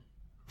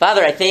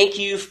Father, I thank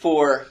you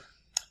for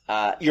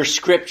your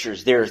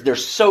scriptures. They're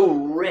so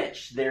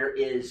rich. There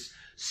is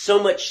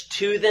so much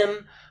to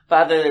them.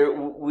 Father,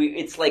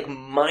 it's like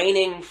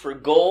mining for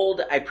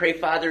gold. I pray,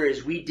 Father,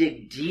 as we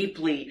dig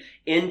deeply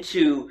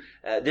into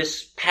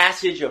this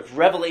passage of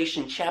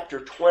Revelation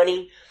chapter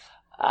 20,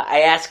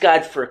 I ask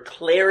God for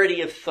clarity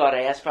of thought.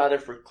 I ask, Father,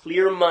 for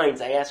clear minds.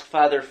 I ask,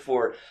 Father,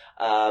 for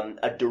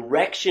a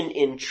direction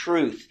in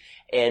truth.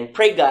 And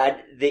pray,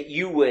 God, that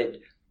you would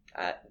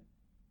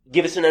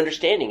give us an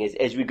understanding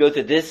as we go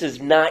through. This is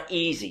not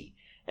easy.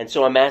 And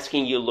so I'm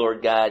asking you,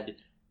 Lord God,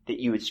 that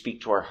you would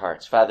speak to our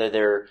hearts. Father,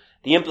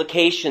 the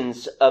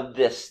implications of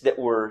this that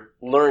we're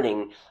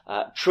learning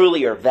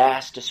truly are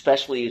vast,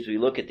 especially as we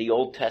look at the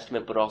Old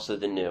Testament, but also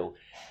the New.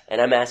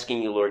 And I'm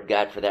asking you, Lord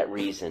God, for that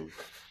reason,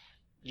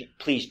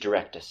 please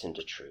direct us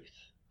into truth.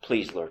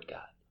 Please, Lord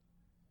God.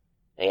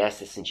 I ask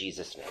this in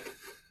Jesus' name.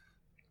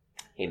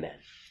 Amen.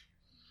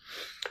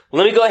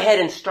 Well, let me go ahead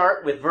and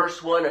start with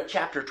verse 1 of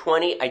chapter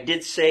 20. I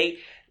did say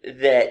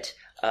that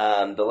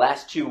the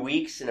last 2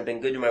 weeks, and I've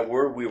been good to my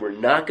word, we were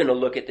not going to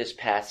look at this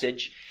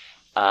passage.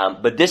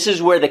 But this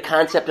is where the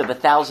concept of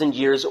 1,000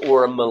 years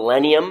or a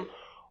millennium,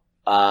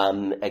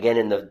 again,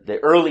 in the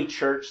early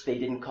church, they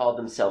didn't call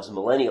themselves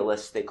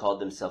millennialists. They called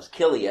themselves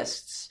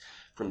chiliasts,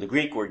 from the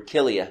Greek word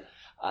kilia,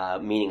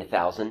 meaning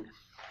 1,000.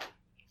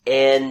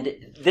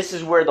 And this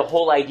is where the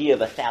whole idea of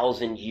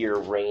 1,000-year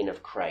reign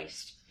of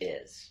Christ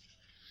is.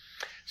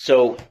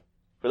 So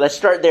let's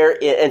start there.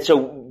 And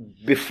so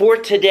before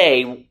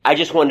today, I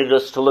just wanted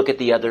us to look at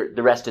the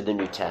rest of the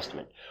New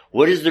Testament.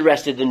 What does the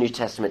rest of the New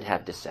Testament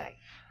have to say?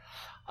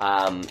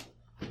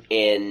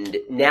 And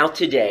now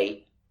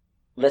today,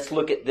 let's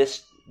look at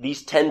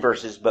these 10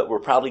 verses, but we're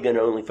probably going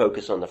to only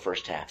focus on the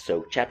first half.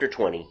 So chapter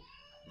 20,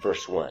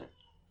 verse 1.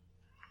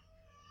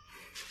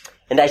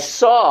 And I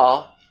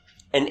saw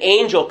an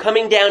angel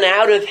coming down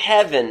out of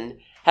heaven,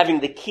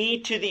 having the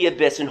key to the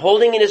abyss, and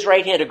holding in his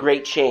right hand a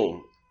great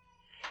chain.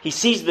 He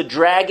seized the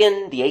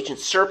dragon, the ancient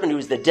serpent who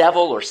is the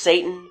devil or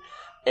Satan,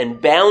 and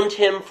bound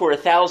him for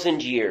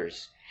 1,000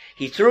 years.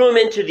 He threw him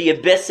into the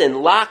abyss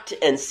and locked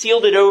and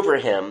sealed it over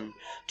him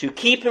to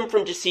keep him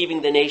from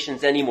deceiving the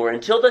nations anymore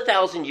until the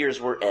 1,000 years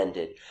were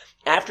ended.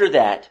 After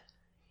that,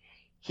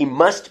 he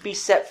must be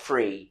set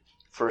free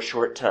for a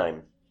short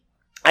time.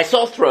 I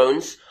saw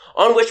thrones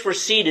on which were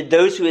seated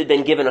those who had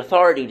been given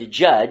authority to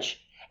judge,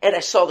 and I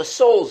saw the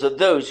souls of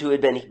those who had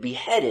been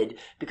beheaded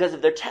because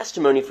of their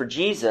testimony for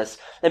Jesus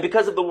and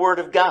because of the word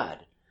of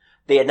God.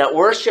 They had not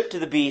worshipped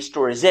the beast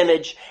or his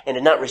image and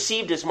had not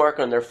received his mark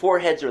on their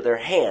foreheads or their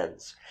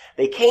hands.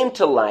 They came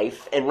to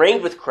life and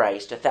reigned with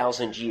Christ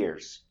 1,000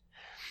 years.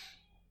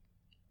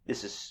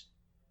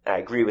 I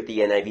agree with the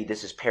NIV,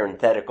 this is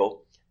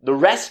parenthetical. The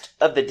rest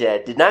of the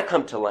dead did not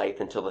come to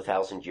life until the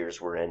 1,000 years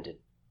were ended.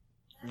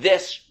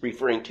 This,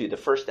 referring to the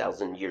first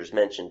 1,000 years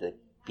mentioned that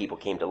people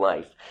came to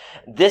life.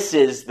 This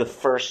is the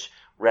first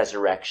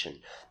resurrection.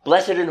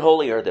 Blessed and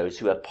holy are those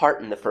who have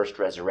part in the first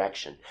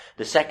resurrection.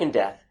 The second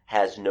death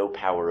has no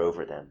power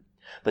over them.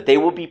 But they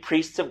will be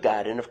priests of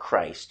God and of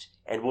Christ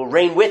and will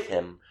reign with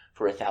him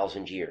for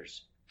 1,000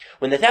 years.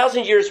 When the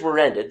 1,000 years were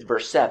ended,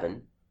 verse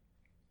 7,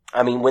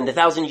 when the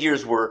 1,000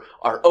 years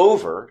are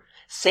over,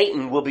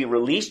 Satan will be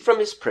released from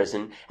his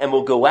prison and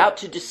will go out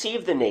to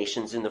deceive the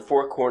nations in the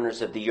four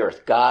corners of the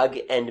earth, Gog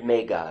and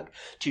Magog,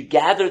 to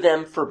gather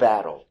them for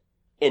battle.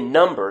 In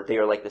number, they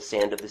are like the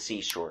sand of the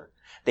seashore.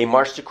 They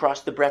marched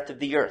across the breadth of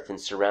the earth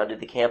and surrounded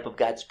the camp of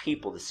God's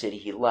people, the city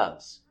he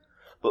loves.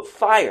 But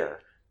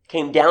fire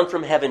came down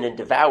from heaven and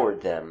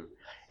devoured them,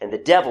 and the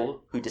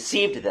devil who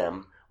deceived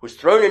them was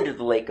thrown into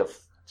the lake of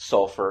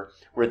sulfur,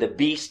 where the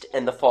beast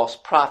and the false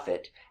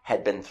prophet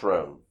had been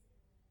thrown.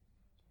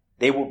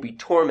 They will be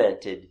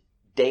tormented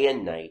day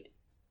and night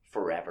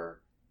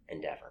forever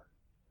and ever.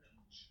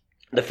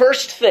 The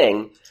first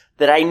thing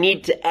that I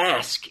need to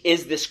ask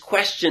is this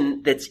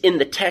question that's in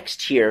the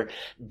text here.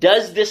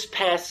 Does this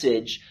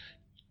passage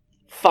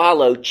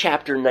follow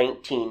chapter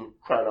 19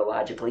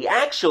 chronologically?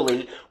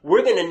 Actually,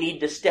 we're going to need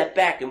to step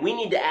back and we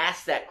need to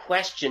ask that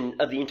question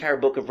of the entire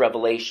book of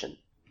Revelation.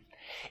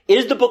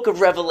 Is the book of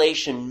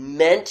Revelation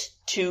meant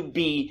to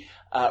be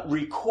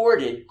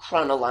recorded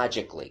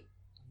chronologically?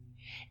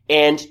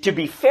 And to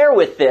be fair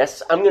with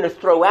this, I'm going to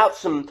throw out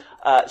some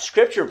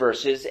scripture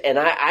verses, and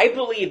I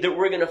believe that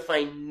we're going to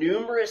find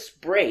numerous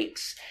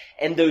breaks,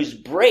 and those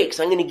breaks,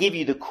 I'm going to give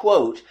you the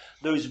quote,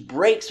 those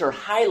breaks are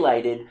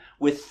highlighted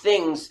with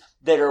things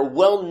that are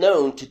well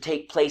known to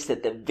take place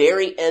at the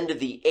very end of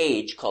the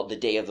age called the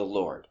day of the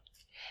Lord.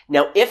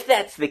 Now, if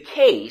that's the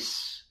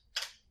case,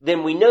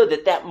 then we know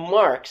that that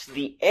marks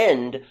the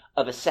end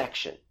of a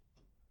section.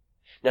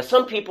 Now,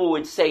 some people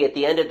would say at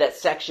the end of that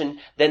section,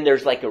 then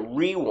there's like a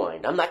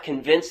rewind. I'm not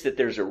convinced that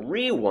there's a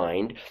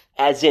rewind,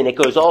 as in it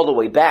goes all the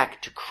way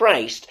back to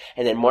Christ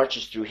and then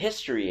marches through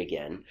history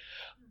again.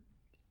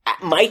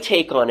 My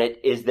take on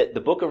it is that the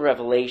book of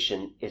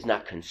Revelation is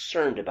not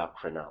concerned about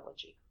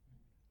chronology.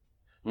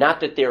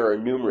 Not that there are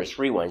numerous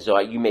rewinds, though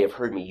you may have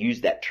heard me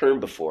use that term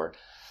before.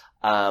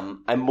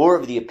 I'm more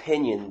of the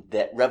opinion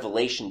that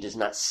Revelation does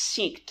not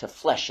seek to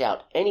flesh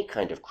out any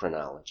kind of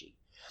chronology.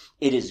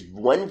 It is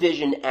one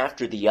vision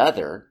after the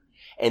other,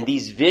 and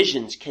these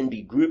visions can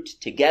be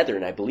grouped together,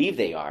 and I believe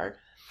they are.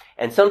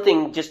 And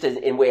something just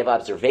in way of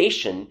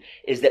observation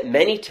is that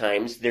many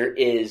times there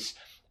is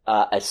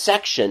a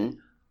section,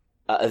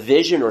 a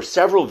vision or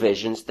several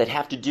visions that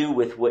have to do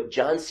with what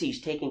John sees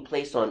taking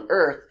place on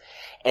earth,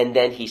 and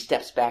then he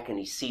steps back and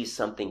he sees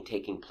something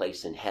taking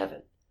place in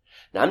heaven.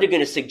 Now, I'm going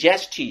to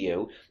suggest to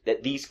you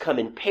that these come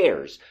in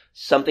pairs,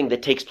 something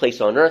that takes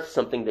place on earth,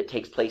 something that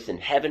takes place in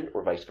heaven,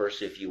 or vice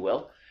versa, if you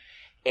will,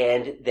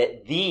 and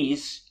that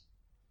these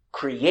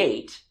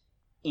create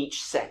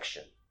each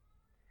section.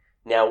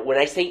 Now, when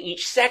I say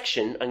each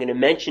section, I'm going to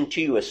mention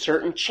to you a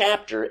certain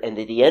chapter, and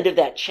at the end of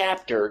that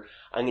chapter,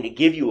 I'm going to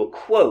give you a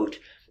quote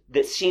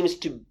that seems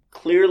to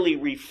clearly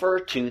refer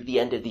to the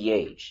end of the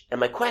age. And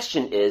my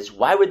question is,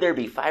 why would there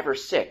be 5 or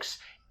 6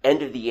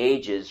 end of the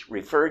ages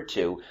referred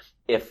to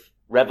if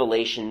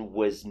Revelation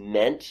was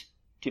meant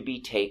to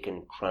be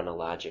taken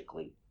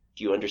chronologically?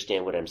 Do you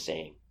understand what I'm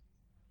saying?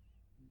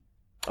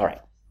 All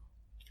right.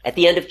 At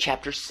the end of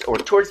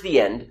towards the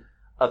end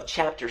of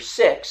chapter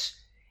 6,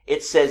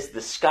 it says,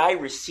 the sky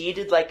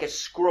receded like a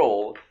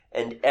scroll,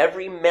 and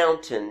every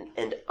mountain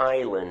and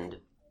island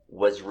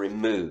was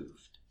removed.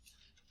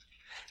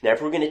 Now,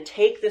 if we're going to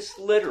take this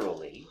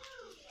literally,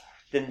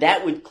 then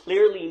that would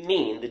clearly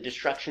mean the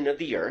destruction of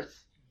the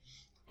earth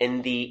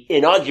and the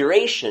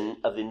inauguration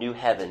of the new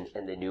heaven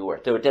and the new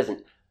earth. Though it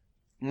doesn't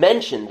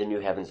mention the new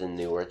heavens and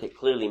the new earth, it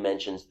clearly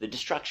mentions the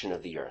destruction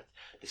of the earth.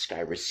 The sky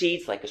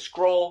recedes like a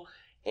scroll,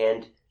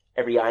 and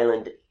every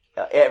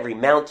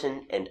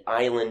mountain and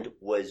island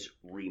was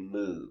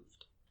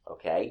removed.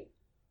 Okay?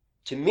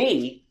 To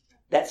me,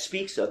 that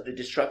speaks of the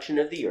destruction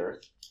of the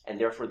earth,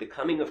 and therefore the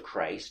coming of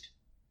Christ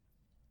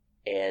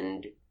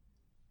and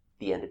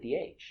the end of the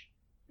age.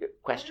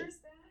 Question?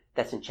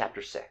 That's in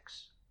chapter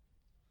 6.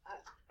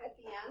 At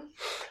the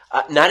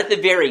end? Not at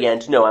the very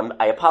end. No,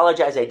 I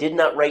apologize. I did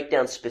not write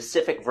down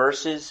specific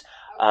verses,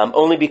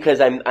 only because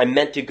I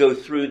meant to go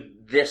through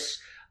this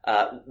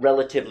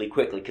relatively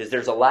quickly, because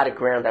there's a lot of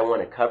ground I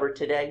want to cover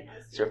today.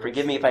 So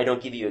forgive me if I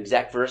don't give you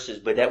exact verses,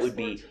 but that would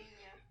be,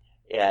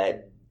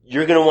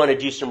 you're going to want to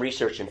do some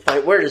research and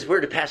find where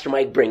did Pastor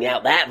Mike bring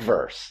out that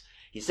verse?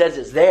 He says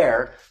it's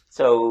there,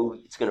 so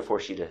it's going to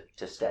force you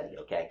to study,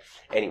 okay?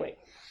 Anyway,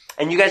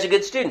 and you guys are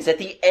good students. At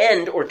the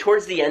end, or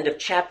towards the end of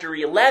chapter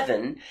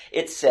 11,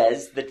 it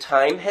says, the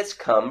time has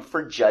come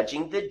for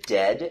judging the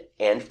dead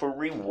and for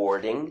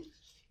rewarding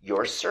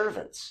your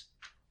servants.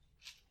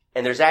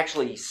 And there's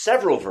actually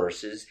several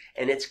verses,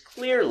 and it's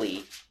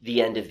clearly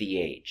the end of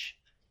the age.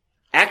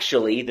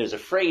 Actually, there's a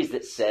phrase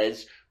that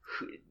says,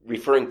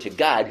 referring to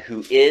God,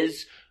 who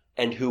is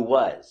and who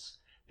was.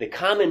 The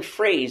common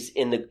phrase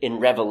in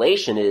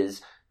Revelation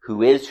is,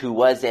 who is, who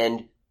was,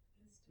 and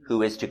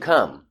who is to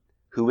come.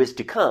 Who is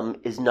to come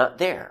is not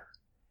there.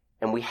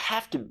 And we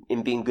have to,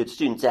 in being good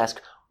students,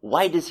 ask,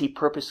 why does he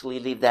purposely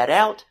leave that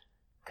out?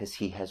 Because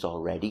he has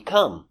already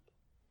come.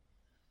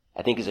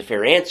 I think is a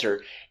fair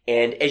answer.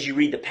 And as you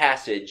read the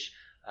passage,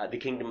 the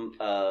kingdom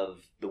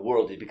of the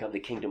world has become the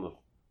kingdom of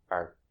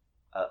our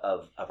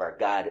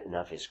God and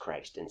of his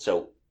Christ. And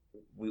so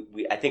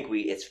I think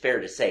it's fair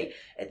to say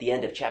at the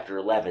end of chapter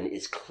 11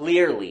 is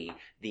clearly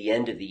the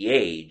end of the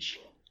age.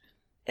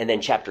 And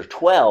then chapter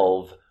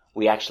 12,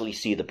 we actually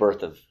see the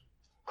birth of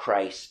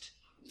Christ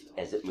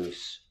as it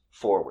moves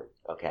forward.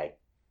 Okay.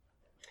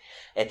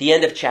 At the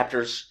end of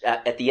chapter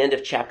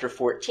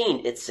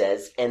 14, it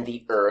says, and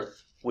the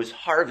earth was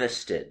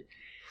harvested.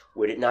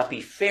 Would it not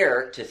be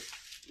fair to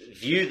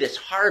view this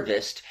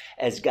harvest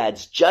as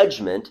God's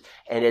judgment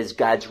and as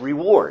God's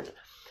reward?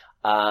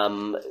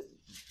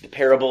 The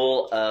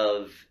parable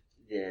of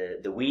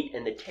the wheat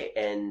and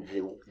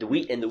the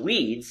wheat and the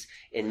weeds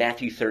in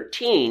Matthew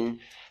 13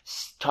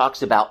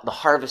 talks about the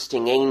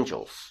harvesting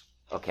angels.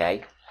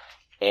 Okay,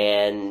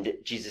 and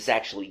Jesus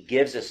actually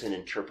gives us an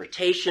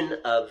interpretation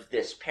of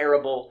this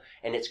parable,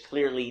 and it's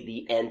clearly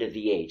the end of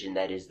the age, and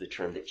that is the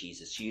term that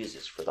Jesus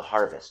uses for the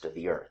harvest of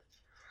the earth.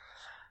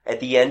 At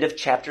the end of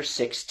chapter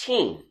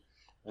 16,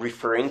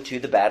 referring to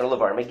the Battle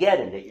of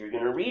Armageddon that you're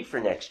going to read for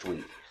next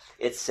week,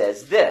 it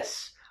says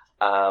this,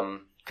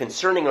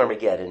 concerning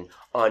Armageddon,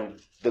 on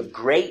the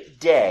great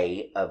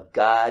day of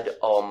God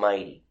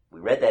Almighty. We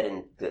read that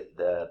in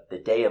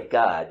the day of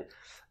God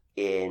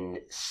in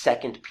 2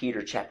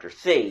 Peter chapter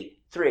 3,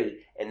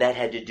 and that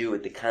had to do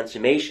with the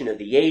consummation of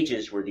the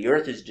ages where the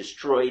earth is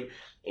destroyed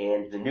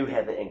and the new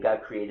heaven, and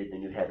God created the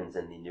new heavens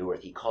and the new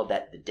earth. He called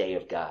that the day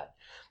of God.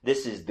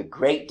 This is the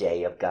great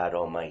day of God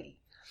Almighty.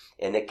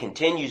 And it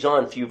continues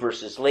on a few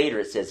verses later.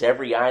 It says,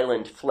 every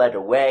island fled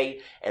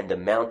away and the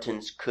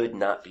mountains could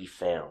not be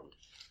found.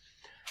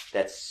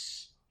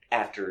 That's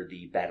after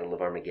the Battle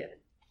of Armageddon.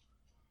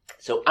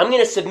 So I'm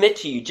going to submit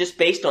to you, just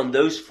based on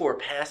those 4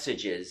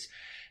 passages,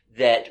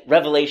 that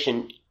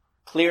Revelation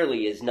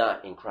clearly is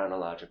not in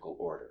chronological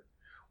order.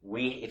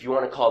 If you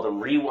want to call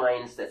them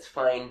rewinds, that's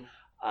fine.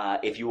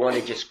 If you want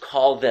to just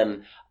call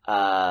them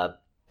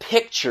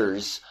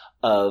pictures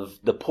of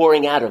the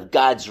pouring out of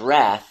God's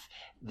wrath,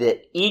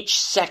 that each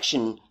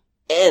section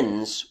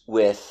ends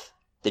with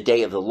the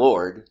day of the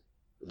Lord,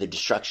 the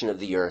destruction of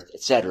the earth,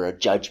 etc.,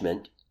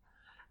 judgment,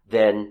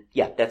 then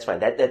yeah, that's fine.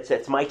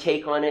 That's my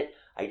take on it.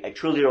 I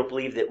truly don't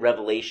believe that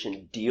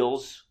Revelation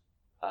deals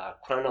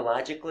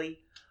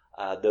chronologically,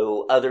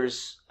 though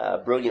others,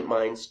 brilliant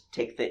minds,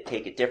 take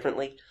it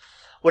differently.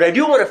 What I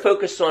do want to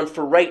focus on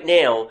for right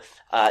now,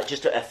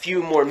 just a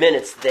few more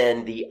minutes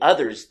than the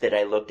others that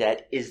I looked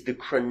at, is the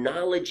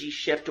chronology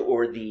shift,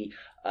 or the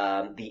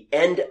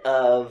end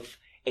of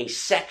a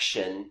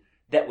section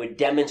that would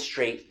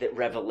demonstrate that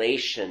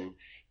Revelation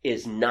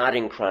is not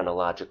in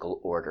chronological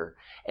order.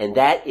 And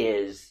that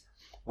is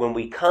when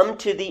we come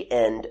to the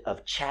end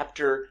of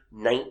chapter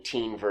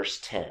 19, verse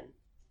 10.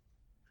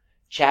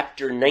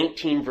 Chapter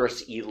 19,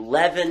 verse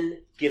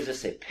 11 gives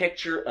us a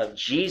picture of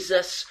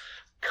Jesus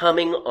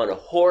coming on a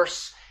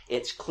horse.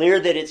 It's clear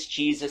that it's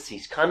Jesus.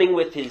 He's coming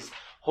with his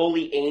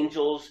holy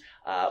angels,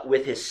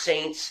 with his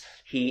saints.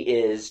 He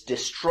is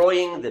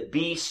destroying the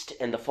beast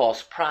and the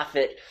false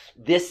prophet.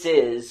 This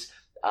is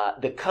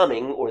the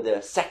coming, or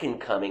the second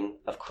coming,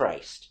 of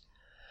Christ.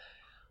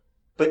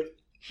 But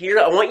here,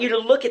 I want you to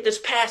look at this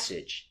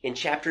passage in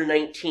chapter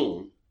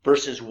 19,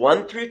 verses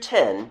 1 through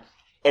 10,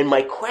 and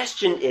my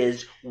question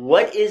is,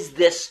 what is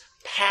this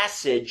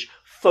passage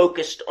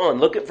focused on?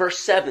 Look at verse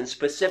 7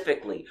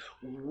 specifically.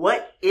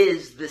 What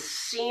is the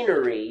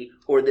scenery,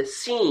 or the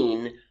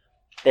scene,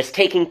 that's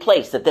taking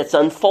place, that's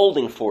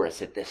unfolding for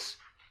us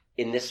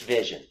in this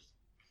vision?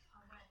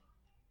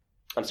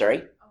 I'm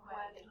sorry?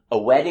 A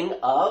wedding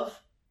of?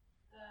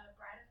 The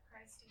bride of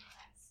Christ in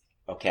Christ.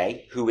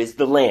 Okay, who is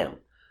the Lamb?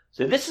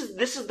 So this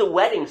is the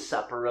wedding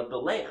supper of the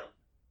Lamb.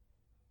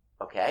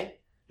 Okay?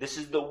 This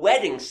is the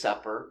wedding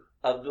supper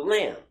of the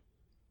Lamb.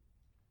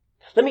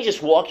 Let me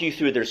just walk you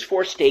through. There's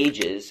 4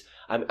 stages.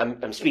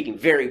 I'm speaking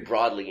very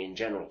broadly in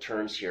general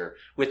terms here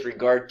with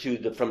regard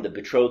to from the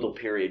betrothal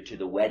period to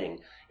the wedding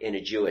in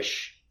the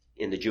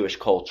Jewish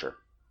culture.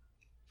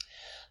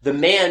 The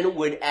man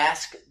would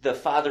ask the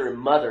father and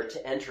mother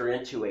to enter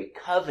into a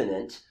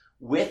covenant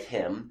with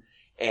him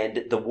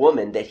and the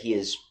woman that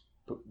he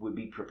would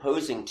be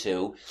proposing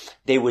to.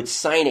 They would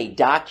sign a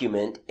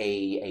document,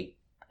 a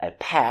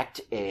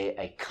pact,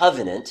 a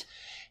covenant,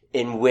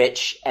 in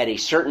which at a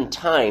certain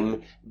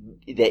time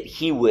that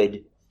he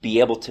would be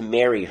able to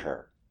marry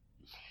her.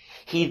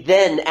 He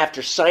then,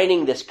 after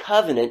signing this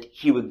covenant,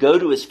 he would go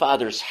to his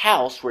father's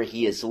house where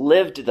he has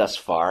lived thus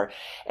far,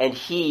 and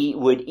he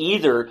would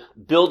either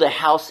build a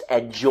house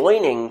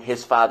adjoining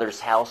his father's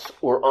house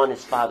or on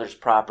his father's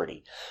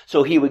property.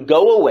 So he would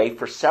go away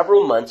for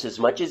several months, as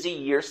much as a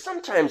year,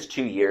 sometimes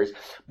 2 years,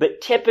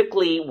 but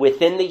typically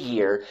within the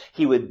year,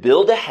 he would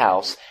build a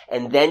house,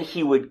 and then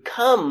he would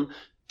come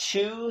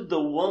to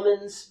the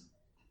woman's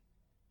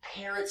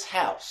parents'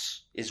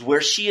 house, is where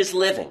she is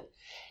living.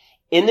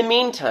 In the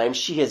meantime,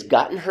 she has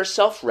gotten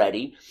herself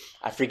ready.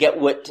 I forget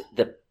what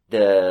the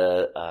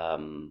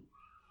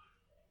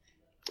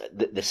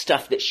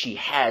stuff that she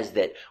has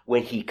that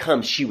when he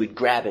comes, she would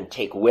grab and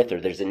take with her.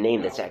 There's a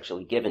name that's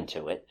actually given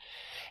to it.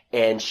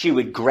 And she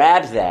would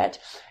grab that.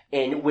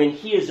 And when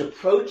he is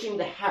approaching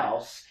the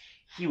house,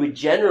 he would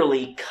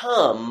generally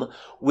come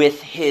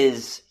with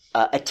his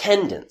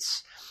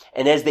attendants.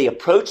 And as they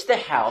approached the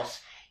house,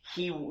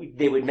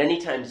 they would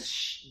many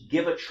times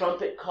give a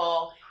trumpet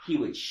call. He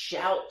would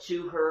shout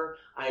to her,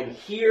 "I'm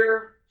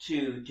here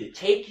to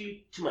take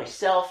you to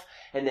myself."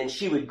 And then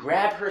she would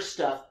grab her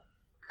stuff,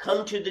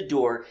 come to the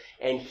door,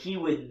 and she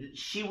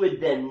would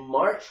then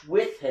march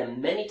with him.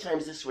 Many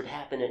times this would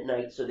happen at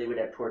night, so they would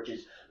have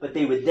torches. But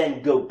they would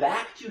then go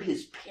back to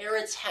his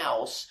parents'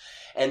 house,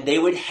 and they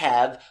would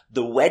have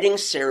the wedding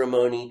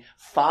ceremony,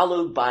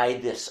 followed by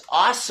this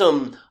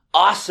awesome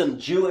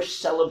Jewish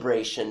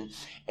celebration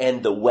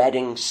and the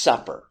wedding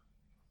supper.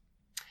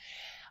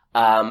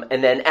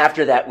 And then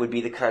after that would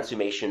be the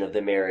consummation of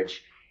the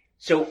marriage.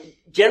 So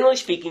generally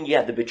speaking, you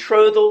have the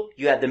betrothal,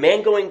 you have the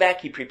man going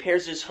back, he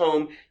prepares his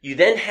home, you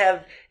then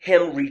have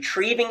him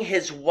retrieving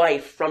his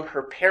wife from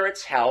her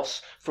parents'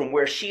 house, from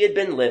where she had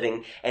been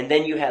living, and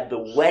then you have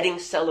the wedding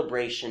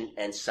celebration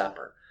and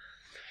supper.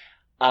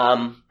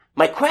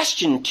 My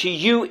question to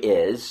you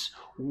is,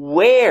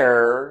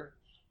 where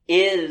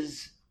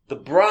is the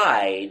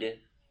bride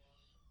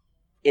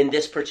in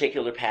this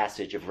particular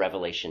passage of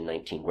Revelation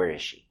 19? Where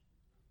is she?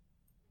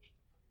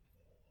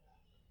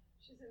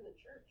 She's in the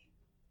church.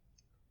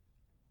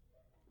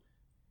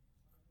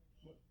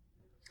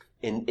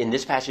 In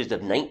this passage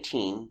of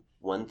 19,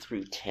 1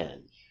 through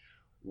 10,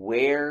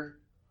 where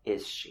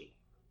is she?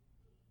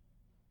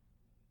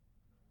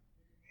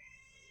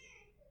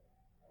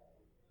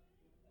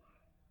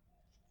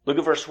 Look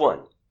at verse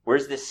 1.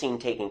 Where's this scene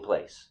taking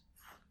place?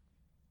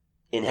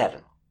 In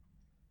heaven.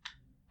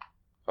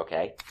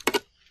 Okay?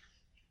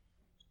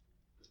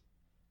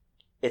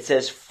 It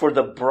says, for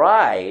the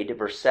bride,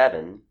 verse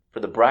 7, for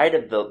the bride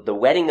of the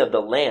wedding of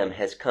the Lamb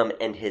has come,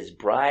 and his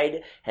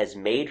bride has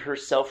made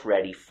herself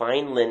ready.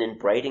 Fine linen,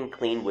 bright and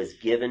clean, was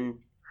given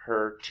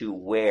her to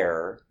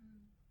wear.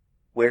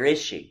 Where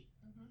is she?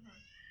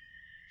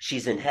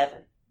 She's in heaven.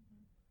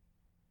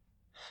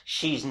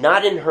 She's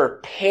not in her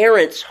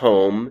parents'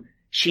 home.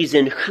 She's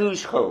in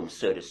whose home,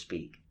 so to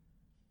speak?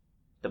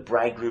 The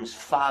bridegroom's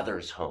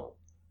father's home.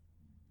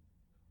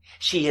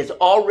 She has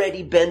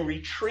already been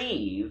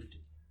retrieved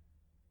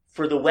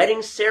for the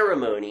wedding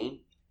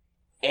ceremony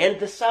and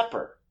the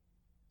supper.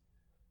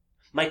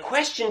 My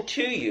question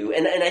to you,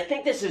 and I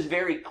think this is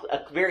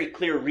a very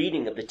clear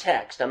reading of the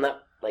text. I'm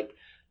not like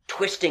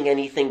twisting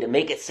anything to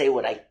make it say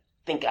what I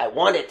think I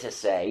want it to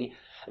say.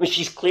 I mean,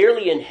 she's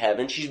clearly in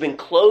heaven. She's been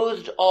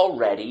clothed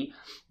already.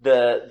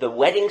 The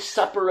wedding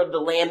supper of the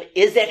Lamb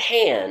is at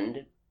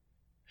hand.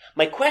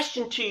 My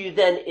question to you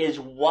then is,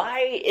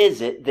 why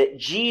is it that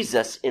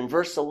Jesus in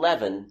verse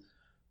 11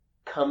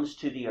 comes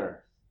to the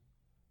earth?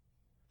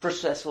 1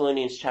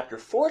 Thessalonians chapter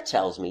 4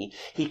 tells me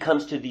he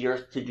comes to the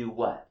earth to do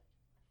what?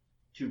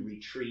 To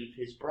retrieve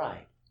his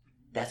bride.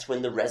 That's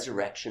when the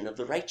resurrection of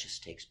the righteous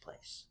takes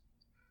place.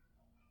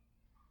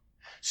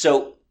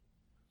 So,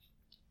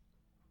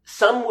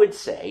 some would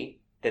say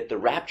that the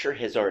rapture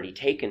has already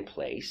taken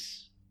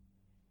place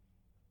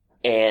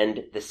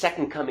and the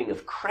second coming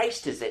of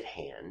Christ is at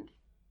hand.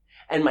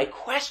 And my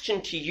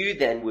question to you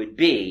then would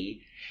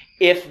be,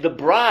 if the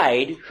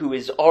bride who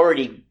is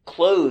already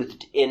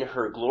clothed in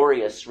her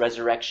glorious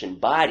resurrection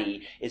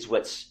body is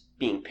what's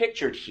being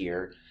pictured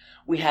here,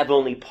 we have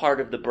only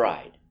part of the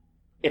bride.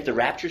 If the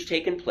rapture's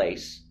taken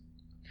place,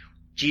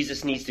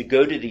 Jesus needs to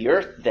go to the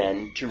earth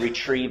then to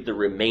retrieve the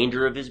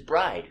remainder of his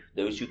bride,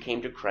 those who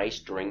came to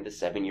Christ during the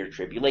 7-year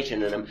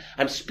tribulation. And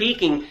I'm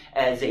speaking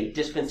as a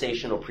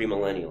dispensational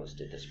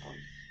premillennialist at this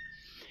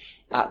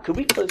point. Could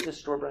we close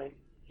this door, Brian?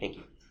 Thank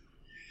you.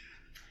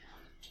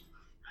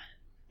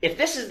 If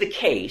this is the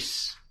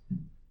case,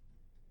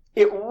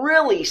 it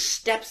really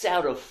steps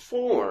out of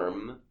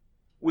form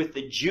with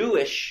the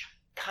Jewish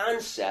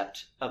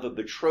concept of a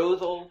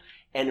betrothal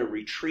and a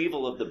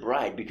retrieval of the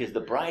bride, because the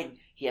bride,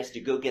 he has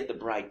to go get the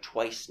bride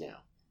twice now.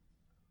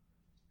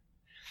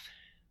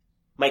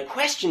 My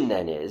question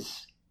then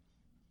is,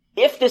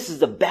 if this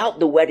is about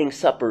the wedding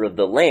supper of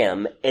the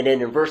Lamb, and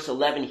then in verse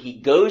 11 he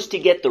goes to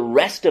get the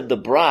rest of the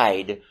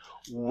bride,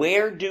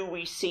 where do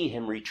we see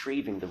him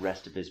retrieving the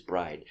rest of his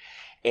bride?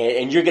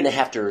 And you're going to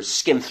have to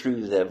skim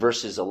through the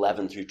verses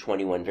 11 through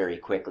 21 very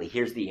quickly.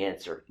 Here's the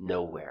answer.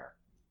 Nowhere.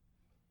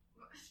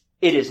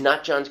 It is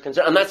not John's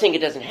concern. I'm not saying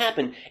it doesn't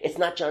happen. It's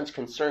not John's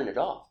concern at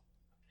all.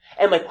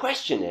 And my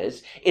question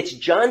is, it's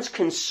John's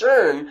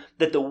concern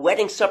that the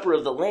wedding supper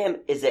of the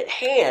Lamb is at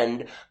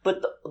hand,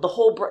 but the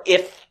whole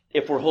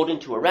if we're holding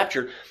to a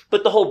rapture,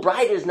 but the whole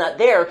bride is not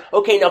there.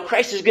 Okay, now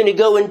Christ is going to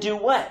go and do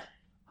what?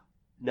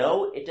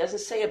 No, it doesn't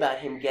say about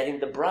him getting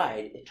the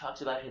bride. It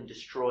talks about him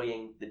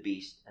destroying the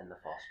beast and the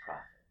false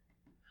prophet.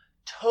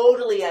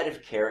 Totally out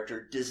of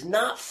character, does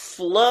not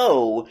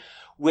flow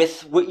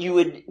with what you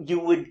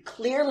would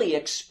clearly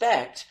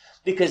expect,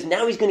 because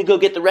now he's going to go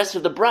get the rest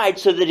of the bride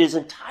so that his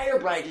entire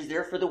bride is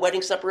there for the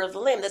wedding supper of the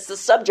Lamb. That's the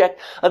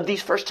subject of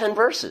these first 10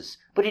 verses.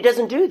 But he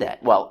doesn't do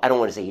that. Well, I don't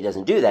want to say he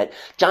doesn't do that.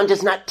 John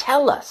does not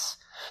tell us.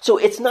 So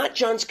it's not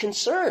John's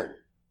concern.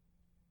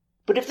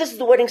 But if this is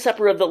the wedding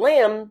supper of the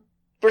Lamb,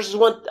 verses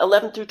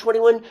 11 through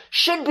 21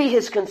 should be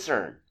his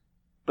concern.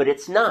 But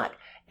it's not.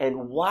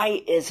 And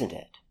why isn't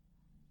it?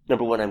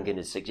 Number one, I'm going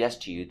to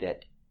suggest to you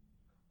that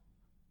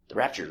the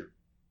rapture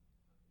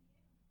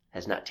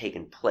has not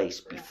taken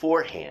place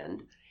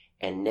beforehand,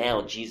 and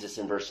now Jesus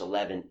in verse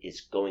 11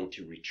 is going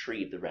to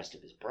retrieve the rest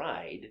of his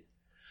bride,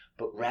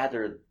 but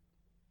rather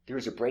there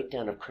is a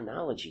breakdown of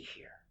chronology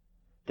here.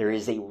 There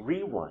is a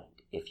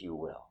rewind, if you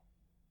will.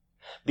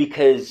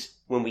 Because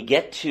when we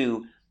get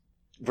to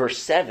verse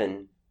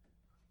 7,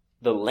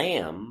 the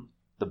Lamb,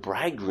 the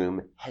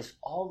bridegroom, has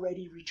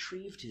already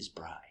retrieved his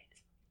bride.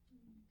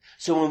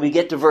 So when we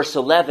get to verse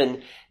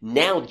 11,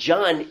 now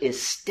John is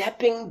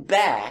stepping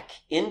back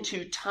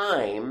into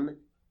time,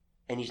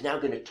 and he's now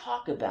going to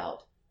talk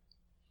about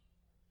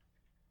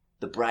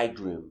the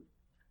bridegroom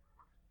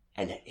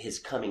and his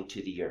coming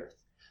to the earth.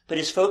 But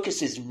his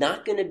focus is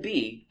not going to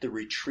be the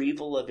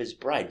retrieval of his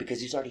bride,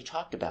 because he's already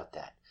talked about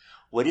that.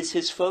 What is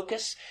his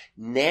focus?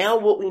 Now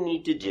what we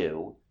need to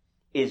do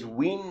is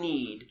we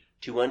need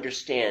to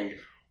understand,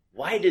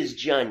 why does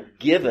John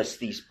give us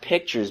these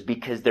pictures?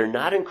 Because they're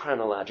not in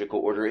chronological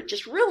order. It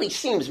just really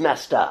seems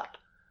messed up.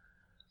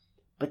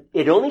 But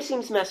it only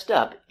seems messed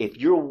up if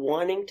you're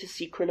wanting to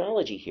see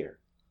chronology here.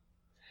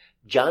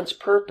 John's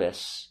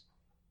purpose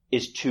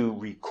is to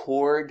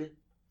record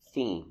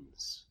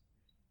themes.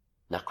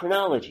 Not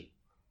chronology.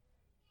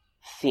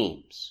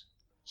 Themes.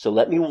 So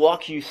let me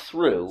walk you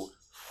through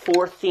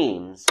 4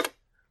 themes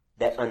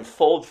that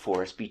unfold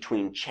for us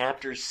between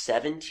chapters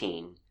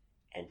 17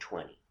 and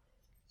 20.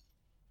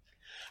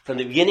 From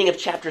the beginning of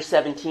chapter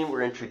 17,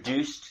 we're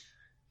introduced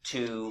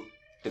to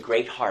the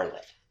great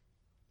harlot.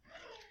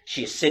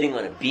 She is sitting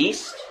on a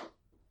beast,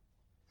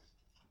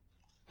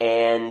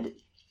 and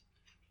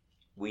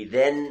we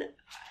then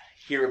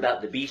hear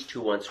about the beast who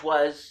once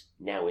was,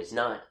 now is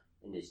not,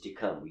 and is to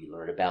come. We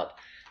learn about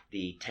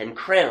the 10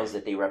 crowns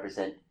that they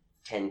represent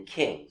 10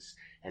 kings,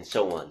 and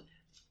so on.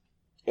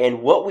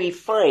 And what we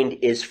find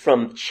is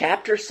from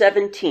chapter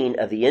 17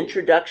 of the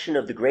introduction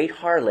of the great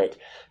harlot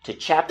to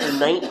chapter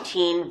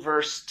 19,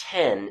 verse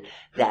 10,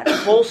 that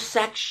whole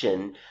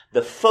section,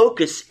 the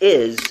focus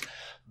is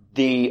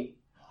the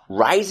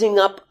rising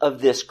up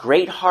of this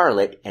great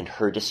harlot and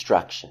her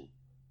destruction.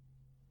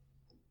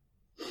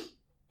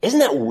 Isn't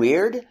that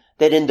weird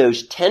that in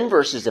those 10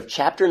 verses of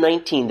chapter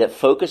 19 that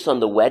focus on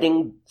the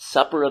wedding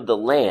supper of the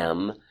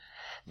Lamb,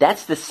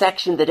 that's the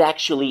section that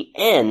actually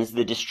ends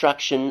the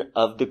destruction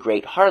of the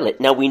great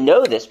harlot. Now we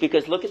know this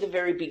because look at the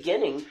very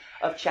beginning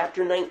of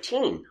chapter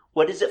 19.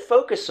 What does it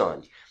focus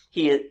on?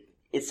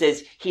 It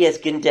says, he has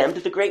condemned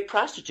the great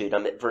prostitute.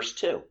 I'm at verse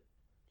 2.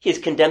 He has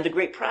condemned the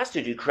great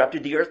prostitute,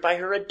 corrupted the earth by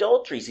her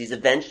adulteries. He's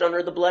avenged on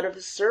her the blood of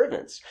his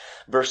servants.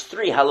 Verse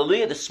 3,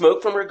 hallelujah, the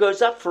smoke from her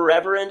goes up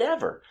forever and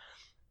ever.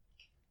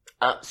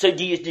 So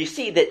do you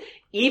see that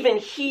even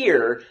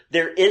here,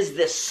 there is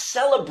this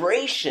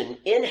celebration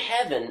in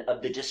heaven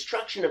of the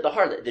destruction of the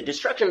harlot. The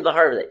destruction of the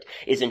harlot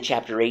is in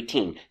chapter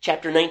 18.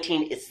 Chapter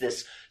 19, it's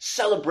this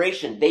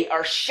celebration. They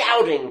are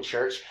shouting,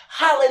 church,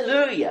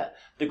 hallelujah.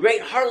 The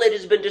great harlot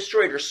has been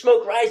destroyed. Her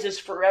smoke rises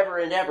forever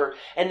and ever.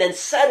 And then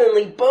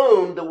suddenly,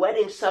 boom, the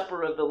wedding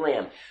supper of the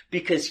Lamb.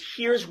 Because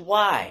here's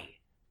why.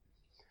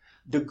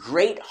 The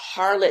great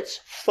harlot's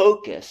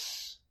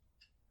focus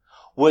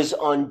was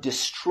on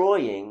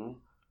destroying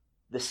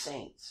the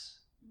saints.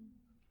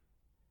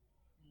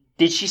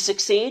 Did she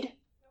succeed?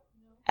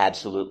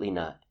 Absolutely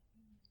not.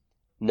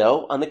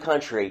 No, on the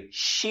contrary,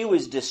 she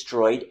was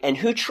destroyed. And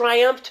who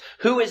triumphed?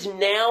 Who is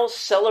now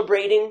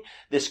celebrating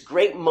this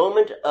great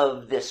moment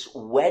of this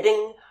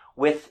wedding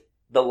with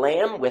the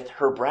Lamb, with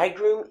her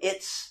bridegroom?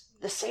 It's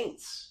the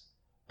saints.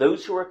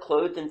 Those who are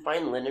clothed in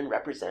fine linen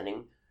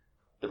representing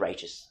the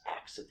righteous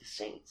acts of the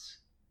saints.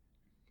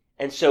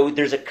 And so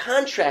there's a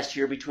contrast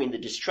here between the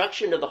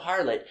destruction of the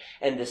harlot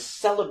and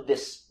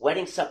this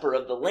wedding supper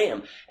of the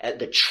Lamb,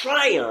 the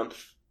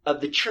triumph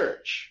of the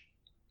church.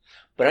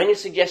 But I'm going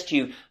to suggest to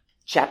you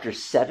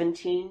chapters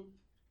 17,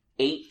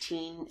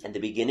 18, and the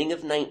beginning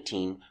of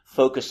 19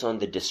 focus on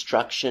the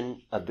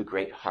destruction of the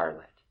great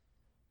harlot.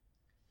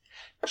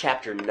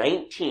 Chapter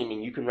 19,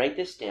 and you can write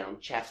this down,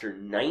 chapter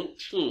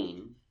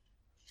 19,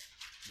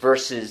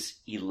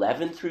 verses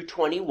 11 through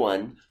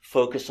 21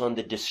 focus on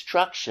the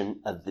destruction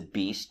of the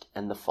beast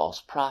and the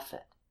false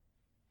prophet.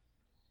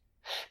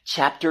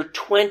 Chapter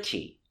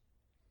 20,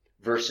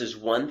 verses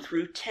 1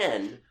 through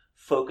 10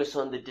 focus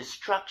on the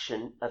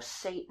destruction of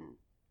Satan.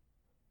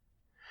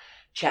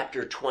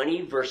 Chapter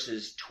 20,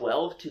 verses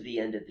 12 to the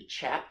end of the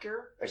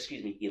chapter,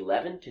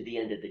 11 to the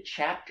end of the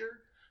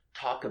chapter,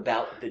 talk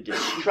about the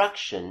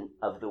destruction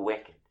of the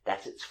wicked.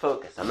 That's its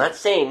focus. I'm not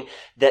saying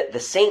that the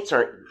saints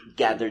aren't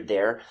gathered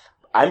there.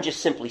 I'm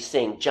just simply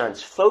saying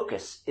John's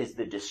focus is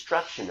the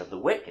destruction of the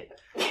wicked.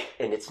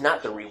 And it's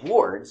not the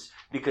rewards,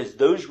 because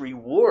those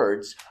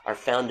rewards are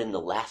found in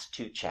the last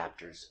 2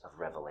 chapters of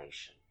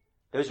Revelation.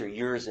 Those are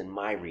yours and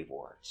my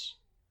rewards.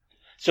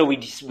 So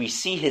we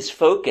see his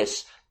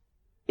focus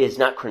is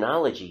not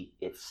chronology,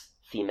 it's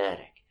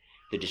thematic.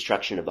 The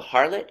destruction of the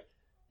harlot,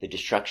 the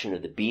destruction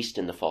of the beast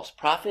and the false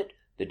prophet,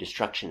 the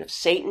destruction of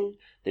Satan,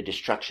 the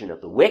destruction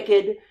of the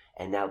wicked,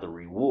 and now the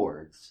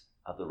rewards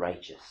of the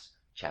righteous.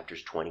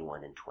 Chapters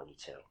 21 and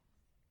 22.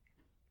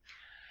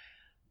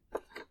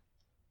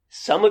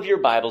 Some of your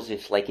Bibles,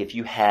 if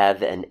you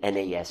have an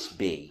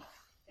NASB,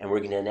 and we're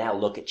going to now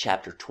look at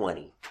chapter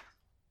 20,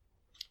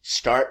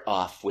 start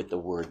off with the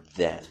word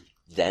then.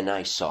 Then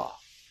I saw.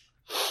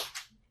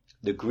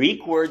 The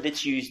Greek word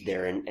that's used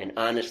there, and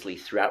honestly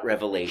throughout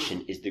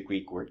Revelation, is the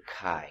Greek word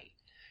kai.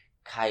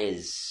 Kai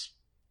is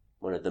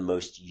one of the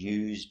most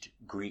used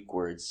Greek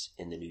words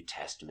in the New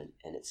Testament,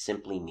 and it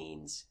simply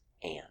means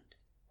and.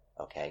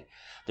 Okay?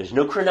 There's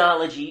no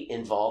chronology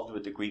involved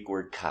with the Greek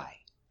word kai.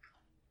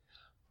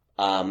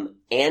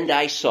 And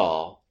I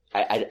saw,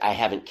 I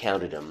haven't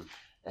counted them.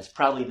 That's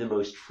probably the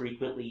most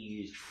frequently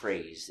used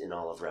phrase in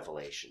all of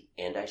Revelation.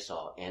 And I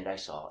saw, and I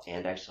saw,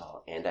 and I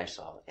saw, and I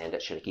saw,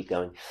 and should I keep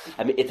going?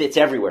 I mean, it's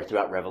everywhere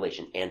throughout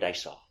Revelation. And I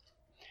saw.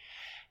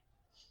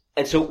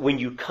 And so when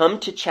you come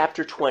to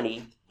chapter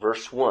 20,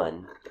 verse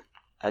 1,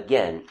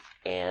 again,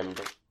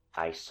 and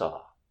I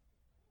saw.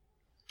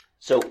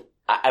 So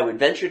I would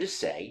venture to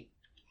say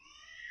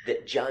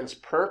that John's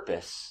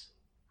purpose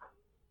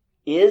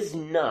is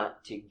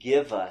not to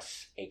give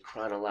us a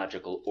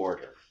chronological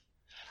order,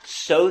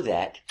 so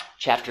that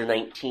chapter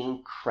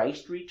 19,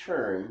 Christ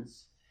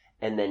returns,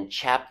 and then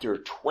chapter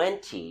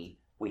 20,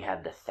 we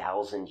have the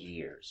 1,000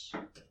 years.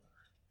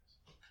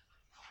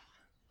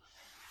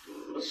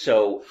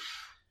 So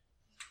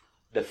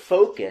the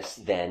focus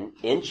then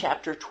in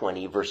chapter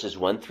 20, verses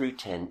 1 through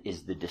 10,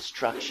 is the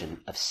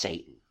destruction of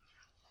Satan.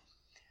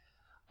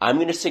 I'm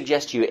going to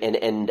suggest to you,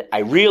 and I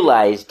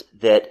realized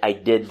that I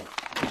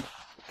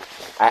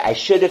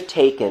should have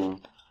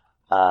taken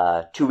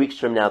 2 weeks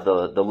from now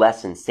the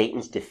lesson,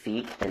 Satan's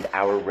Defeat and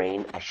Our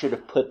Reign. I should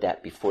have put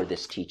that before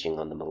this teaching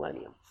on the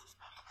millennium.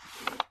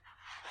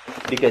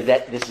 Because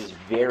this is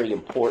very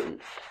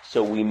important.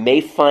 So we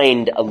may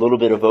find a little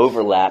bit of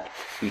overlap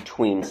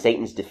between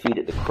Satan's defeat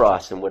at the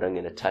cross and what I'm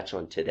going to touch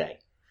on today.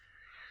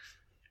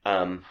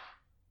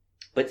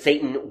 But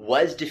Satan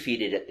was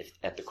defeated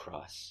at the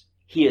cross.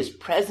 He is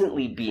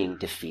presently being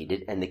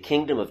defeated, and the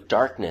kingdom of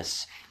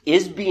darkness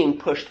is being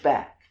pushed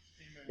back.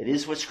 It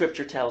is what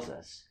Scripture tells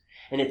us.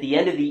 And at the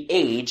end of the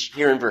age,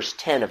 here in verse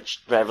 10 of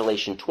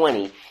Revelation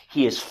 20,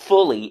 he is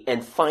fully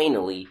and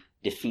finally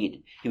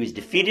defeated. He was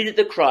defeated at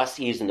the cross.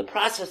 He is in the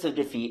process of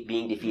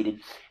being defeated,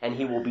 and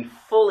he will be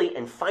fully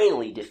and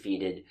finally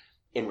defeated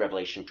in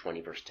Revelation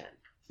 20, verse 10,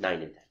 9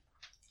 and 10.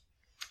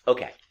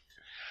 Okay.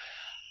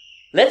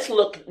 Let's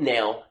look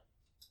now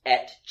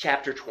at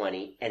chapter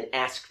 20 and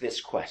ask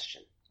this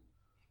question.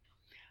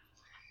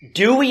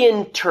 Do we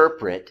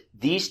interpret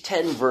these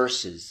 10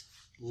 verses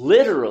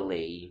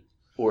literally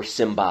or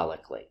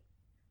symbolically?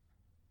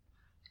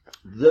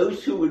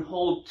 Those who would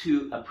hold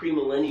to a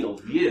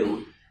premillennial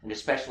view, and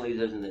especially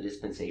those in the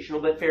dispensational,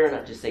 but fair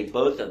enough to say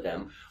both of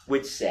them,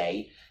 would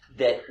say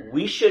that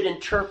we should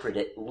interpret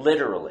it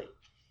literally.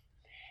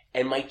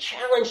 And my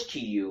challenge to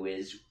you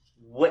is,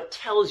 what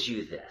tells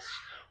you this?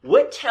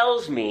 What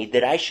tells me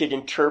that I should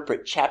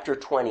interpret chapter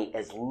 20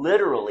 as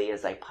literally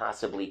as I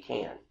possibly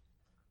can?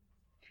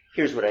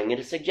 Here's what I'm going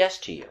to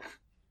suggest to you.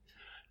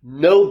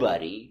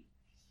 Nobody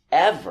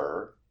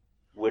ever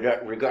would,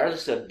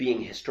 regardless of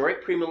being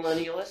historic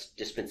premillennialist,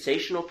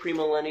 dispensational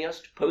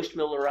premillennialist,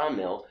 post-mill or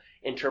on-mill,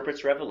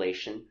 interprets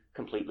Revelation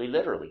completely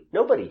literally.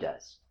 Nobody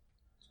does.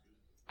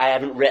 I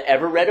haven't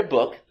ever read a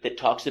book that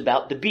talks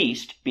about the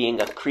beast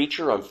being a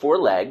creature on 4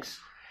 legs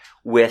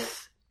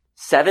with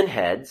 7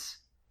 heads,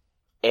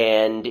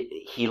 and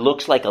he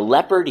looks like a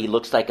leopard, he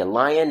looks like a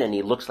lion, and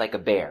he looks like a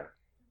bear.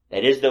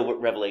 That is though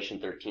what Revelation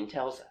 13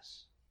 tells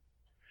us.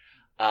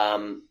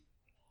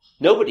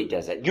 Nobody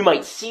does that. You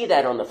might see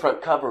that on the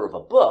front cover of a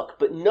book,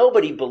 but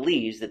nobody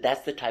believes that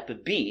that's the type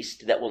of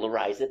beast that will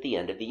arise at the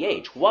end of the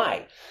age.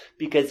 Why?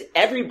 Because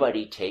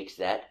everybody takes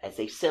that as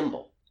a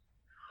symbol.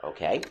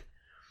 Okay?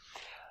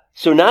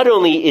 So not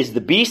only is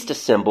the beast a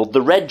symbol,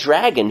 the red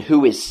dragon,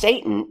 who is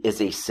Satan, is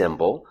a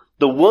symbol.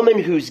 The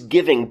woman who's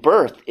giving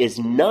birth is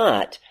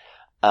not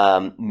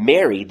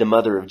Mary, the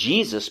mother of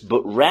Jesus,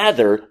 but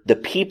rather the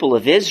people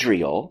of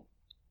Israel.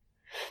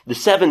 The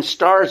 7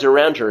 stars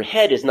around her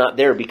head is not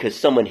there because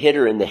someone hit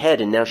her in the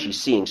head and now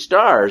she's seeing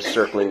stars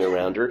circling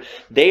around her.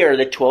 They are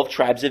the 12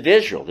 tribes of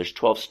Israel. There's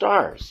 12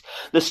 stars.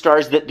 The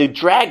stars that the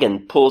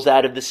dragon pulls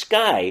out of the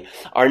sky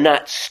are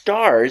not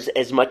stars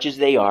as much as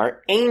they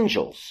are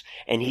angels,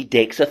 and he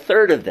takes a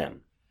third of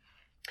them.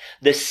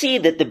 The sea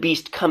that the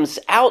beast comes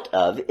out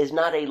of is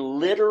not a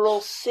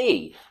literal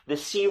sea. The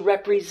sea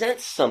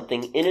represents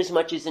something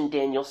inasmuch as in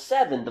Daniel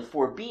 7, the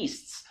 4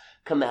 beasts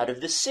come out of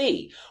the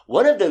sea.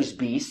 One of those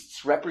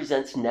beasts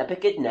represents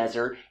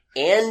Nebuchadnezzar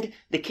and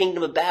the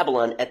kingdom of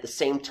Babylon at the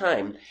same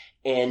time.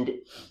 And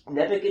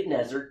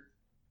Nebuchadnezzar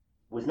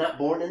was not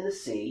born in the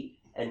sea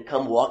and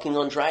come walking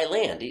on dry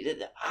land.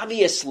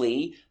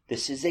 Obviously,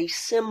 this is a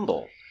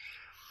symbol.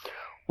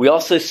 We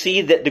also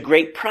see that the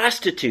great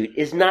prostitute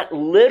is not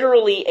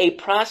literally a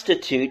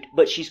prostitute,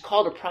 but she's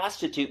called a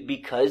prostitute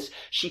because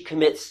she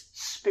commits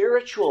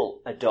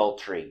spiritual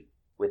adultery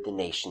with the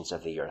nations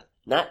of the earth,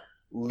 not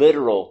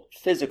literal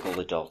physical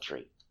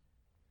adultery.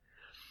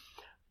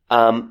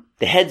 The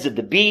heads of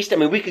the beast,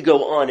 we could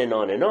go on and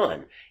on and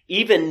on.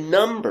 Even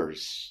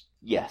Numbers,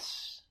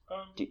 yes.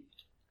 I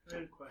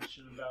had a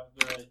question about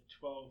the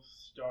 12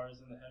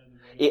 stars in the head of the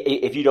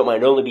beast. If you don't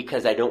mind, only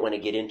because I don't want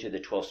to get into the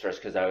 12 stars,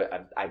 because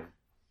I've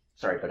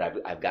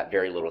got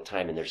very little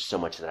time and there's so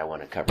much that I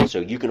want to cover.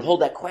 So you can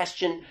hold that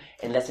question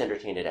and let's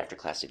entertain it after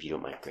class if you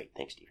don't mind. Great.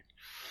 Thanks, Stephen.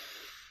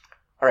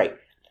 All right.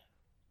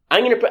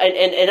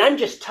 I'm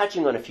just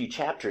touching on a few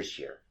chapters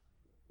here.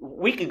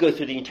 We could go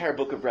through the entire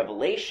book of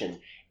Revelation,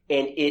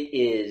 and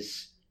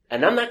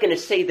I'm not going to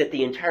say that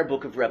the entire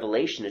book of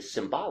Revelation is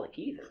symbolic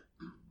either.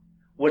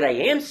 What I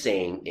am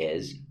saying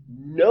is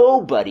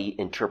nobody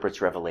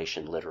interprets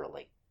Revelation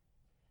literally.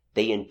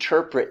 They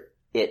interpret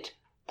it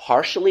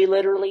partially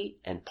literally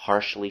and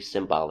partially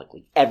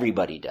symbolically.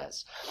 Everybody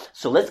does.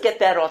 So let's get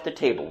that off the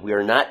table.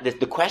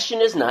 The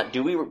question is not,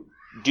 do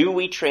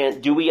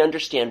we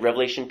understand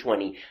Revelation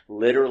 20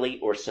 literally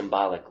or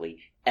symbolically?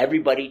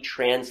 Everybody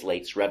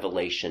translates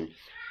Revelation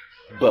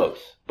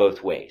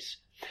both ways.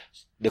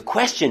 The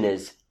question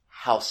is,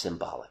 how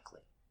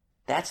symbolically?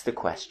 That's the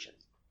question.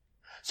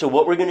 So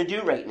what we're going to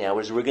do right now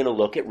is we're going to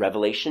look at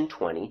Revelation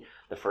 20,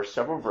 the first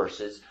several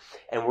verses,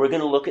 and we're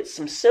going to look at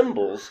some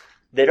symbols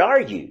that are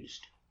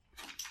used.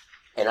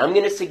 And I'm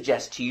going to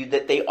suggest to you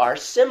that they are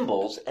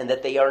symbols and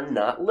that they are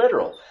not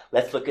literal.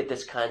 Let's look at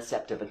this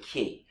concept of a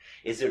key.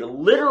 Is it a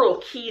literal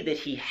key that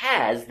he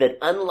has that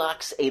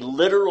unlocks a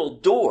literal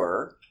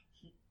door,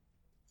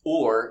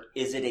 or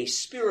is it a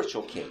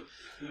spiritual key?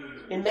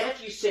 In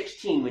Matthew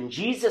 16, when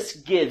Jesus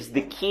gives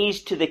the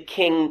keys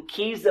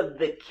of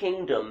the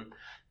kingdom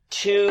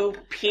to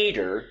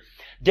Peter,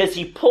 does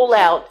he pull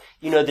out,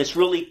 this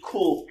really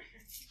cool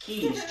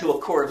keys to a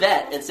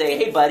Corvette and say,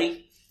 "Hey,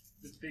 buddy,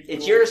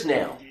 it's yours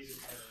now"?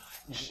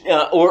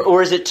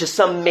 Or is it to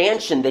some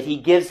mansion that he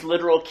gives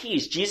literal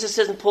keys? Jesus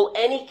doesn't pull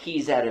any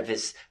keys out of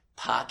his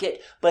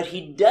pocket, but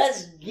he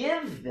does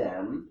give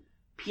them,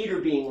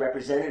 Peter being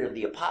representative of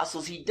the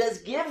apostles, he does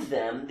give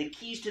them the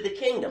keys to the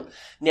kingdom.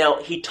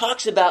 Now, he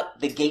talks about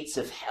the gates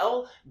of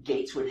hell.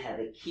 Gates would have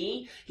a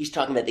key. He's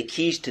talking about the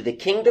keys to the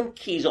kingdom.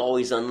 Keys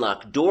always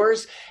unlock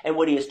doors. And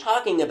what he is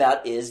talking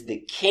about is the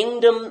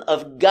kingdom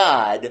of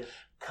God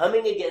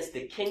coming against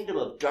the kingdom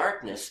of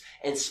darkness,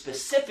 and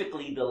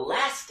specifically the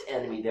last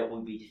enemy that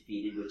will be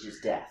defeated, which is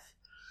death.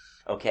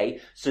 Okay,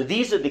 so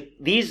these are the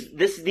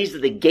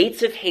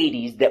gates of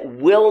Hades that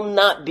will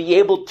not be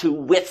able to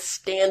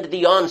withstand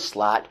the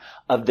onslaught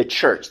of the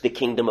church, the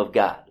kingdom of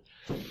God.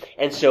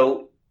 And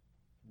so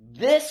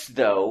this,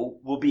 though,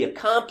 will be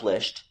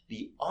accomplished,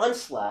 the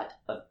onslaught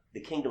of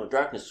the kingdom of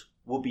darkness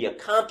will be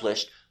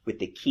accomplished with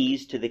the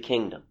keys to the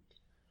kingdom.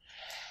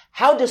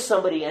 How does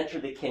somebody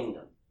enter the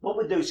kingdom? What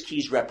would those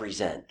keys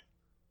represent?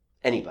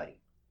 Anybody?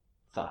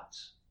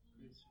 Thoughts?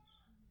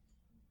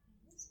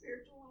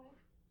 Spiritual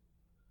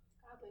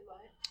life. Godly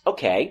life.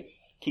 Okay,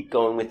 keep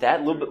going with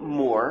that a little bit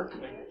more.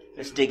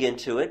 Let's dig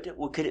into it.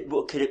 What could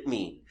it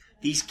mean?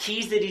 These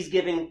keys that he's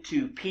giving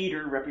to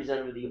Peter,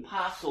 representative of the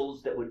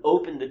apostles, that would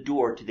open the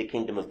door to the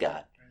kingdom of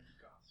God.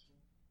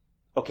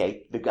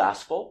 Okay, the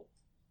gospel.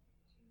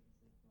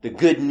 The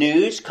good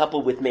news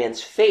coupled with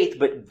man's faith,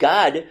 but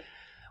God,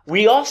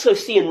 we also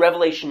see in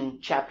Revelation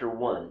chapter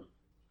 1,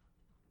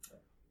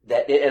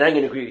 that, and I'm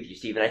going to agree with you,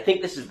 Stephen, I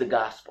think this is the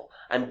gospel.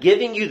 I'm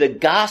giving you the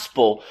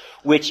gospel,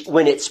 which,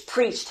 when it's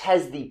preached,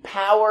 has the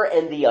power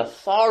and the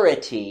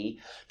authority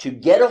to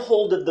get a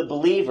hold of the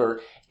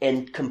believer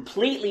and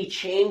completely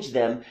change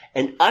them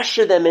and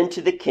usher them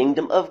into the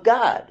kingdom of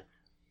God.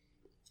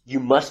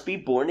 You must be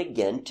born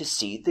again to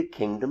see the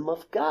kingdom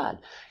of God.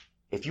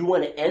 If you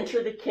want to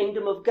enter the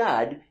kingdom of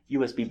God, you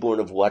must be born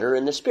of water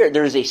and the Spirit.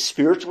 There is a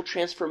spiritual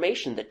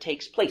transformation that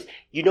takes place.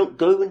 You don't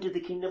go into the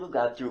kingdom of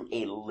God through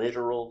a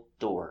literal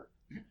door.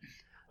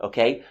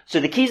 Okay? So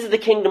the keys of the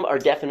kingdom are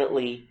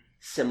definitely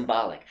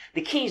symbolic.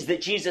 The keys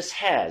that Jesus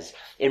has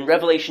in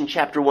Revelation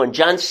chapter 1.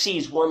 John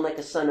sees one like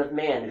a son of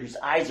man whose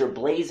eyes are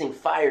blazing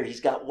fire. He's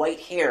got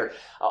white hair.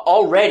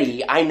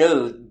 Already, I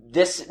know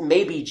this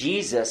may be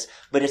Jesus,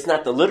 but it's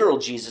not the literal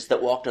Jesus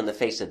that walked on the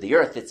face of the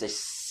earth. It's a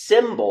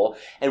symbol.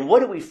 And what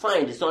do we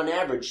find is, on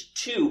average,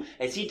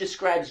 as he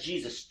describes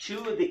Jesus, two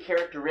of the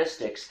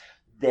characteristics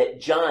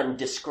that John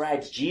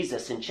describes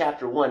Jesus in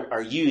chapter 1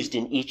 are used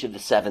in each of the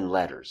 7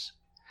 letters.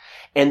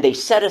 And they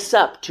set us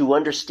up to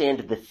understand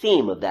the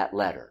theme of that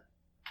letter.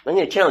 I'm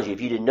going to challenge you,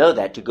 if you didn't know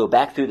that, to go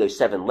back through those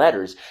 7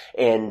 letters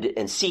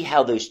and see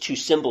how those 2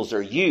 symbols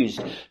are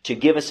used to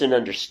give us an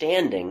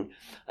understanding.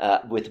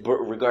 With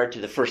regard to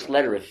the first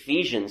letter of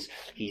Ephesians,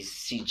 you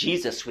see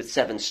Jesus with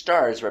 7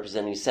 stars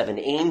representing 7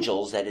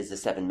 angels, that is the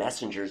 7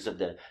 messengers of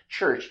the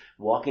church,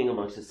 walking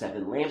amongst the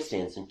 7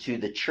 lampstands. And to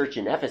the church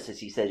in Ephesus,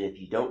 he said, if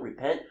you don't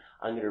repent,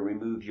 I'm going to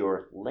remove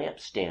your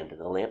lampstand. And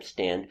the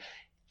lampstand,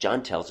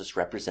 John tells us,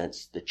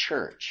 represents the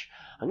church.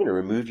 I'm going to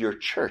remove your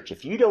church.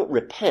 If you don't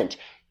repent,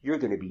 you're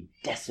going to be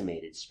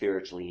decimated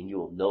spiritually and you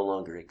will no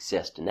longer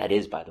exist. And that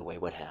is, by the way,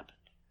 what happened.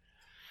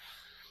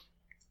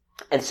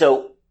 And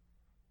so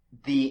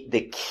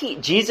the key,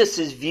 Jesus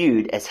is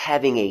viewed as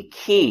having a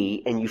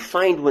key, and you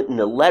find in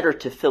the letter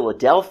to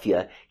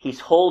Philadelphia, he's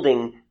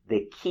holding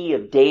the key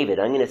of David.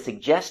 I'm going to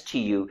suggest to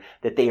you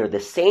that they are the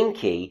same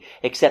key,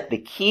 except the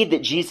key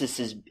that Jesus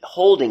is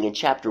holding in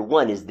chapter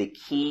 1 is the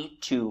key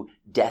to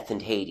death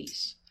and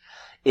Hades.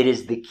 It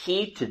is the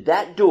key to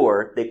that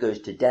door that goes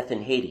to death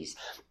and Hades.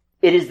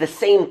 It is the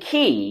same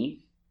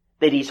key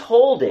that he's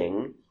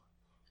holding,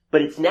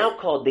 but it's now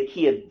called the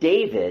key of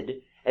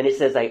David, and it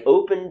says, I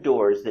open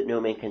doors that no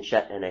man can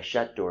shut, and I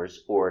shut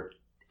doors, or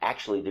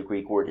actually the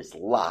Greek word is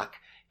lock,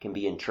 can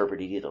be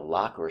interpreted either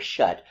lock or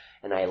shut,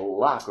 and I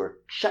lock or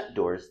shut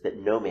doors that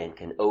no man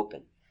can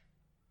open.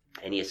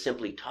 And he is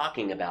simply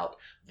talking about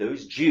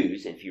those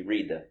Jews, and if you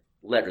read the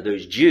letter,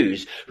 those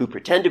Jews who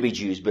pretend to be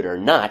Jews but are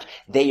not,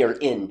 they are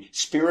in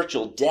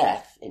spiritual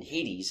death in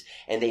Hades,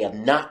 and they have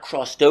not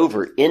crossed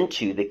over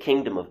into the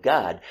kingdom of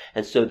God,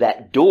 and so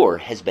that door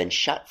has been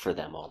shut for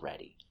them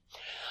already.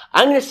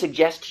 I'm going to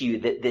suggest to you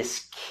that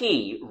this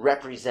key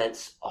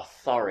represents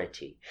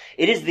authority.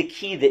 It is the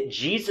key that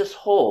Jesus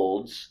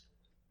holds,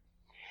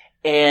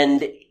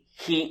 and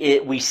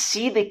we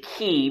see the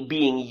key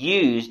being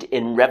used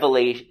in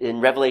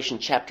Revelation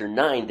chapter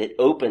 9 that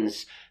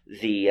opens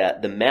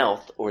the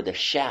mouth or the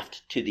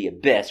shaft to the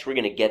abyss. We're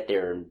going to get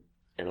there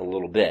in a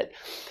little bit.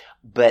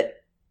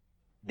 But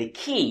the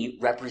key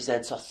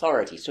represents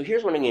authority. So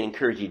here's what I'm going to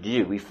encourage you to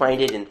do. We find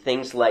it in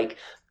things like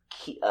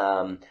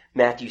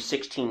Matthew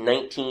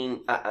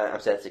 16:19.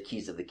 That's the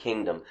keys of the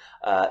kingdom.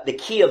 The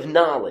key of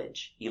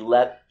knowledge,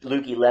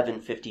 Luke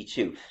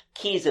 11:52.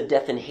 Keys of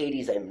death and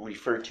Hades I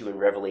referred to in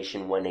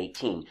Revelation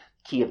 1:18.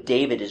 Key of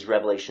David is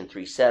Revelation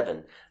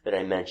 3:7 that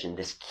I mentioned.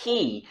 This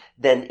key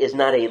then is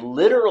not a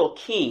literal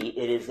key.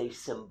 It is a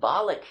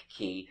symbolic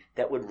key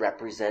that would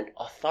represent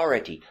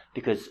authority,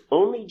 because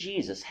only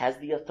Jesus has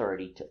the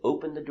authority to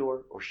open the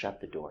door or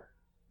shut the door.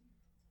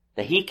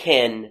 Now he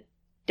can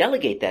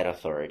delegate that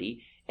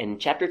authority, and in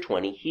chapter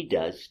 20, he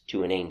does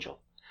to an angel.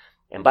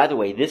 And by the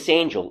way, this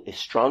angel is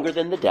stronger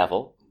than the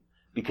devil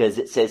because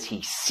it says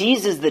he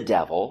seizes the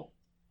devil.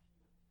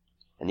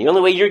 And the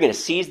only way you're going to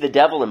seize the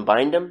devil and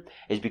bind him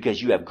is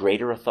because you have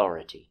greater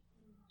authority.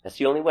 That's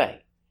the only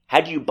way.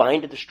 How do you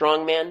bind the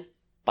strong man?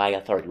 By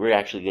authority. We're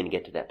actually going to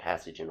get to that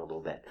passage in a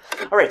little bit.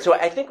 All right, so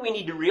I think we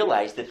need to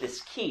realize that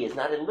this key is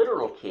not a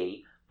literal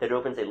key that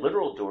opens a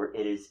literal door.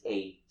 It is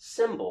a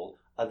symbol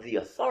of the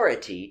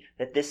authority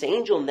that this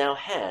angel now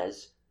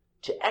has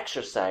to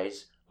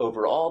exercise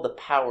over all the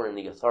power and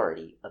the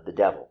authority of the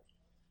devil.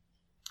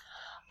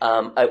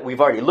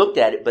 We've already looked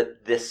at it,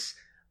 but this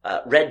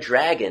red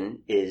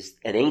dragon is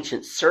an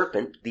ancient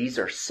serpent. These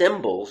are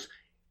symbols.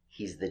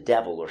 He's the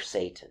devil or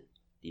Satan,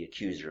 the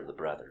accuser of the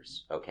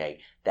brothers. Okay,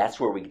 that's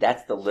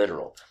the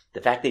literal.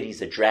 The fact that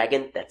he's a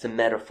dragon, that's a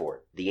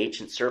metaphor. The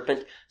ancient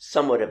serpent,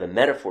 somewhat of a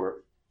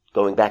metaphor,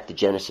 going back to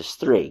Genesis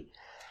 3.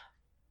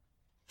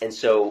 And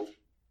so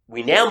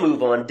we now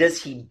move on.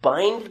 Does he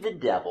bind the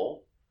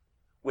devil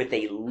with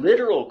a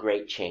literal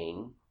great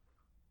chain,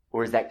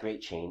 or is that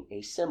great chain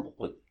a symbol?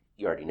 Well,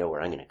 you already know where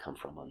I'm going to come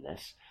from on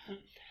this.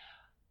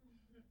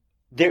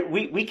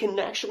 We can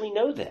actually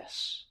know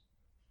this.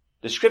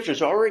 The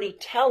scriptures already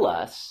tell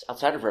us,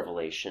 outside of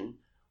Revelation,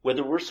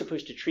 whether we're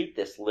supposed to treat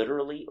this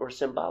literally or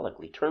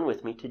symbolically. Turn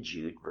with me to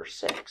Jude, verse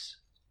 6.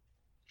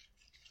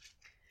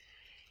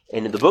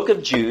 And in the book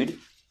of Jude,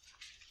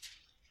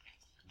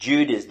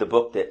 Jude is the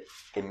book that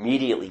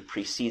immediately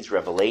precedes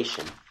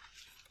Revelation.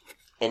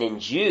 And in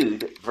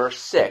Jude, verse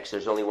 6,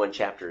 there's only one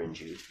chapter in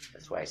Jude.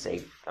 That's why I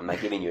say I'm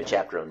not giving you a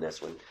chapter on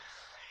this one.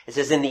 It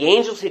says, "And the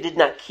angels who did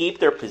not keep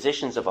their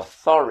positions of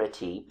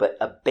authority, but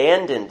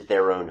abandoned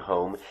their own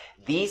home,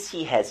 these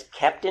he has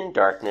kept in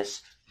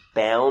darkness,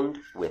 bound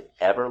with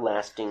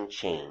everlasting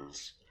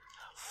chains,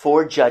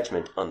 for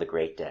judgment on the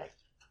great day."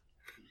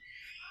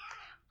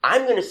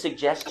 I'm going to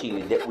suggest to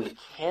you that we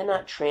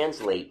cannot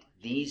translate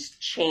these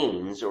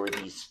chains or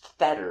these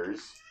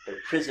fetters, or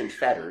prison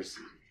fetters,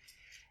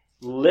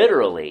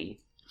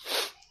 literally,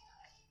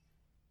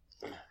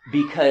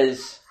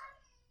 because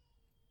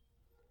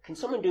can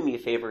someone do me a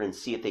favor and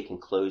see if they can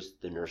close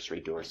the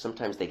nursery doors?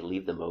 Sometimes they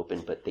leave them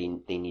open, but they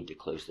need to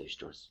close those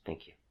doors.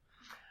 Thank you.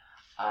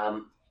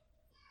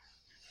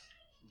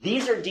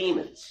 These are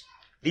demons.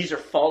 These are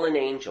fallen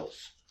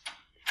angels.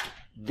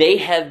 They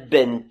have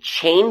been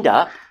chained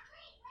up,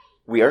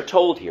 we are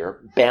told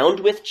here,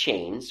 bound with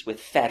chains, with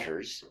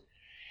fetters,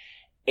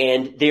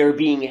 and they are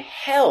being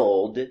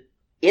held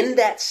in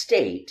that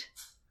state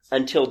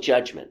until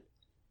judgment.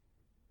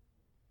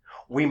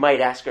 We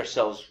might ask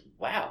ourselves,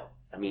 wow,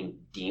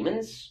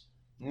 demons?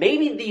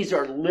 Maybe these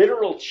are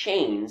literal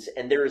chains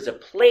and there is a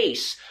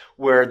place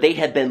where they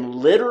have been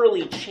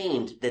literally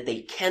chained that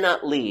they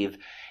cannot leave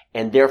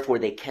and therefore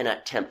they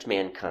cannot tempt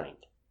mankind.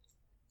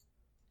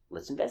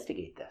 Let's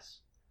investigate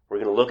this. We're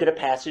going to look at a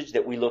passage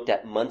that we looked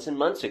at months and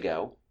months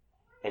ago,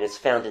 and it's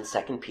found in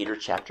 2 Peter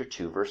chapter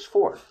 2, verse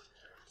 4.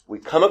 We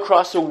come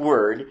across a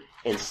word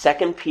in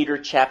 2 Peter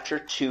chapter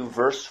 2,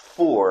 verse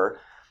 4,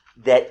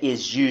 that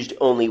is used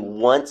only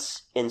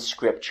once in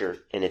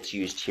Scripture, and it's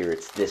used here.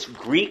 It's this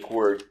Greek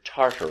word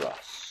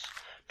tartaros.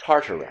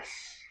 Tartarus.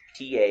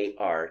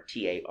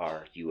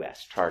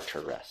 Tartarus.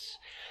 Tartarus.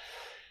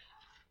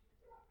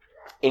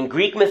 In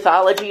Greek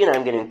mythology, and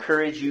I'm going to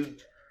encourage you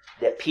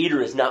that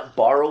Peter is not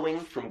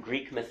borrowing from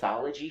Greek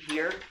mythology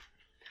here,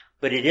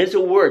 but it is a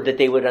word that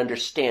they would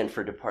understand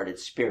for departed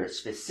spirits,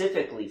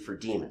 specifically for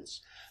demons.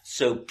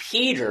 So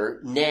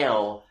Peter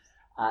now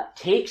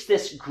takes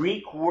this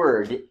Greek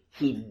word,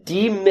 he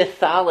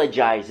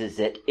demythologizes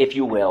it, if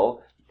you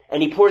will,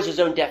 and he pours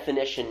his own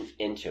definition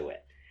into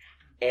it.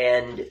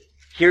 And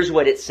here's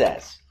what it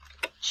says.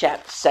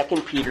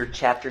 2 Peter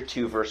chapter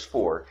 2, verse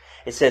 4.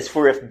 It says,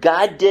 "For if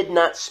God did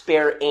not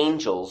spare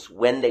angels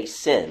when they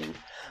sinned,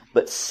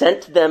 but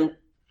sent them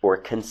or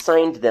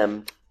consigned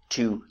them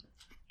to,"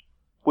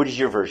 what does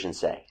your version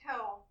say?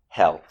 Hell.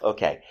 Hell,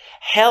 okay.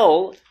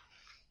 Hell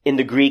in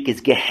the Greek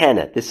is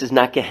Gehenna. This is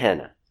not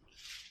Gehenna.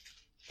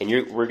 And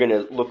we're going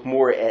to look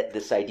more at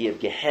this idea of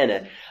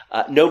Gehenna.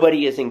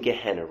 Nobody is in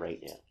Gehenna right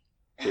now.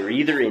 They're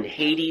either in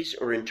Hades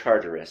or in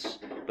Tartarus,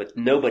 but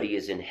nobody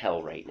is in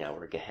hell right now,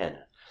 or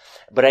Gehenna.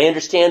 But I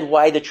understand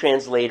why the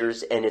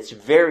translators, and it's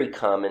very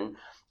common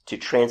to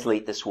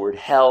translate this word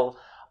hell,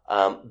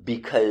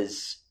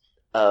 because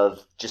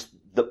of just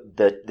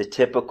the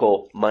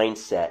typical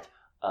mindset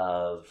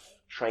of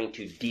trying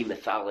to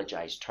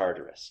demythologize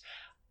Tartarus.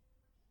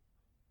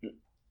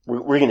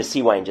 We're going to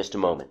see why in just a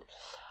moment.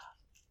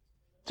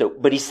 So,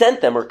 but he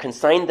sent them or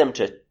consigned them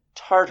to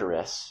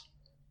Tartarus,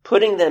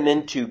 putting them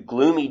into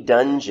gloomy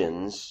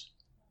dungeons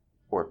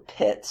or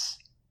pits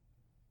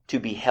to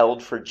be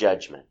held for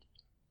judgment.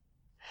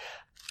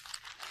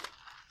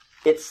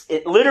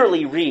 It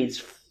literally reads,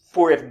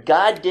 "For if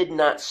God did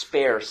not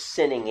spare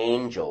sinning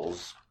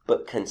angels,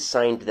 but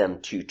consigned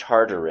them to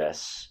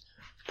Tartarus,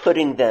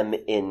 putting them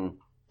in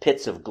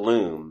pits of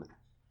gloom,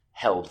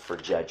 held for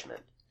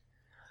judgment."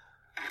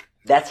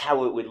 That's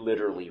how it would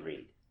literally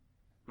read.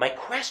 My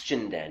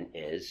question then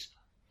is,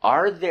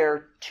 are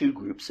there two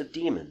groups of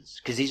demons?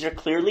 Because these are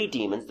clearly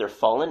demons. They're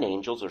fallen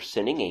angels or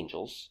sinning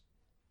angels.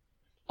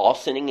 All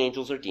sinning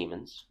angels are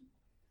demons.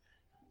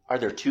 Are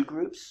there two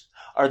groups?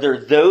 Are there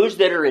those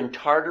that are in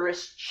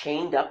Tartarus,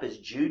 chained up, as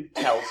Jude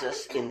tells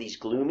us, in these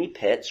gloomy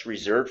pits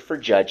reserved for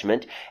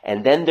judgment,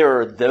 and then there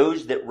are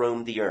those that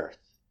roam the earth?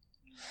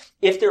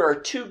 If there are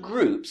two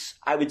groups,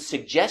 I would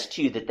suggest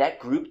to you that that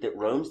group that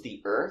roams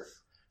the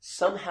earth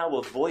somehow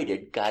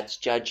avoided God's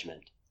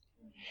judgment.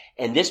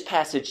 And this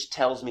passage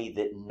tells me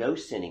that no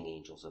sinning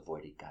angels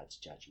avoided God's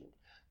judgment.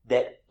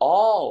 That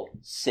all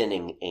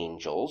sinning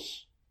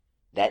angels,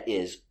 that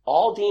is,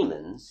 all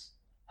demons,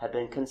 have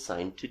been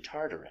consigned to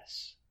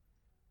Tartarus.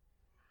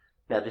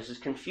 Now this is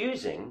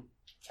confusing,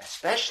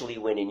 especially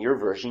when in your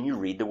version you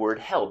read the word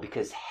hell,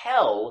 because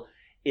hell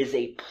is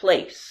a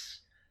place.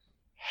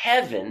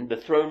 Heaven, the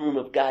throne room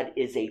of God,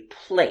 is a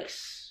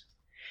place.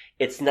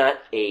 It's not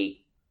a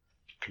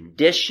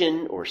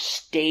condition or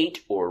state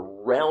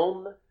or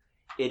realm.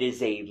 It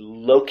is a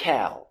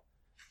locale.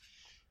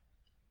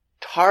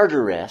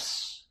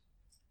 Tartarus,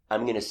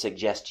 I'm going to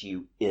suggest to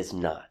you, is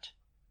not.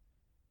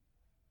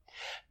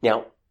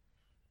 Now,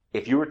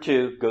 if you were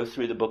to go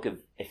through the book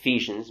of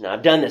Ephesians, now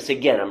I've done this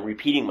again, I'm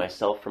repeating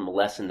myself from a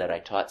lesson that I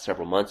taught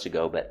several months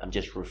ago, but I'm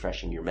just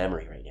refreshing your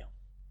memory right now.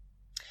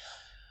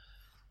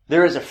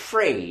 There is a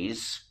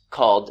phrase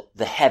called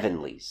the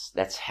heavenlies.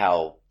 That's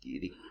how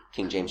the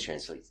King James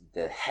translates it,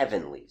 the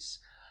heavenlies.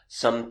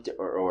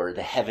 Or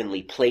the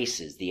heavenly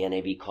places. The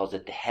NIV calls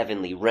it the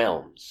heavenly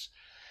realms.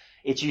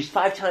 It's used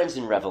 5 times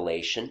in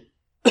Revelation,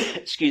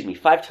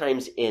 5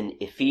 times in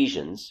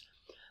Ephesians,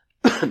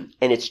 and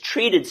it's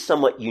treated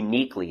somewhat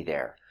uniquely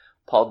there.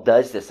 Paul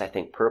does this, I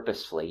think,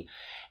 purposefully,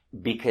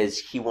 because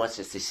he wants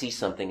us to see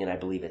something, and I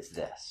believe it's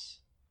this.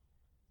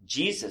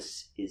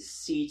 Jesus is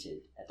seated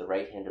at the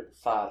right hand of the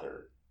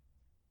Father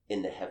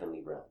in the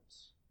heavenly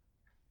realms.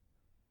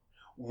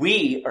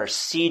 We are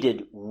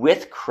seated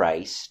with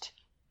Christ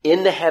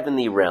in the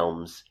heavenly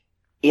realms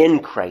in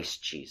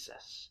Christ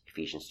Jesus.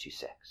 Ephesians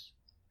 2:6.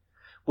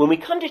 When we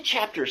come to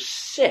chapter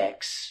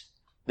 6,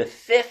 the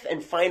 5th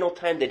and final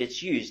time that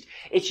it's used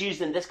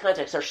in this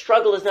context. Our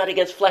struggle is not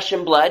against flesh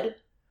and blood,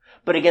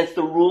 but against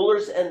the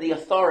rulers and the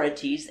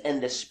authorities and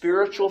the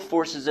spiritual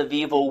forces of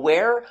evil.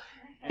 Where?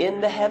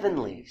 In the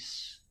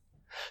heavenlies.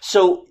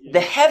 So the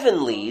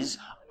heavenlies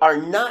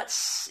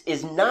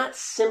is not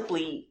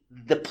simply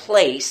the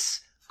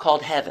place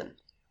called heaven,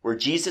 where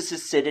Jesus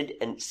is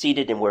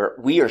seated and where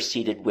we are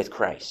seated with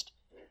Christ.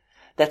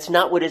 That's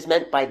not what is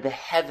meant by the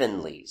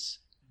heavenlies.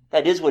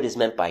 That is what is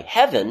meant by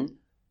heaven,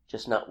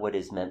 just not what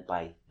is meant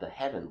by the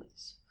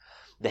heavenlies.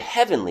 The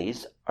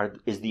heavenlies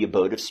is the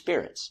abode of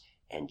spirits.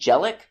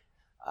 Angelic,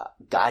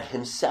 God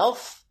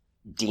himself,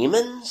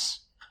 demons.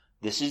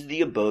 This is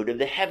the abode of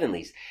the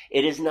heavenlies.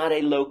 It is not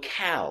a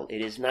locale.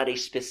 It is not a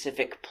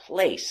specific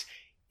place.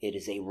 It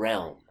is a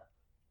realm.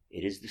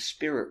 It is the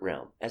spirit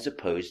realm, as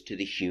opposed to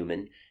the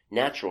human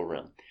natural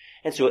realm.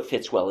 And so it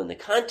fits well in the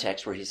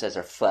context where he says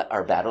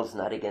our battle is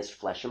not against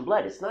flesh and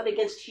blood. It's not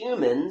against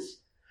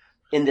humans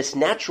in this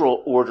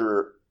natural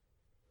order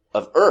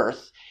of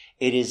earth.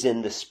 It is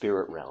in the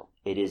spirit realm.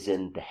 It is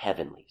in the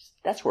heavenlies.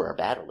 That's where our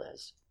battle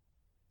is.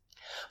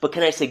 But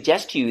can I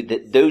suggest to you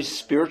that those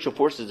spiritual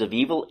forces of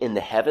evil in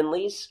the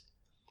heavenlies,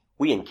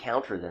 we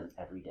encounter them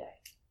every day.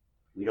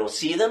 We don't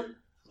see them,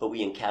 but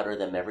we encounter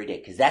them every day,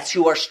 because that's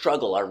who our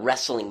struggle, our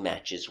wrestling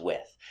match is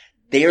with.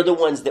 They are the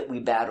ones that we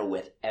battle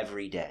with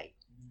every day.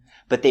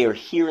 But they are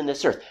here in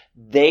this earth.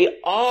 They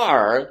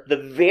are the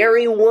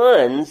very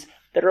ones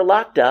that are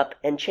locked up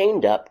and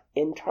chained up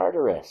in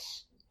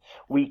Tartarus.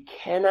 We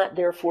cannot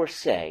therefore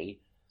say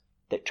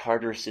that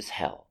Tartarus is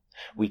hell.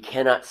 We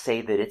cannot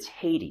say that it's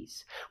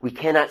Hades. We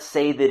cannot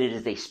say that it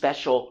is a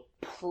special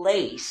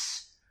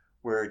place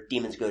where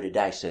demons go to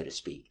die, so to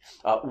speak,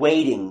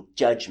 waiting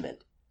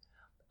judgment,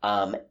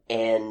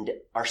 and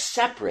are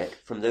separate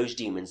from those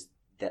demons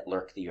that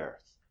lurk the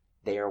earth.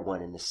 They are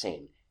one and the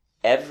same.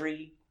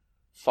 Every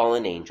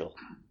fallen angel,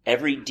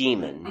 every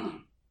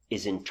demon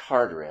is in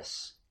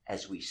Tartarus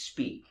as we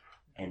speak,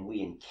 and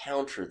we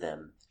encounter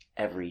them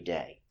every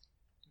day.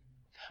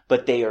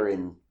 But they are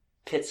in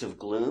pits of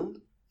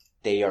gloom.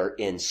 They are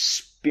in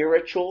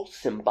spiritual,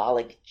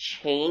 symbolic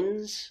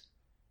chains.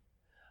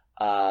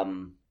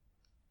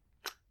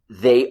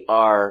 They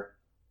are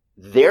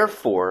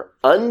therefore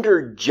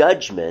under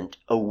judgment,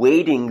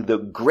 awaiting the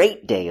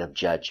great day of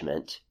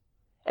judgment.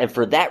 And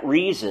for that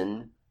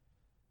reason,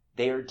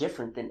 they are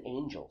different than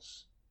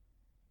angels.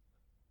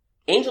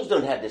 Angels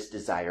don't have this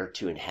desire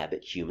to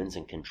inhabit humans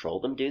and control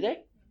them, do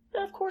they?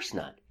 No, of course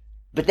not.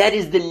 But that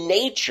is the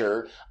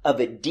nature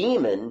of a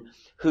demon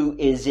who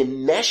is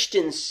enmeshed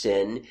in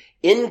sin,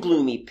 in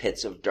gloomy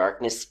pits of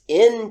darkness,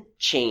 in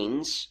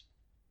chains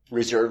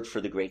reserved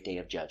for the great day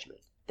of judgment.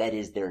 That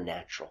is their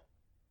natural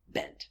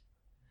bent.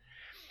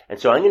 And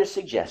so I'm going to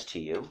suggest to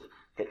you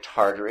that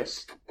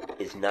Tartarus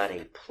is not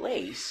a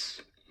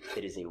place,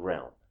 it is a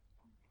realm.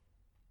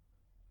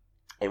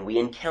 And we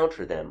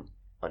encounter them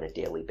on a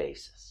daily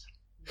basis.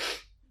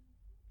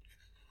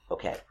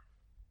 Okay.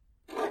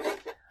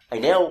 I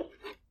now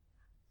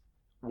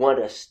want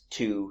us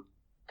to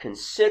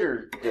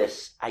consider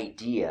this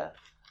idea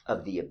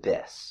of the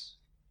abyss.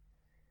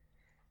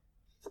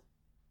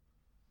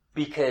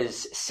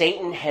 Because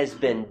Satan has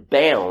been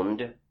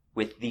bound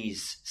with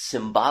these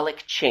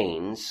symbolic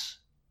chains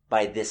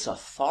by this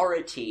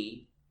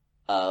authority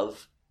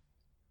of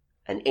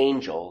an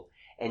angel,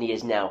 and he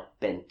has now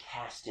been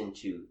cast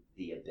into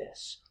the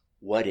abyss.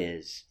 What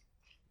is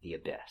the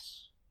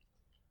abyss?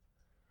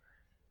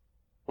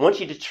 I want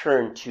you to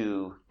turn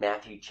to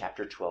Matthew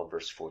chapter 12,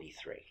 verse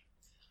 43.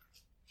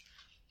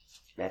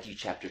 Matthew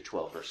chapter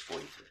 12, verse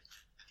 43.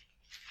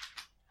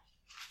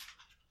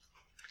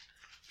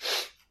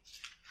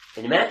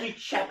 In Matthew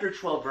chapter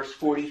 12, verse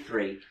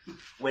 43,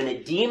 when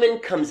a demon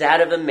comes out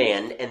of a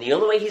man, and the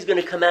only way he's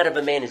going to come out of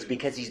a man is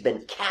because he's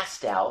been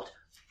cast out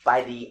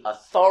by the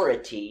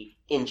authority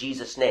in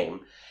Jesus'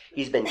 name.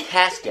 He's been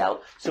cast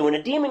out. So when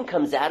a demon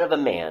comes out of a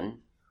man,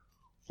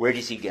 where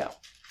does he go?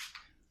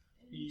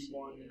 He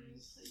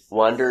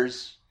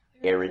Wanders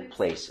arid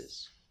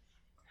places.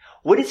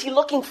 What is he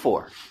looking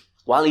for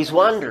while he's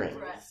wandering?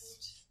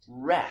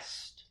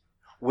 Rest.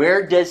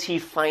 Where does he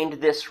find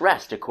this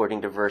rest?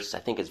 According to verse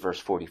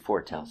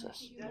 44 tells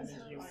us.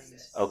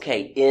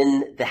 Okay,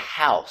 in the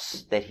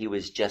house that he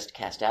was just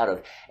cast out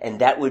of. And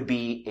that would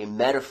be a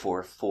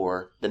metaphor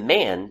for the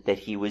man that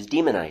he was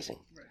demonizing.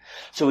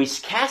 So he's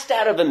cast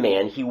out of a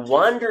man, he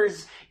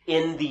wanders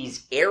in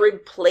these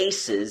arid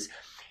places,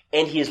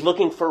 and he is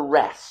looking for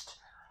rest.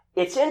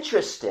 It's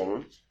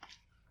interesting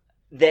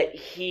that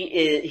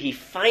he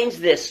finds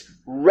this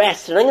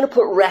rest, and I'm going to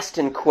put rest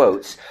in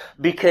quotes,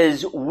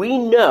 because we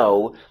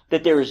know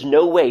that there is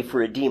no way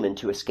for a demon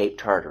to escape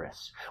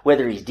Tartarus.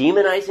 Whether he's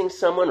demonizing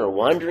someone or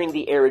wandering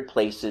the arid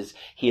places,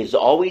 he is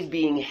always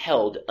being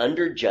held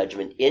under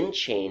judgment, in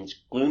chains,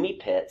 gloomy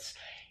pits.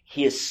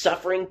 He is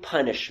suffering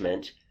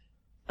punishment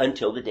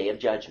until the day of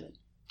judgment.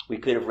 We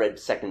could have read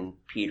 2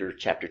 Peter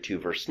chapter 2,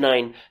 verse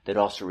 9, that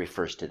also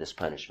refers to this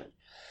punishment.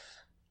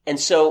 And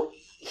so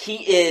he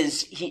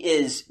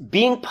is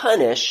being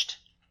punished,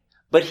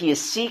 but he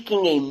is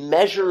seeking a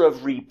measure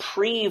of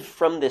reprieve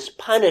from this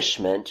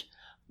punishment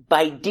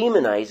by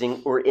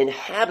demonizing or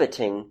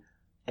inhabiting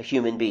a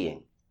human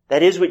being.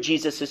 That is what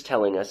Jesus is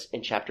telling us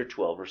in chapter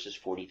 12, verses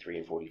 43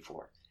 and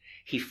 44.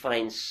 He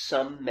finds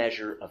some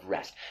measure of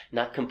rest,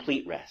 not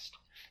complete rest,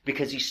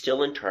 because he's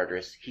still in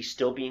Tartarus, he's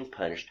still being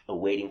punished,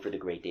 awaiting for the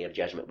great day of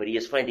judgment, but he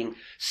is finding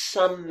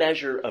some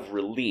measure of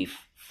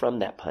relief from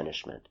that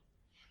punishment.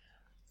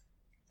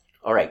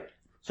 All right,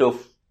 so at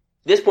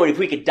this point, if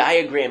we could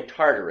diagram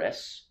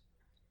Tartarus,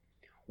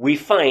 we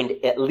find,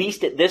 at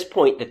least at this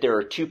point, that there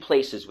are two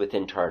places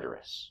within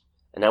Tartarus.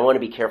 And I want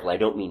to be careful, I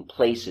don't mean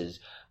places,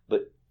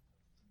 but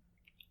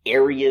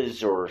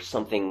areas or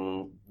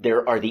something.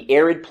 There are the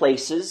arid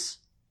places,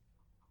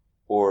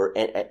 or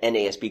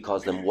NASB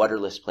calls them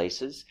waterless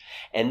places,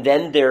 and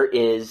then there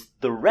is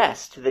the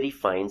rest that he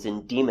finds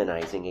in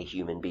demonizing a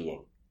human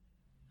being.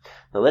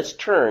 Now let's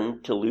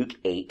turn to Luke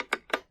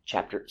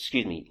chapter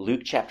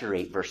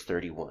 8, verse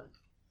 31.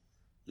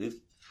 Luke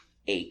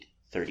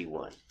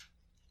 8:31.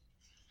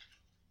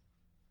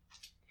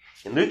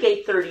 In Luke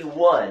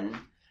 8:31,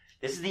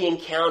 this is the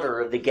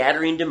encounter of the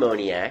Gadarene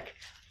demoniac,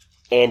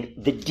 and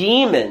the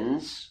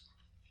demons,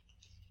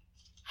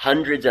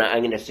 hundreds, and I'm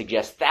going to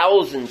suggest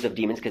thousands of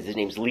demons, because his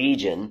name's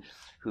Legion,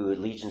 who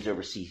legions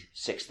oversee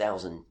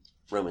 6,000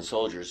 Roman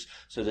soldiers.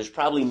 So there's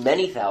probably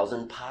many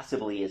thousand,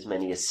 possibly as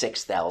many as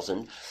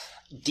 6,000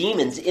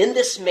 demons in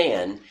this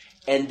man.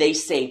 And they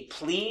say,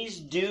 please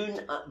do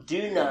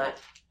not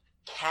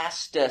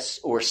cast us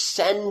or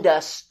send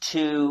us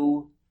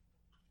to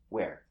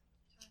where?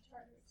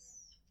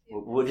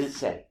 What does it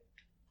say?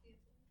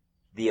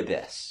 The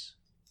abyss.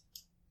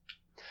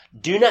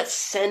 Do not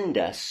send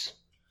us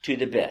to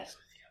the abyss.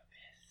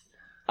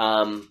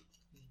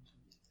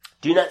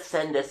 Do not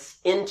send us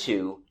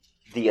into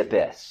the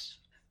abyss.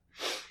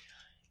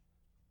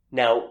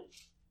 Now,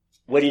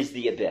 what is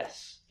the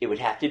abyss? It would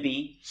have to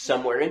be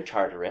somewhere in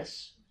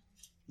Tartarus.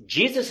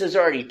 Jesus has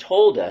already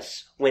told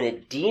us when a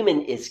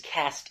demon is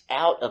cast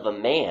out of a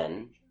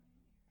man,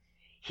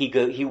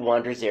 he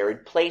wanders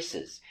arid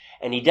places.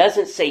 And he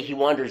doesn't say he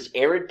wanders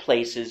arid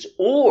places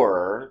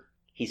or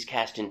he's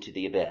cast into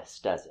the abyss,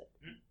 does it?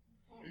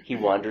 He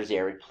wanders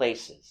arid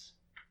places.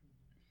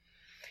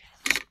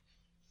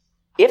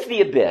 If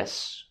the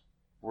abyss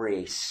were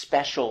a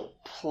special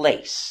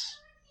place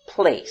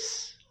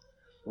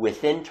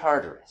within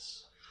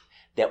Tartarus,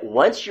 that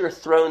once you're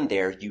thrown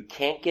there, you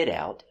can't get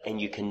out, and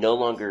you can no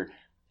longer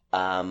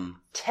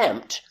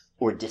tempt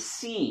or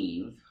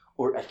deceive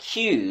or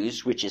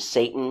accuse, which is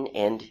Satan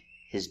and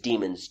his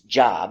demons'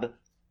 job.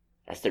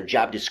 That's their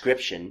job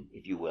description,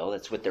 if you will.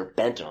 That's what they're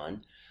bent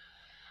on.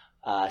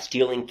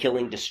 Stealing,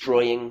 killing,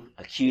 destroying,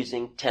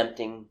 accusing,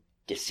 tempting,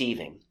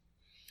 deceiving.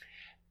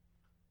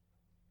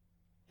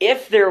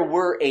 If there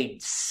were a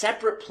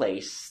separate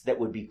place that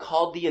would be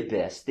called the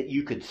abyss that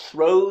you could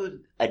throw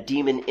a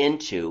demon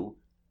into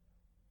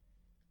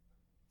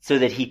so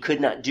that he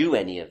could not do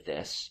any of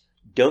this,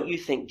 don't you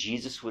think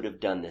Jesus would have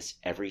done this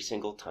every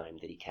single time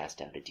that he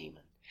cast out a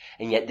demon?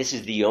 And yet this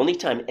is the only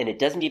time, and it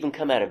doesn't even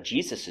come out of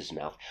Jesus'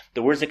 mouth.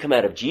 The words that come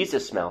out of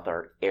Jesus' mouth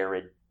are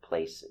arid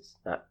places,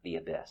 not the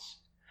abyss.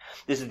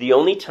 This is the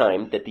only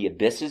time that the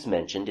abyss is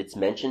mentioned. It's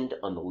mentioned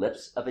on the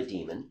lips of a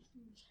demon.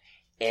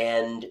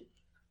 And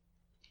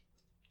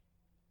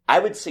I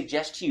would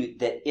suggest to you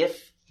that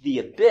if the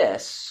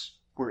abyss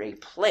were a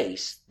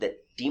place that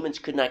demons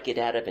could not get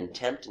out of and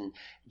tempt, and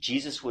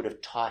Jesus would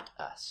have taught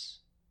us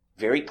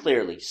very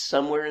clearly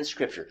somewhere in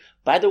Scripture.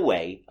 By the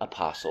way,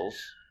 apostles,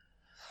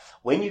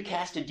 when you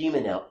cast a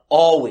demon out,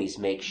 always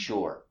make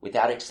sure,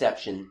 without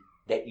exception,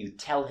 that you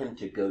tell him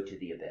to go to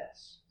the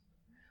abyss.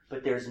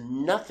 But there's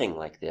nothing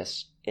like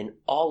this in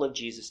all of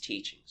Jesus'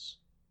 teachings.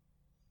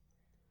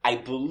 I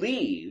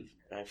believe,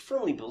 and I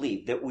firmly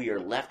believe, that we are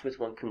left with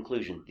one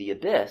conclusion. The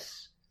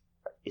abyss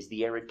is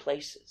the arid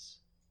places.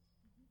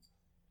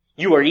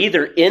 You are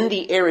either in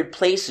the arid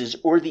places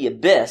or the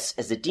abyss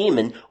as a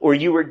demon, or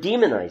you are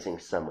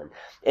demonizing someone.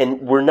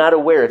 And we're not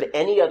aware of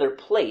any other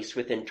place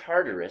within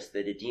Tartarus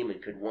that a demon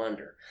could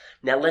wander.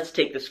 Now let's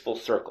take this full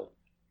circle.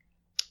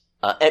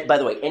 And by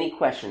the way, any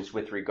questions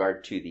with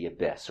regard to the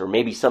abyss, or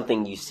maybe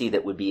something you see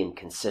that would be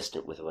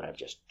inconsistent with what I've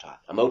just taught?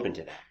 I'm open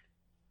to that.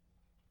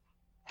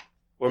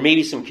 Or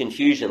maybe some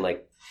confusion,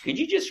 like, could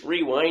you just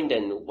rewind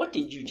and what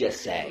did you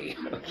just say?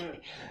 Okay.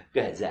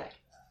 Go ahead, Zach.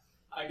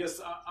 I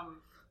guess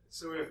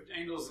so if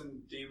angels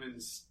and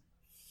demons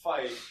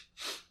fight,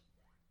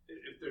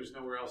 if there's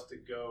nowhere else to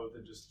go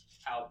than just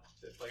out,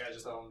 like I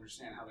just don't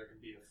understand how there can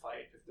be a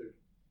fight if they're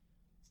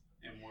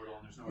immortal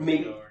and there's nowhere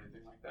to go or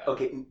anything like that.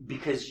 Okay,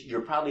 because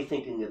you're probably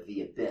thinking of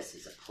the abyss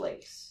as a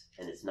place,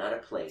 and it's not a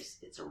place,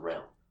 it's a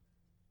realm.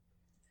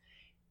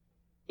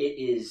 It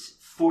is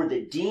for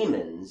the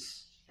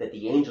demons that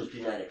the angels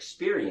do not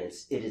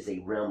experience. It is a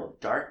realm of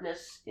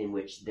darkness in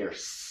which their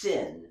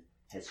sin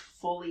has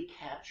fully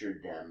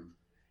captured them,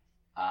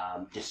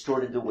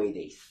 distorted the way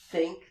they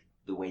think,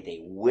 the way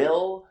they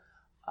will,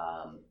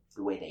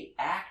 the way they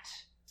act.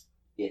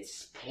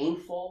 It's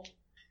painful.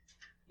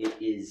 It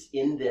is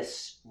in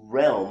this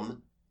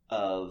realm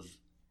of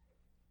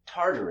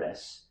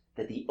Tartarus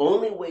that the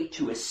only way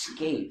to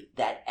escape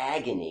that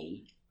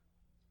agony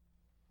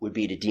would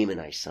be to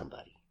demonize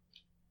somebody.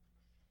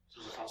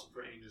 So is it possible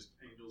for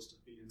angels to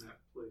be in that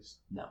place?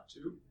 No.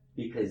 Too?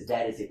 Because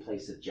that is a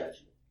place of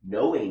judgment.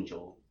 No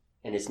angel,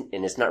 and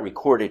it's not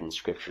recorded in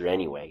Scripture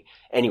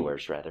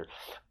anywheres rather,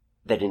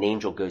 that an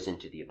angel goes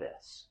into the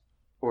abyss.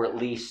 Or at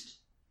least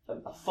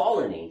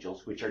fallen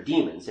angels, which are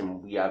demons,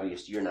 and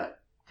you're not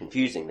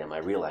confusing them, I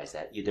realize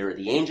that. There are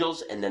the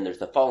angels, and then there's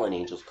the fallen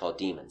angels called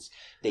demons.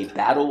 They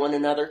battle one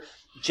another,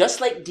 just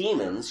like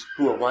demons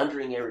who are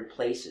wandering arid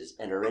places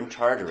and are in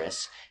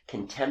Tartarus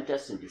can tempt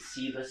us and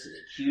deceive us and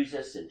accuse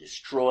us and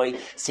destroy.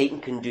 Satan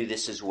can do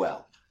this as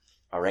well.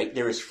 All right?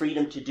 There is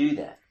freedom to do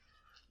that.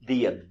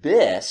 The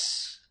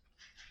abyss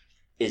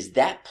is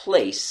that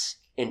place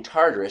in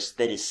Tartarus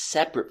that is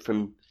separate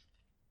from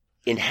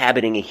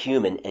inhabiting a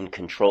human and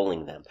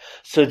controlling them.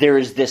 So there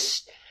is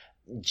this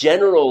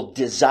general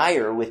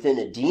desire within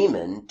a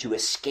demon to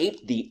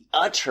escape the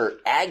utter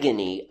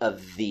agony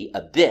of the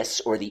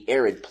abyss or the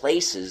arid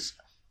places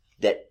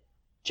that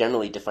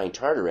generally define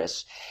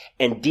Tartarus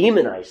and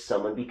demonize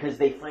someone because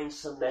they find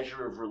some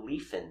measure of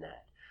relief in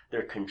that.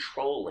 They're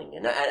controlling.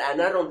 And I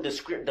don't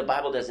the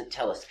Bible doesn't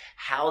tell us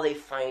how they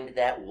find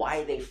that,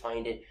 why they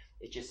find it.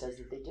 It just says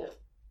that they do.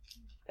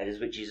 That is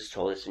what Jesus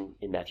told us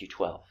in Matthew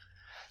 12.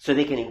 So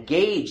they can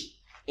engage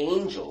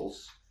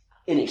angels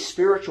in a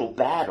spiritual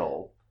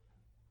battle,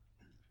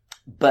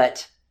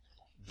 but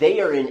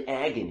they are in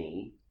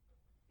agony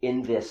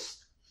in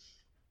this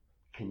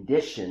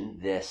condition,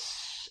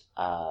 this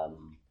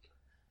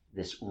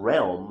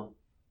realm,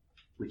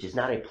 which is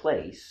not a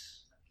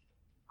place,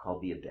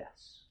 called the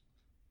abyss.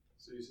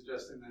 So you're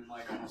suggesting then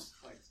almost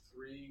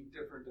three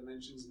different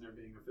dimensions, and there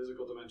being a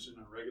physical dimension,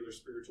 a regular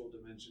spiritual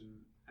dimension,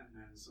 and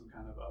then some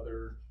kind of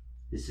other...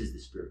 This is the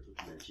spiritual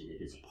dimension.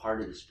 It is a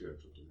part of the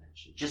spiritual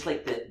dimension. Just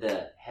like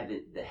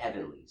the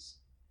heavenlies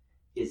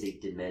is a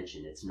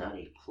dimension. It's not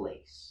a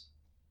place.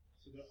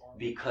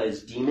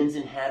 Because demons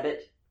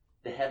inhabit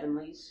the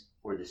heavenlies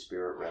or the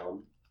spirit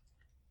realm,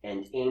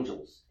 and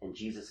angels and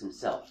Jesus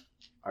himself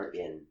are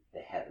in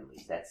the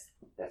heavenlies. That's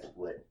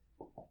what,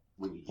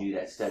 when you do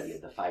that study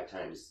of the 5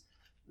 times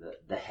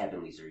the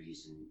heavenlies are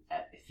used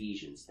at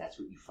Ephesians, that's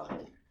what you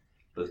find.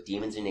 Both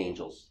demons and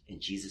angels and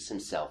Jesus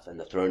himself and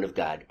the throne of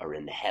God are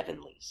in the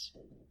heavenlies.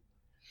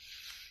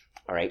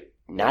 All right?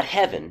 Not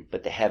heaven,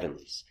 but the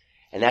heavenlies.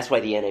 And that's why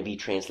the NIV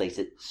translates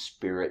it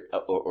spirit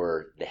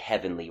or the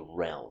heavenly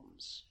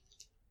realms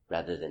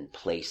rather than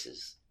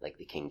places like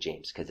the King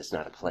James, because it's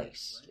not a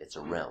place. It's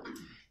a realm.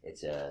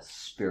 It's a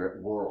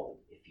spirit world,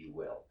 if you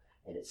will.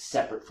 And it's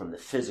separate from the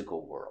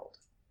physical world.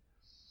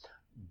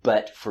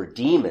 But for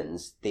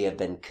demons, they have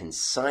been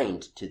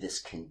consigned to this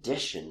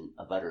condition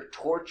of utter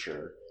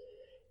torture,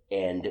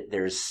 and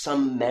there's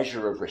some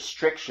measure of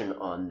restriction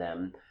on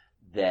them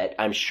that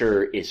I'm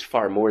sure is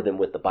far more than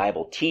what the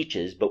Bible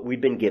teaches, but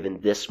we've been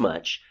given this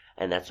much,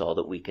 and that's all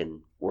that we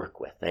can work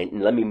with.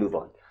 And let me move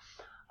on.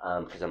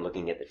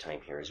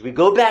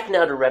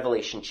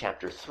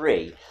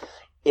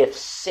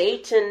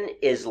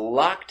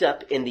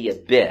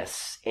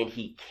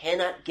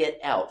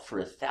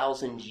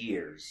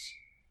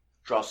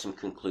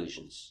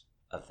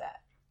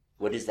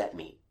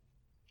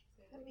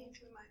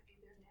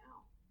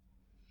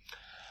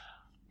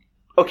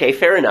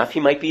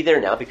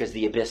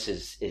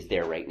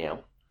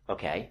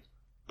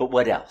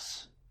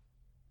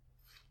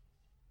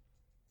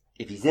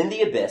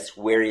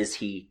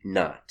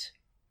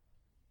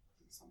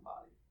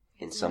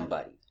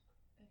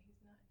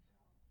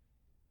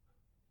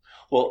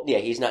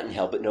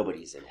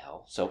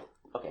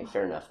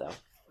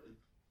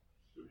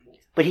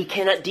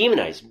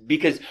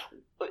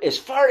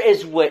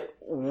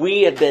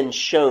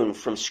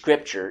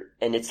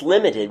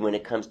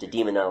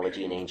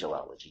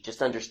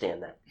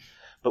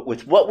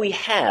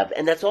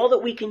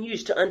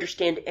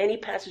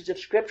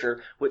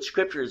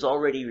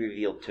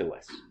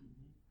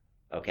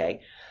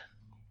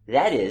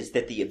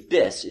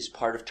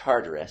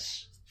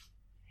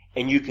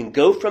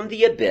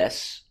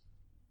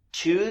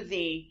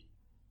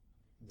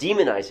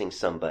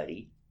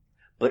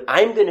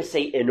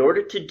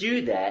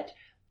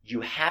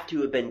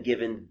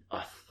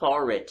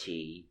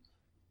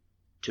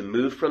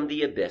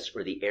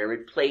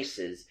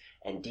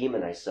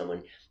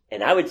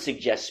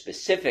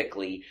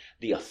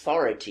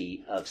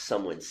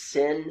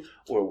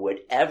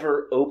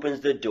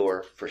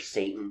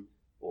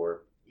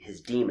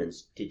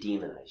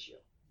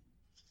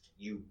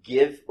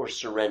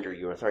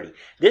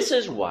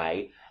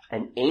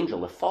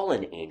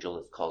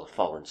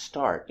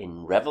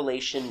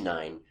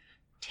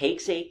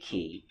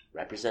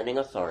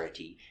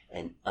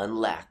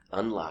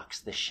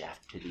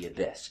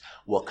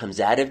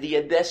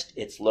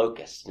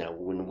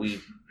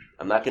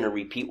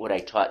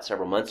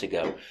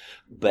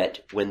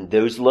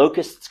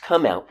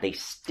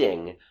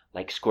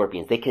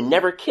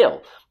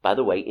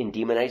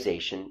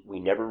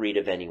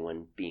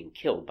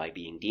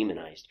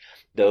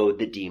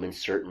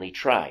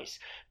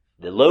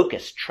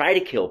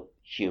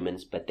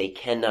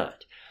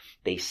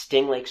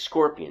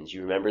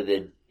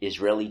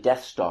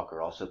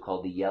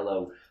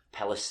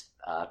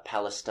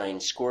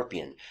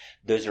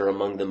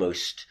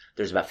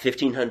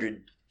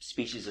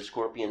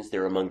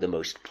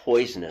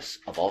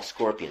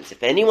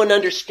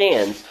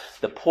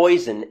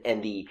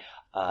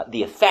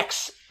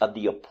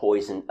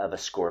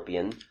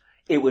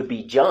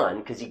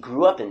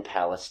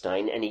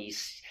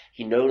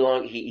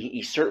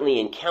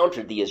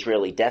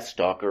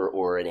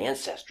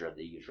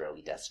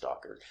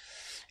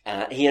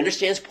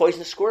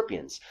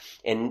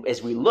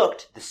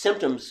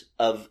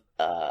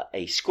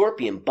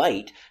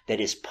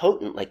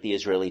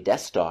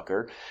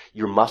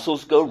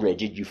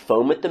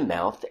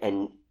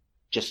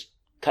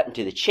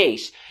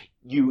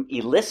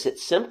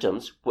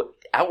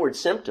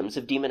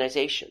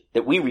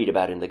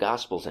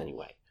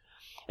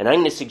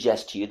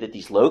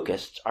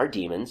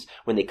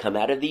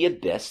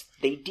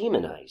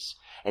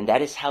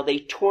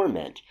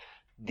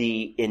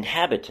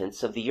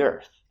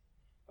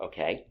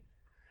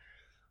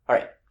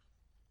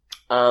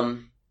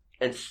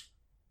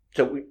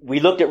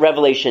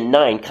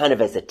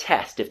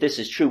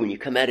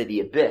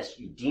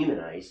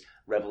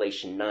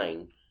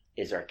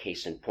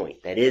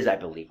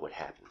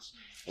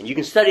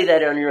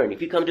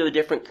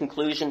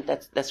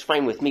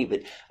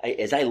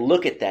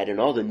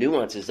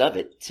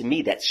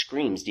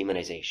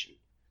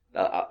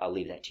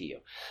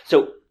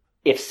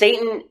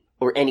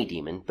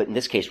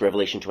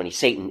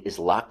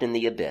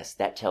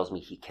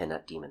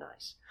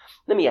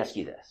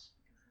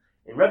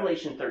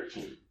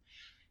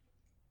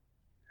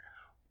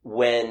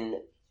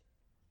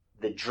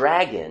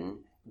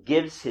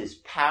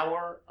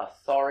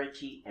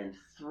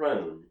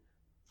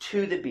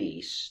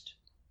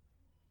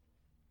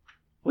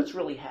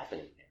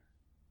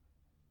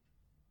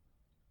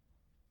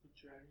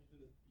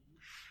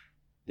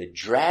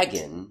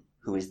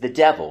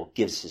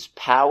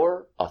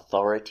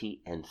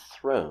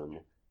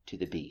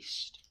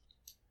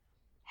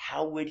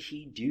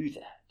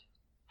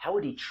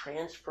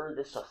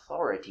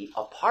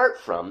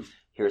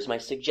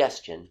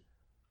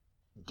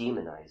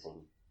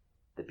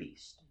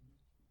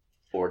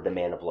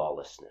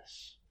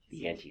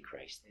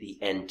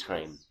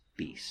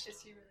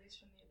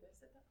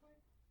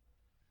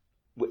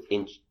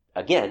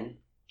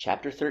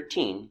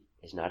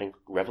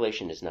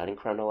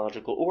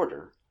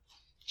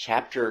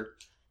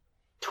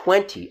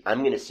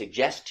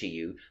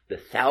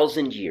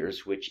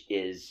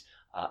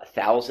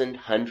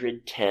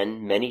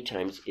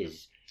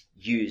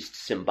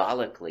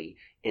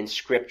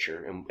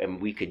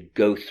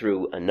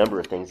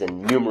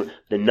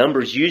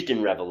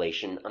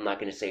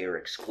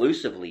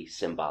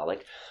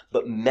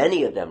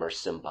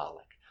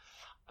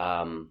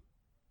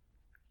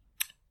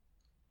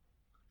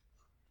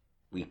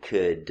 We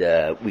could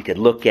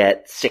look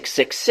at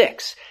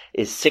 666.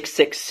 Is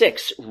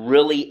 666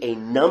 really a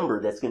number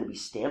that's going to be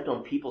stamped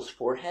on people's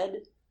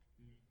forehead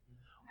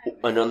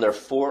and on their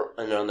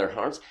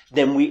arms?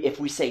 Then if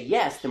we say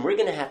yes, then we're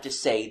going to have to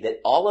say that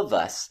all of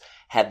us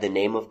have the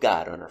name of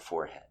God on our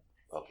forehead.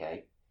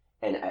 Okay?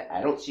 And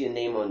I don't see a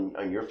name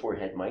on your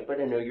forehead, Mike,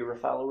 but I know you're a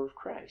follower of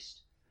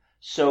Christ.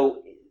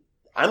 So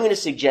I'm going to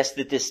suggest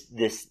that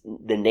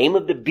the name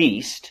of the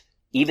beast,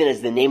 even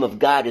as the name of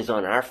God is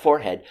on our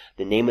forehead,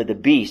 the name of the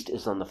beast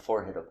is on the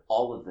forehead of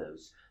all of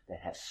those that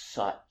have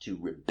sought to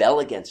rebel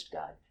against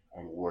God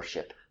and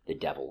worship the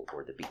devil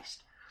or the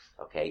beast.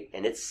 Okay?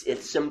 And it's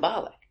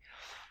symbolic.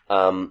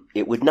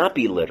 It would not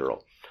be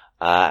literal.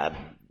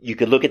 You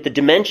could look at the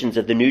dimensions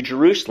of the New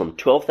Jerusalem,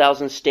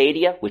 12,000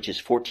 stadia, which is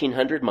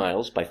 1,400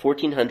 miles by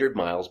 1,400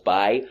 miles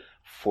by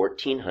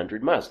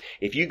 1,400 miles.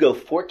 If you go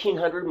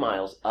 1,400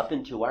 miles up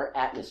into our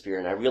atmosphere,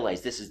 and I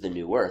realize this is the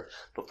new earth,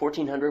 but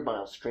 1,400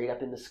 miles straight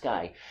up in the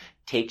sky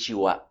takes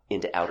you up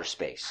into outer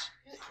space.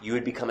 You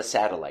would become a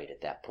satellite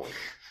at that point.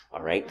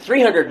 All right?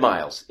 300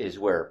 miles is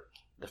where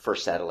the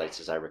first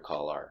satellites, as I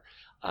recall, are.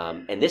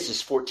 And this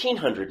is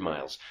 1,400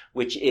 miles,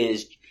 which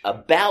is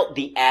about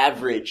the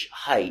average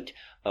height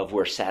of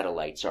where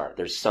satellites are.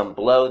 There's some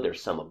below,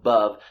 there's some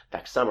above. In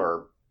fact, some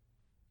are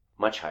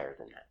much higher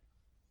than that.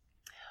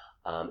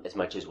 As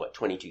much as,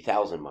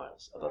 22,000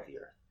 miles above the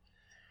earth.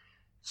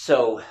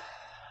 So,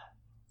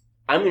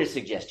 I'm going to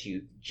suggest to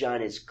you,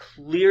 John is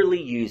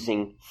clearly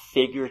using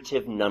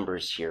figurative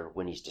numbers here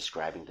when he's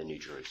describing the New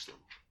Jerusalem.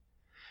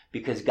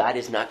 Because God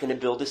is not going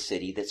to build a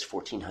city that's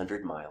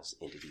 1,400 miles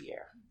into the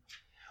air.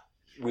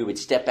 We would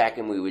step back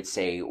and we would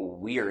say,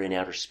 we are in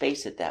outer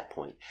space at that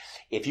point.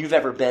 If you've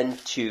ever been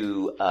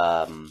to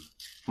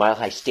Mile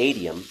High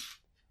Stadium,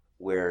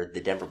 where the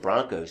Denver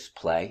Broncos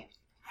play,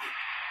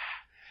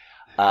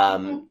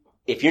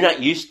 if you're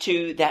not used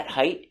to that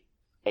height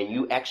and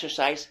you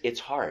exercise,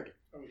 it's hard.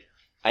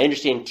 I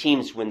understand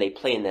teams, when they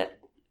play in that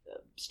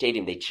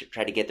stadium, they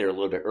try to get there a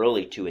little bit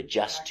early to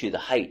adjust to the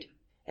height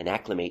and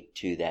acclimate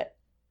to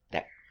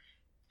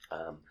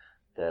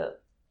the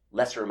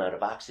lesser amount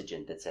of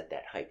oxygen that's at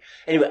that height.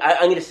 Anyway,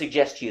 I'm going to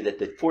suggest to you that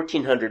the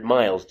 1,400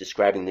 miles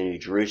describing the New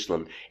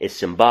Jerusalem is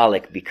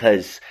symbolic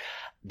because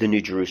the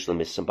New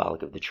Jerusalem is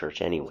symbolic of the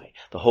church anyway.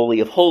 The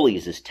Holy of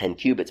Holies is 10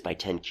 cubits by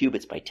 10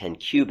 cubits by 10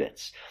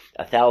 cubits.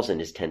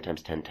 1,000 is 10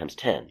 times 10 times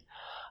 10.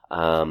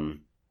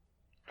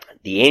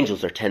 The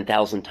angels are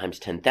 10,000 times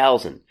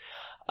 10,000.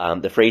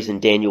 The phrase in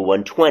Daniel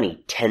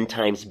 1:20, 10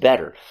 times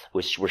better,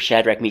 were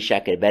Shadrach,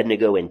 Meshach, and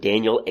Abednego and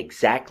Daniel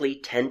exactly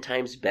 10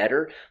 times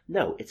better?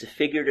 No, it's a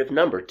figurative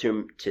number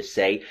to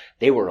say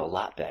they were a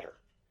lot better.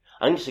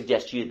 I'm going to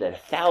suggest to you that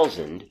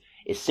 1,000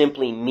 is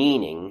simply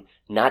meaning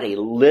not a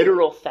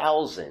literal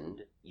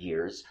 1,000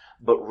 years,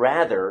 but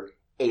rather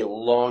a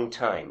long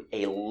time,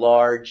 a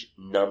large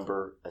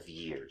number of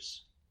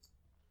years.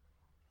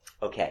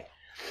 Okay.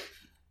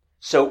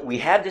 So we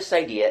have this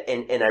idea,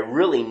 and I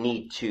really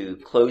need to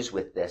close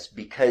with this,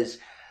 because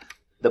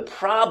the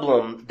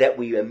problem that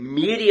we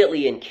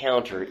immediately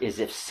encounter is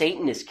if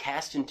Satan is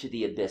cast into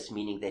the abyss,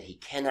 meaning that he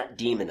cannot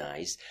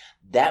demonize,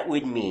 that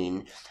would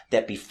mean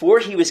that before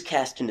he was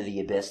cast into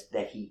the abyss,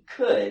 that he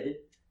could,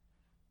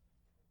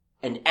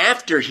 and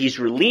after he's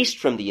released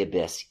from the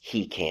abyss,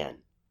 he can.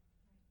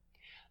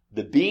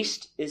 The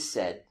beast is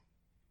said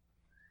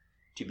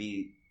to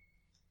be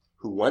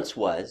who once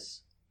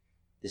was.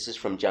 This is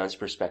from John's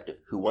perspective.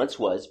 Who once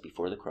was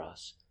before the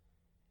cross,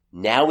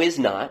 now is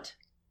not,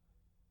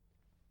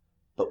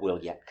 but will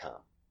yet come.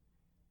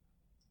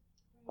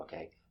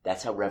 Okay?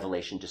 That's how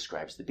Revelation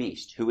describes the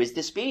beast. Who is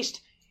this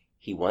beast?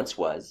 He once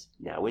was,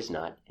 now is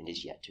not, and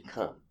is yet to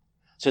come.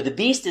 So the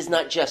beast is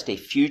not just a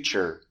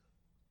future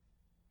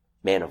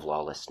man of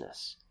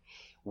lawlessness.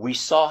 We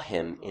saw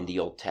him in the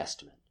Old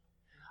Testament.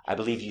 I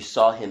believe you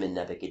saw him in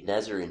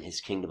Nebuchadnezzar in his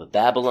kingdom of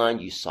Babylon.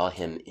 You saw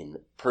him in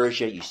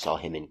Persia. You saw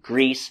him in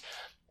Greece.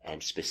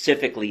 And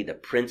specifically, the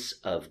prince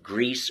of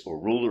Greece, or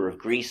ruler of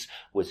Greece,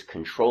 was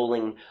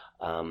controlling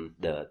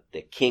the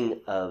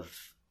king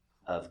of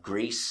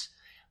Greece.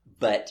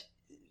 But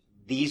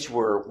these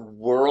were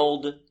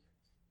world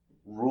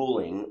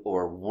ruling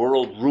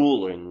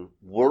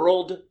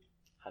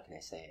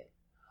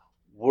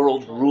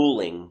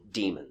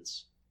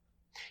demons.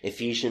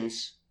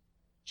 Ephesians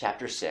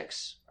chapter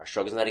 6, our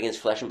struggle is not against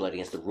flesh and blood,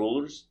 against the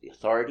rulers, the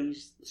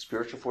authorities, the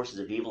spiritual forces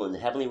of evil in the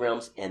heavenly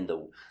realms, and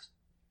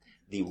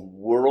the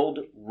world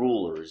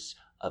rulers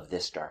of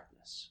this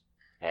darkness.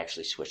 I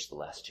actually switched the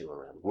last two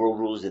around. World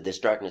rulers of this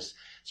darkness,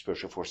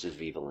 spiritual forces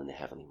of evil in the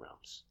heavenly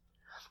realms.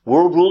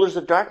 World rulers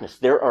of darkness.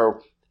 There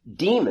are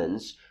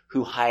demons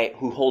who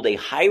hold a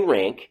high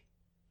rank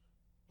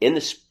in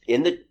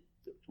the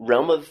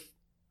realm of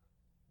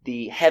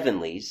the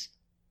heavenlies,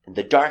 in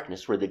the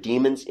darkness, where the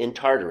demons in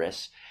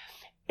Tartarus,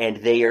 and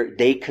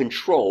they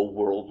control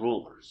world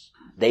rulers.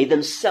 They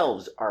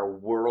themselves are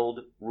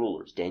world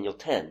rulers. Daniel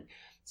 10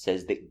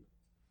 says that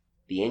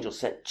the angel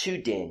sent to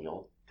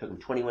Daniel, took him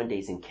 21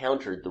 days,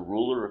 encountered the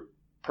ruler of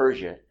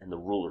Persia and the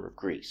ruler of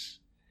Greece.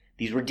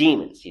 These were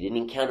demons. He didn't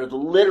encounter the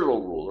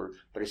literal ruler,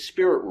 but a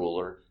spirit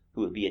ruler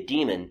who would be a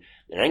demon.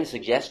 And I can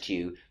suggest to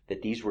you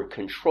that these were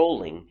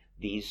controlling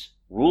these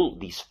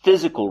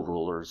physical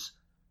rulers,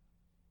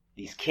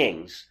 these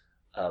kings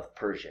of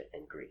Persia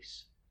and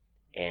Greece.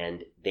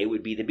 And they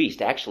would be the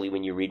beast. Actually,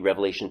 when you read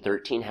Revelation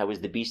 13, how is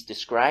the beast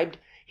described?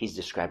 He's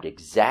described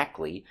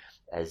exactly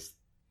as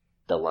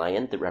the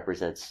lion that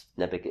represents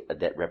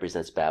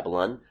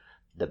Babylon,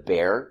 the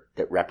bear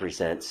that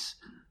represents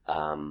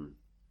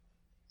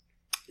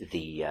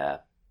the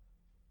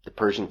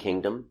Persian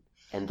kingdom,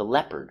 and the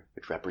leopard,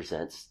 which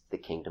represents the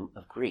kingdom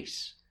of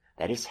Greece.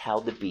 That is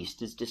how the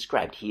beast is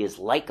described. He is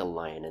like a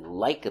lion and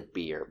like a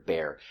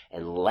bear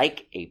and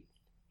like a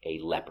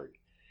leopard.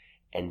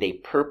 And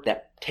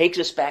that takes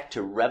us back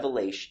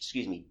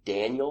to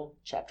Daniel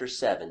chapter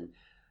 7.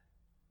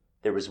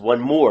 There was one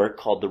more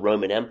called the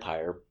Roman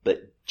Empire,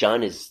 but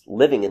John is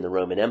living in the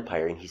Roman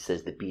Empire, and he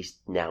says the beast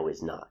now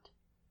is not.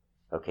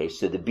 Okay,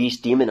 so the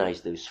beast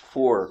demonized those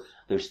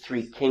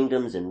three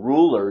kingdoms and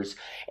rulers,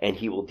 and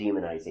he will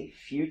demonize a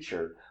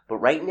future. But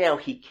right now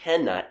he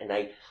cannot, and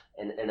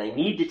I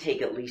need to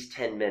take at least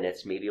 10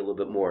 minutes, maybe a little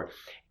bit more,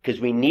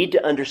 because we need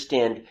to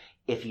understand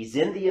if he's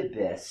in the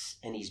abyss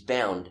and he's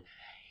bound,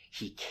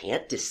 he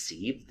can't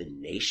deceive the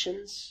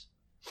nations.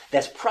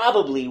 That's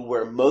probably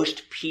where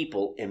most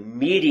people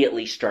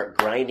immediately start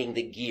grinding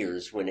the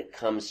gears when it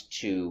comes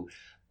to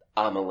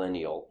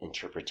amillennial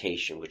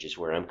interpretation, which is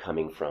where I'm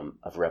coming from,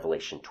 of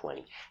Revelation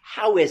 20.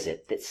 How is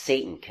it that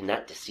Satan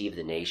cannot deceive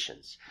the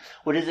nations?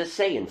 What does it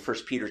say in 1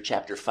 Peter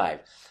chapter 5?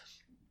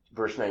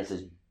 Verse 9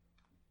 says,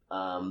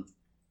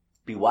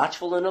 be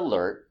watchful and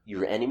alert.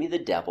 Your enemy, the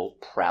devil,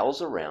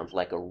 prowls around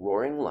like a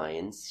roaring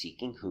lion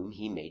seeking whom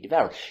he may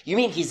devour. You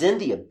mean he's in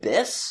the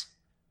abyss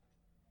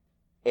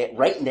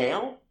right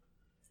now?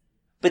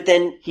 But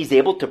then he's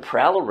able to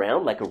prowl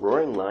around like a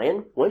roaring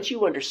lion? Once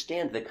you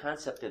understand the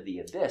concept of the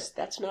abyss,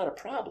 that's not a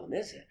problem,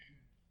 is it?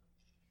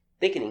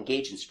 They can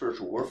engage in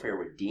spiritual warfare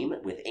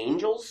with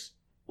angels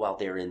while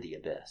they're in the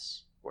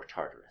abyss or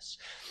Tartarus.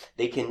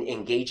 They can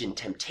engage in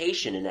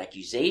temptation and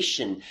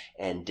accusation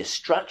and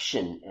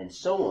destruction and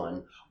so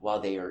on while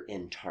they are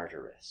in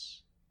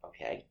Tartarus.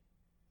 Okay?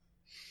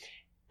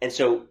 And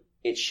so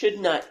it should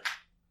not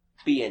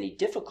be any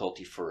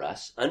difficulty for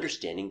us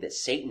understanding that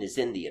Satan is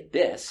in the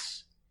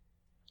abyss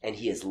and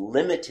he is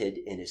limited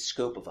in his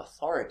scope of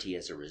authority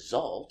as a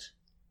result,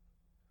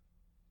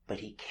 but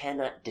he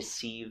cannot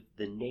deceive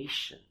the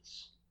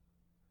nations.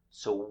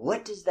 So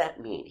what does that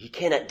mean? He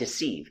cannot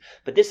deceive.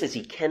 But this says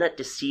he cannot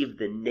deceive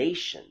the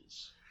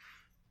nations.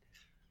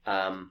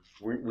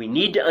 We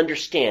need to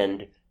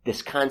understand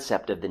this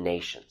concept of the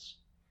nations.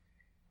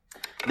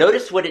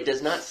 Notice what it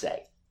does not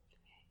say.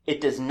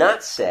 It does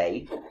not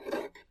say,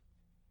 give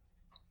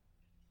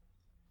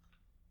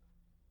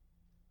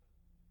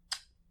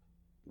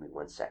me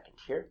 1 second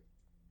here.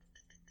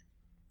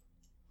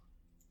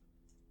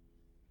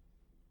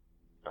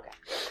 Okay.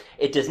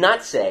 It does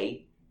not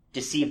say,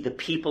 deceive the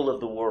people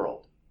of the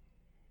world.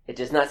 It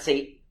does not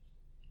say,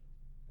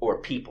 or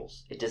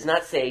peoples. It does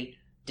not say,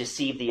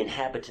 deceive the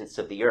inhabitants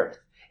of the earth.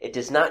 It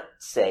does not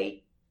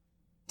say,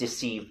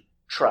 deceive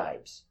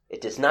tribes. It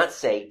does not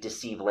say,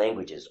 deceive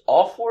languages.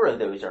 All four of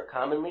those are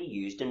commonly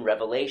used in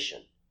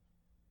Revelation.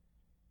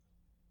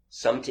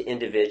 Some to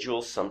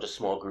individuals, some to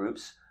small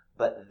groups.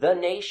 But the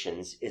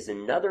nations is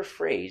another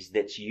phrase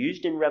that's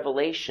used in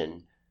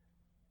Revelation,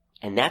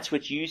 and that's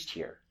what's used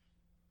here.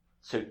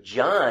 So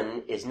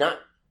John is not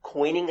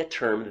coining a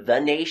term, the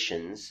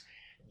nations.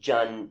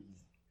 John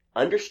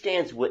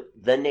understands what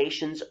the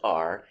nations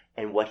are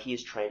and what he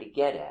is trying to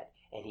get at.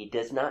 And he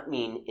does not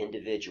mean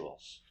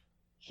individuals.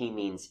 He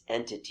means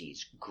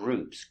entities,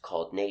 groups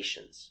called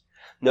nations.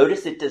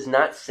 Notice it does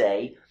not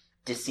say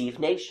deceive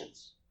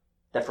nations.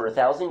 That for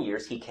 1,000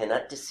 years he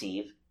cannot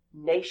deceive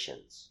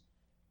nations.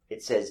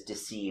 It says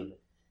deceive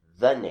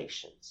the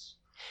nations.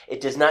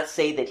 It does not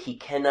say that he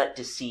cannot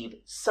deceive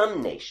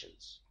some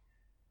nations.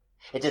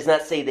 It does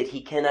not say that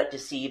he cannot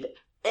deceive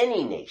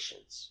any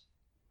nations.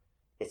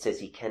 It says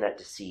he cannot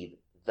deceive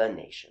the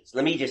nations.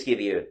 Let me just give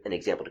you an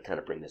example to kind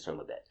of bring this home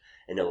a bit,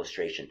 an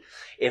illustration.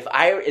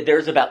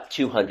 There's about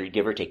 200,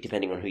 give or take,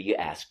 depending on who you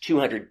ask,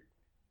 200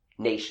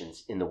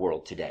 nations in the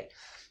world today.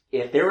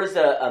 If there was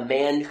a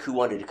man who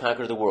wanted to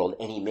conquer the world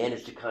and he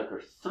managed to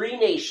conquer 3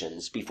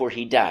 nations before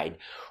he died,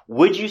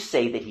 would you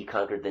say that he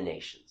conquered the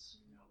nations?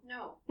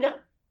 No. No.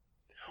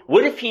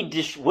 What if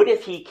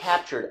he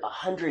captured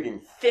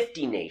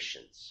 150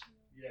 nations?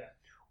 Yeah.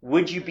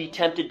 Would you be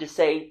tempted to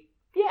say,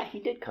 yeah,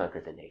 he did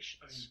conquer the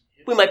nations?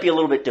 We might be a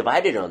little bit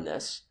divided on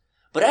this,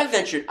 but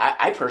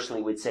I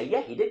personally would say,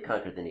 yeah, he did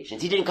conquer the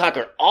nations. He didn't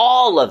conquer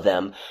all of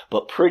them,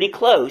 but pretty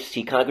close.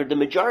 He conquered the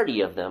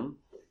majority of them.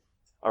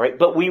 All right,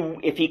 but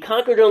if he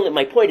conquered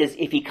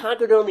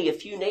only a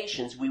few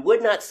nations, we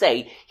would not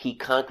say he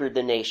conquered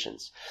the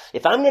nations.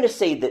 If I'm going to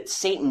say that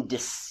Satan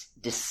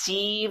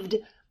deceived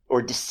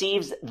or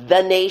deceives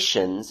the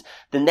nations,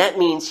 then that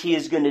means he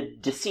is going to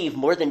deceive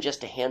more than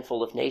just a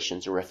handful of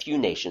nations or a few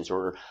nations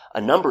or a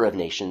number of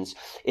nations.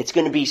 It's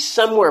going to be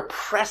somewhere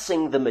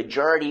pressing the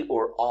majority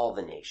or all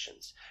the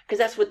nations. Because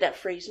that's what that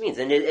phrase means.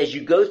 And as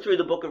you go through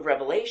the book of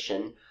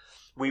Revelation,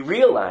 we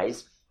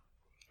realize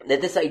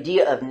that this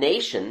idea of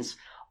nations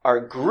are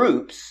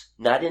groups,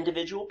 not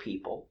individual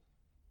people.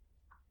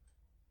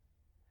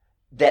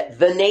 That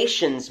the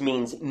nations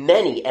means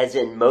many, as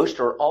in most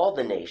or all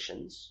the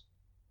nations.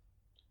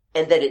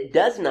 And that it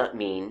does not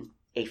mean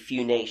a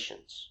few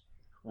nations.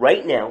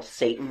 Right now,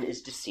 Satan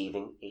is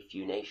deceiving a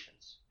few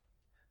nations.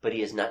 But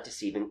he is not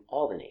deceiving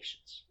all the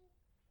nations.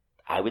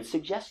 I would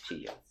suggest to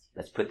you,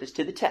 let's put this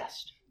to the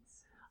test.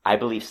 I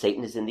believe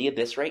Satan is in the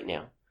abyss right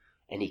now,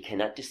 and he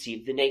cannot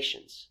deceive the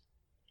nations.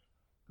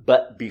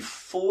 But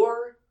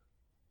before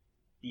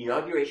the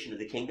inauguration of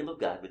the kingdom of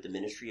God with the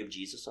ministry of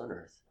Jesus on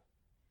earth,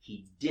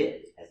 he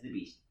did, as the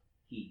beast,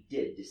 he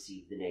did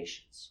deceive the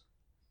nations.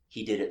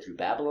 He did it through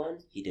Babylon,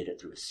 he did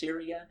it through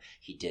Assyria,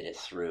 he did it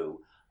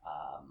through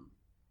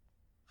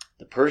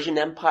the Persian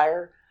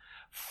Empire.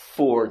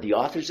 For the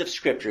authors of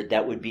Scripture,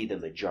 that would be the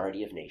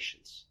majority of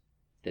nations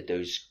that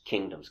those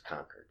kingdoms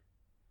conquered.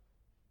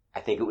 I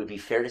think it would be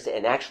fair to say,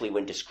 and actually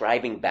when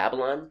describing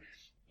Babylon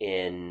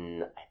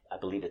in, I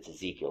believe it's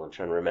Ezekiel, I'm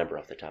trying to remember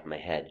off the top of my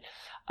head,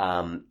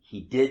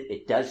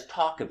 it does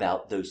talk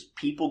about those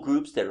people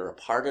groups that are a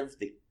part of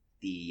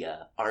the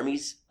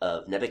armies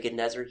of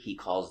Nebuchadnezzar. He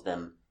calls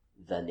them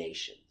the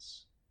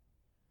nations.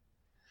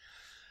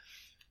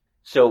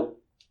 So,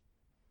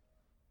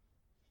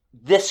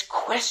 this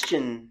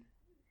question,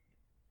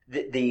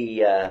 if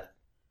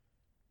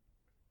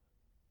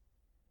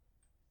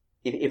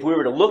we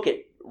were to look at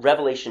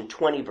Revelation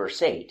 20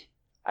 verse 8,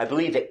 I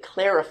believe it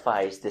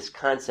clarifies this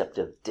concept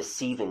of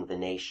deceiving the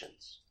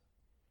nations.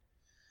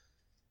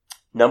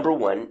 Number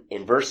one,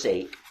 in verse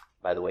 8,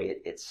 by the way,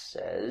 it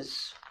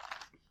says,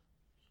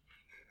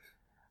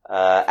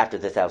 after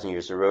the 1,000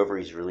 years are over,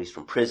 he's released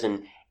from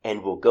prison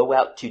and will go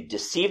out to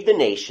deceive the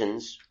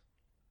nations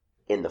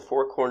in the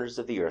four corners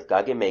of the earth,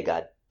 Gog and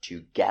Magog,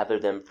 to gather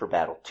them for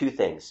battle. Two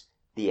things,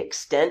 the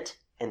extent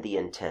and the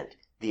intent.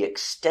 The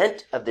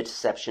extent of the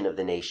deception of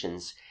the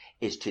nations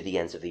is to the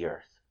ends of the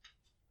earth.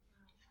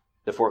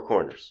 The four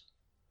corners.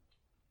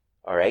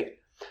 All right?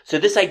 So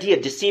this idea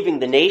of deceiving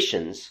the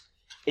nations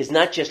is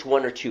not just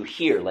one or two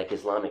here, like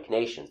Islamic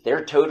nations.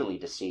 They're totally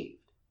deceived.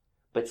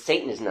 But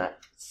Satan is not,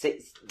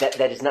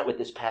 that is not what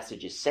this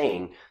passage is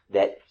saying,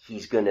 that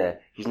he's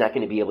not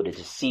going to be able to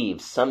deceive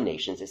some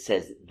nations. It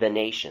says the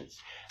nations.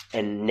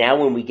 And now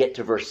when we get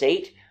to verse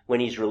 8, when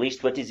he's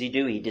released, what does he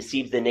do? He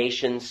deceives the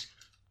nations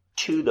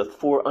unto the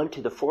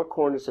four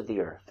corners of the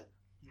earth.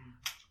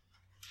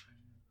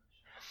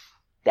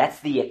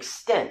 That's the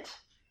extent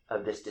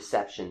of this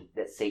deception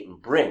that Satan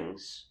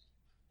brings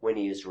when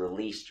he is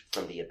released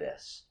from the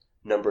abyss.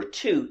 Number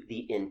two,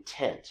 the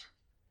intent.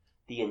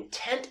 The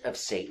intent of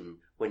Satan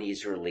when he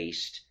is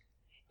released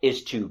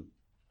is to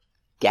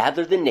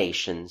gather the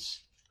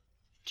nations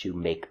to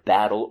make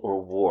battle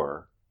or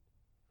war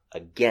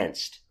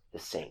against the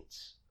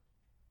saints.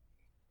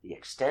 The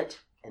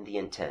extent and the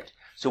intent.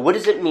 So what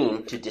does it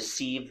mean to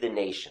deceive the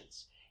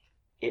nations?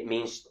 It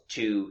means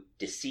to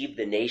deceive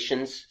the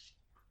nations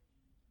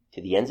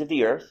to the ends of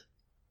the earth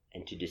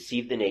and to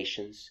deceive the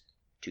nations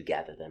to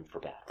gather them for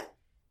battle.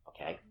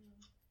 Okay?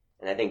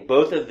 And I think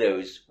both of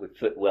those would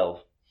fit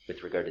well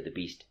with regard to the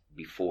beast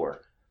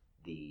before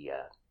the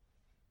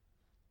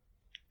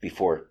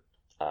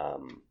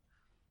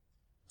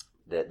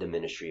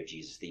ministry of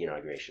Jesus, the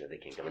inauguration of the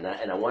kingdom.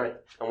 And I want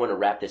to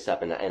wrap this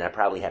up, and I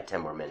probably have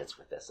 10 more minutes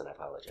with this, and I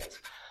apologize.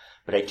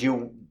 But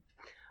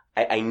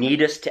I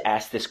need us to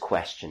ask this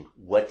question: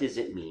 what does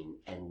it mean,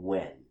 and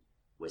when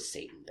was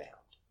Satan bound?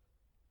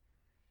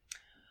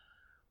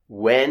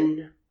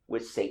 When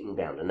was Satan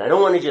bound? And I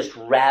don't want to just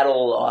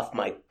rattle off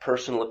my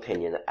personal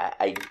opinion.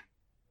 I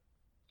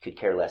could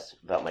care less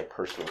about my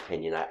personal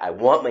opinion. I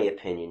want my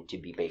opinion to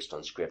be based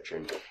on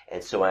Scripture.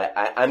 And so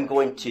I'm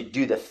going to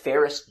do the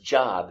fairest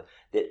job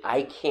that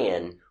I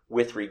can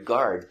with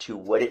regard to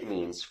what it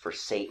means for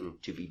Satan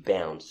to be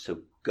bound. So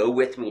go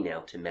with me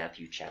now to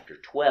Matthew chapter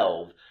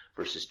 12,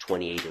 verses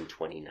 28 and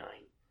 29.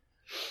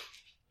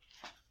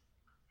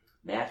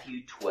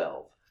 Matthew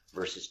 12,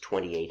 verses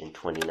 28 and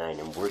 29.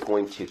 And we're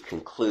going to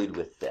conclude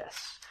with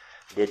this.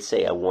 I did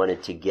say I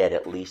wanted to get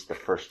at least the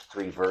first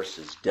 3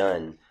 verses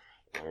done,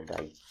 and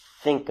I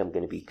think I'm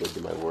going to be good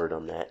to my word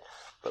on that.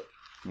 But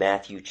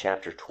Matthew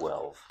chapter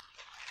 12.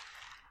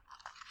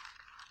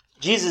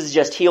 Jesus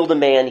just healed a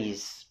man.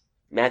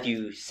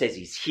 Matthew says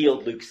he's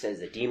healed. Luke says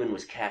the demon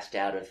was cast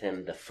out of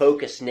him. The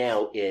focus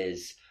now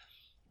is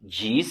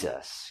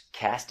Jesus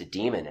cast a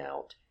demon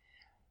out,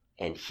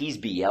 and he's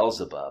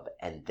Beelzebub,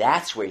 and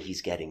that's where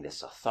he's getting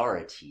this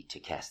authority to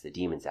cast the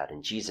demons out.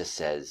 And Jesus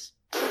says,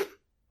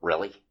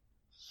 really?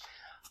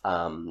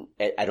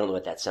 I don't know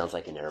what that sounds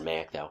like in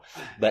Aramaic, though.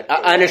 But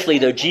honestly,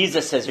 though,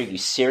 Jesus says, are you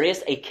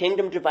serious? A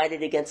kingdom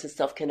divided against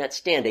itself cannot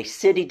stand. A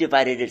city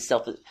divided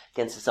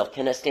against itself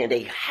cannot stand.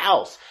 A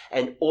house,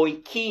 an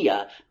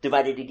oikia,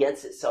 divided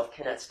against itself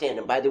cannot stand.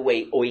 And by the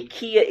way,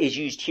 oikia is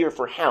used here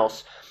for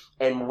house,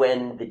 And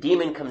when the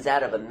demon comes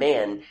out of a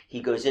man, he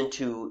goes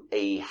into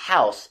a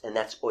house, and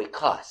that's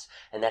oikos.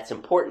 And that's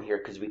important here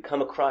because we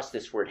come across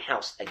this word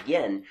house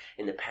again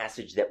in the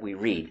passage that we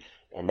read.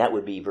 And that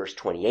would be verse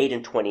 28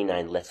 and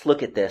 29. Let's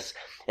look at this.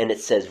 And it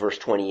says, verse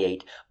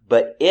 28,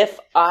 "But if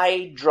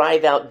I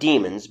drive out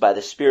demons by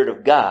the Spirit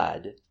of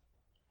God,"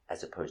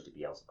 as opposed to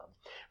Beelzebub,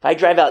 "if I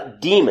drive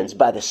out demons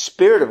by the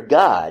Spirit of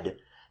God,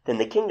 then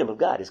the kingdom of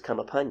God has come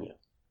upon you."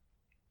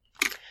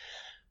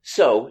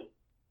 So,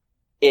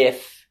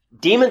 if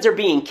demons are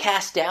being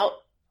cast out,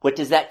 what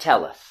does that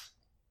tell us?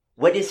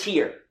 What is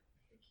here?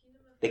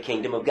 The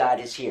kingdom of God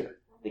is here.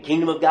 The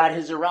kingdom of God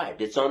has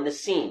arrived. It's on the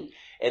scene.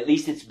 At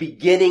least it's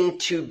beginning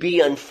to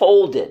be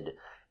unfolded.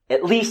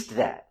 At least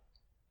that.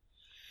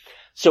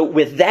 So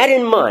with that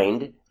in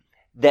mind,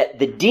 that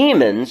the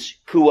demons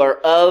who are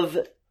of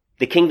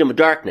the kingdom of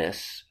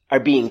darkness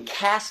are being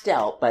cast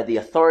out by the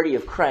authority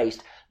of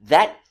Christ,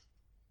 that,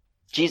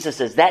 Jesus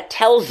says, that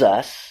tells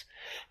us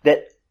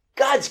that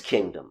God's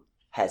kingdom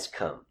has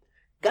come.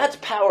 God's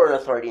power and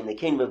authority in the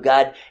kingdom of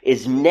God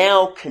is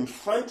now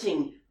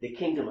confronting the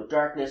kingdom of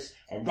darkness,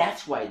 and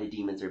that's why the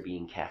demons are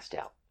being cast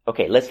out.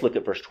 Okay, let's look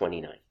at verse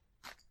 29.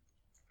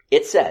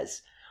 It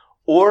says,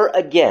 "Or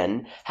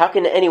again, how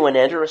can anyone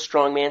enter a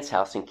strong man's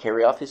house and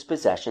carry off his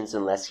possessions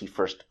unless he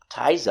first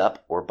ties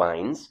up or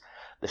binds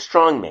the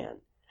strong man?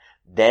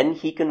 Then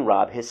he can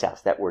rob his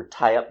house." That word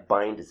tie up,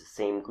 bind is the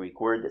same Greek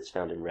word that's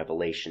found in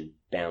Revelation,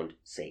 bound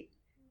Satan.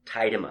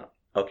 Tied him up.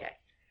 Okay.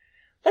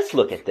 Let's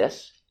look at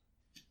this.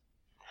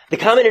 The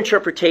common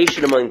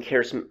interpretation among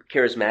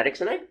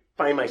charismatics, and I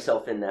find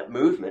myself in that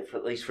movement, for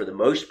at least for the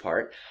most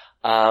part,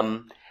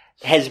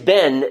 has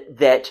been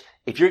that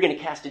if you're going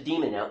to cast a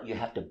demon out, you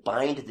have to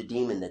bind the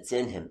demon that's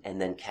in him and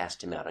then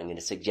cast him out. I'm going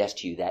to suggest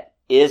to you that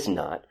is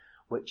not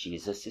what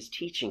Jesus is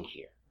teaching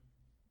here.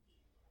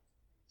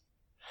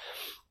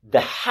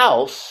 The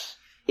house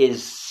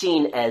is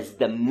seen as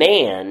the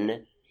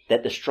man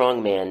that the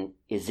strong man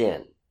is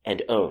in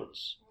and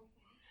owns.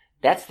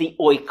 That's the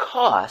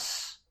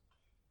oikos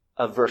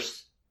of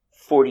verse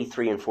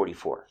 43 and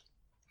 44,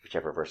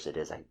 whichever verse it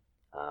is,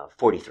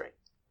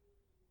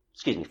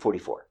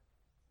 44.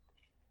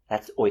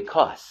 That's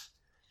oikos.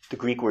 The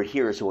Greek word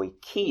here is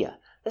oikia.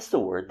 That's the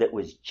word that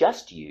was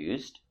just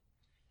used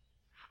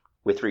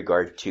with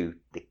regard to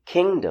the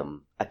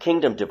kingdom, a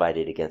kingdom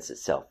divided against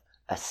itself.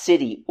 A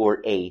city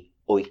or a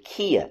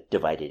oikia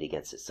divided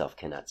against itself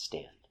cannot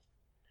stand.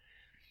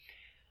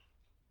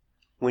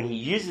 When he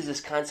uses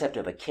this concept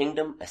of a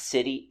kingdom, a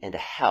city, and a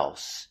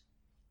house,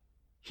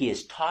 he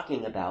is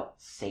talking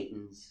about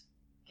Satan's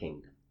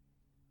kingdom.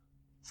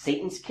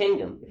 Satan's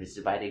kingdom, if it's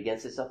divided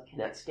against itself,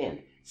 cannot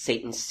stand.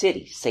 Satan's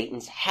city,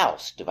 Satan's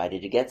house,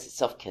 divided against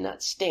itself,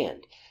 cannot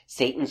stand.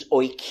 Satan's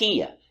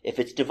oikia, if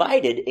it's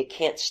divided, it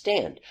can't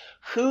stand.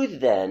 Who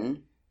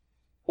then,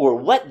 or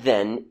what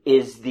then,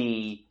 is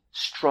the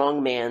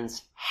strong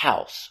man's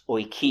house,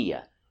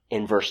 oikia,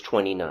 in verse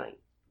 29?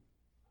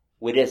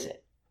 What is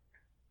it?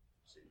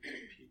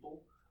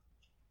 People.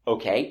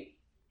 Okay,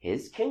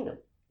 his kingdom,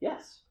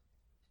 yes.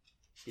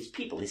 His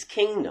people, his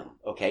kingdom,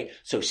 okay?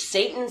 So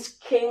Satan's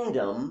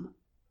kingdom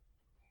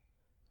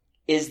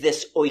is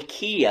this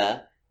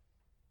oikia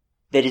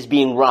that is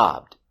being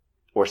robbed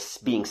or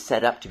being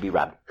set up to be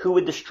robbed. Who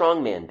would the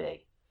strong man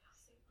be?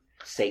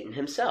 Satan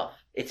himself.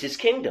 It's his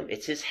kingdom.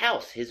 It's his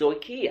house, his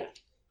oikia.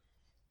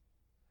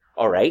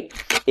 All right?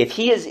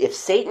 If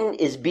Satan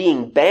is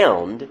being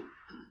bound,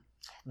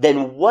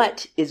 then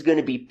what is going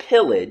to be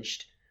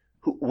pillaged?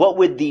 What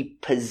would the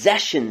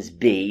possessions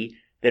be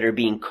that are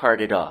being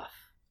carted off?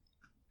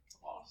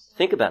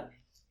 Think about it.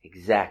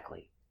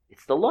 Exactly.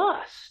 It's the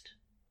lost.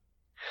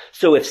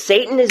 So if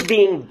Satan is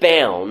being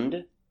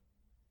bound,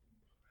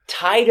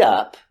 tied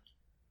up,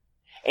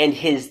 and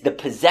the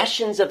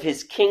possessions of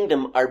his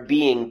kingdom are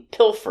being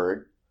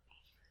pilfered,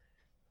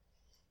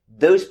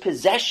 those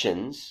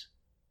possessions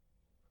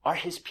are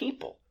his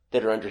people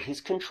that are under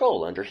his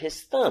control, under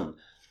his thumb,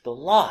 the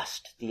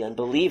lost, the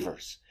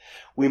unbelievers.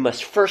 We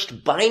must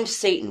first bind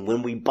Satan.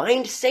 When we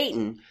bind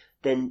Satan,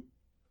 then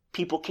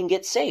people can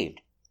get saved.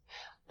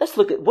 Let's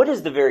look at, what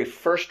is the very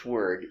first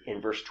word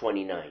in verse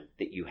 29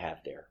 that you have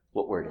there?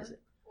 What word is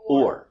it?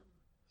 Or.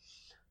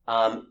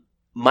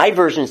 My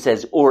version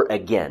says or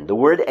again. The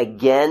word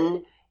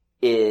again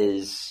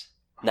is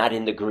not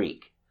in the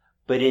Greek,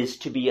 but is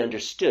to be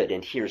understood,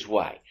 and here's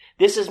why.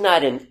 This is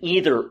not an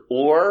either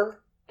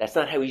or. That's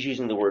not how he's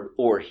using the word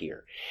or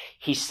here.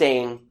 He's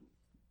saying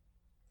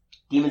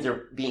demons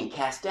are being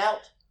cast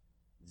out,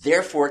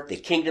 therefore the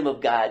kingdom of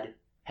God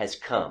has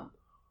come.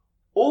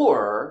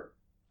 Or,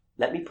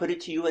 let me put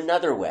it to you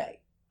another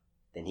way.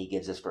 Then he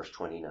gives us verse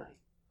 29.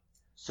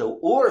 So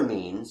or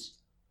means,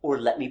 or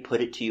let me put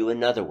it to you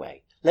another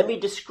way. Let me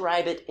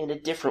describe it in a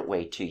different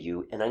way to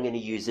you, and I'm going to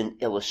use an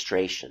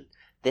illustration.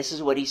 This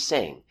is what he's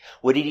saying.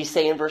 What did he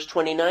say in verse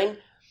 29?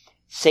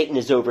 Satan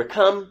is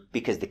overcome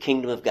because the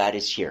kingdom of God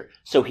is here.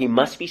 So he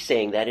must be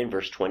saying that in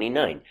verse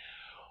 29.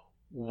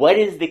 What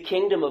is the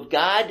kingdom of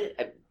God?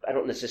 I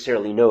don't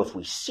necessarily know if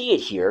we see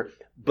it here,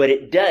 but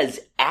it does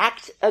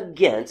act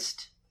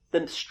against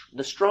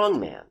the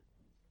strong man.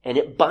 and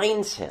it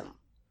binds him.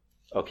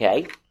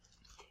 Okay?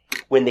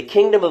 When the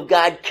kingdom of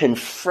God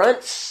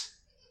confronts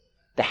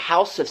the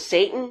house of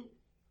Satan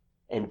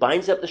and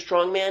binds up the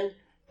strong man,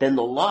 then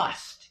the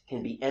lost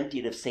can be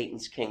emptied of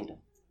Satan's kingdom.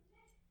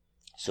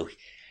 So,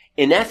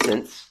 in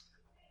essence,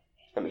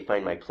 let me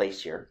find my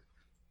place here.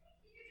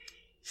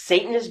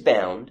 Satan is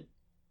bound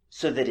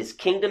so that his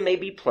kingdom may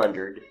be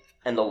plundered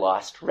and the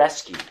lost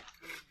rescued.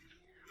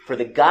 For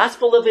the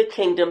gospel of a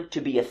kingdom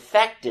to be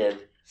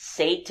effective,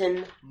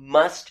 Satan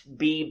must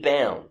be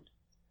bound.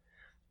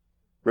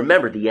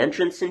 Remember, the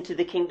entrance into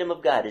the kingdom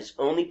of God is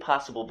only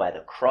possible by the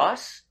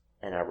cross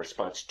and our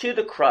response to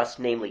the cross,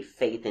 namely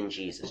faith in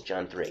Jesus,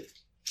 John 3.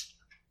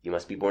 You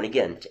must be born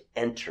again to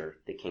enter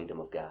the kingdom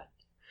of God.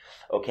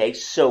 Okay,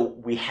 so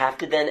we have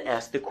to then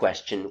ask the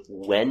question,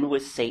 when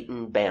was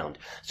Satan bound?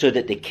 So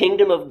that the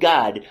kingdom of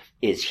God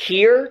is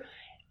here,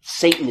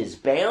 Satan is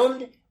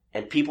bound,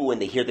 and people, when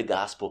they hear the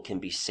gospel, can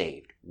be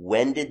saved.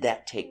 When did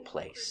that take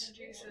place?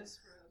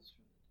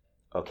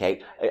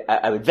 Okay,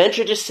 I would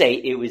venture to say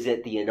it was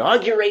at the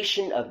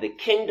inauguration of the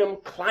kingdom,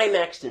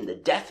 climaxed in the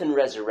death and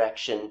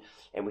resurrection,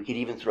 and we could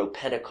even throw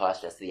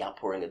Pentecost as the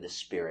outpouring of the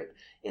Spirit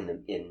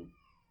in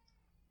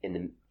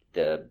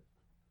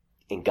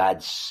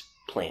God's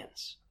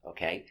plans.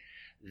 Okay,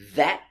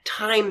 that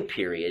time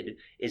period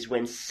is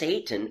when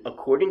Satan,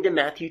 according to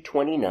Matthew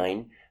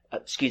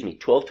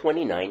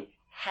 12:29,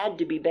 had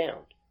to be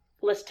bound.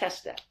 Let's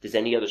test that. Does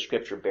any other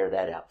scripture bear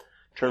that out?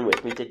 Turn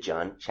with me to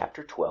John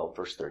chapter 12,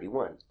 verse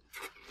 31.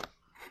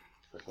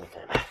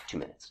 2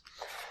 minutes.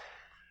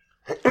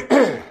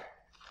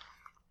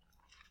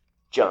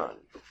 John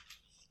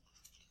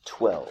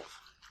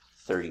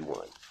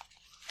 12:31.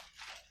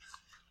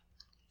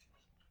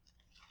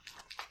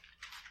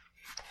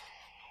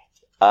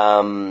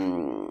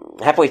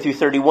 Halfway through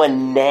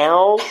 31,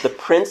 now the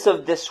prince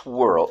of this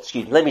world,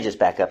 let me just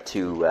back up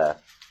to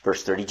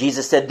verse 30.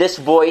 Jesus said, "This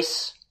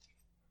voice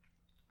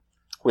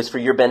was for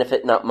your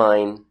benefit, not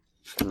mine."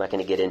 I'm not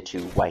going to get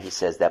into why he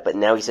says that, but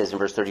now he says in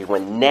verse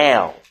 31,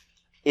 now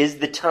is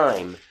the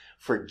time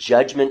for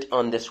judgment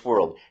on this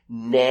world.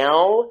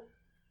 Now,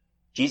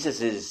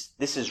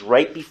 this is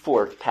right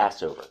before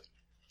Passover,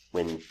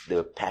 when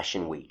the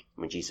Passion Week,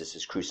 when Jesus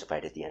is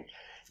crucified at the end.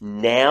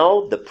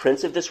 Now the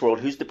prince of this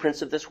world, who's the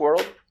prince of this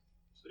world?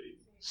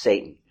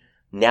 Satan.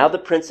 Now the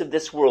prince of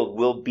this world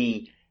will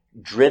be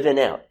driven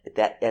out.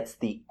 That's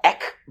the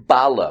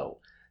ekbalo.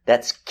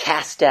 That's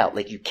cast out,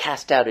 like you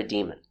cast out a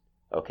demon.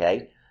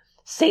 Okay?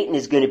 Satan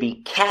is going to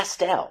be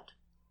cast out.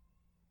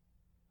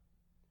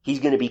 He's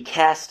going to be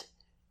cast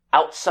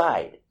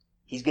outside.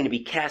 He's going to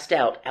be cast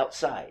out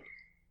outside.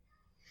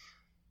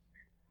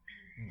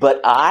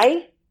 But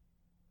I,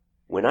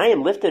 when I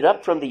am lifted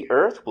up from the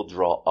earth, will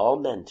draw all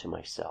men to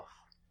myself.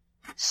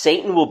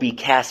 Satan will be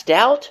cast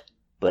out,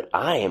 but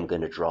I am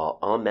going to draw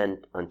all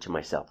men unto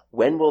myself.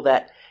 When will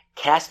that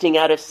casting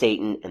out of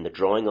Satan and the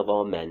drawing of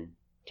all men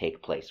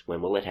take place?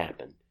 When will it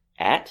happen?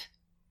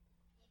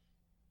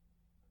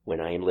 When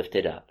I am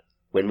lifted up.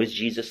 When was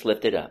Jesus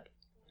lifted up?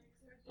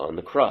 On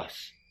the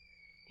cross.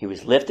 He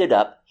was lifted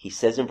up. He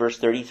says in verse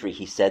 33,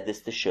 he said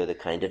this to show the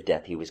kind of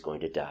death he was going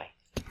to die.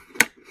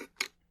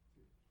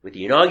 With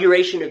the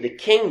inauguration of the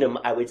kingdom,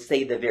 I would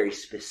say the very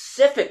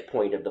specific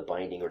point of the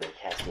binding or the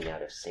casting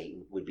out of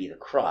Satan would be the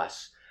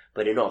cross.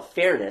 But in all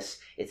fairness,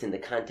 it's in the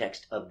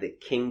context of the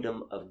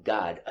kingdom of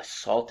God,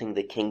 assaulting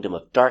the kingdom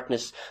of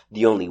darkness.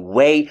 The only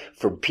way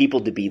for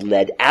people to be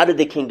led out of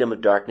the kingdom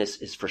of darkness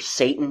is for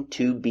Satan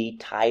to be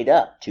tied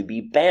up, to be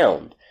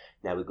bound.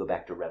 Now we go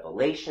back to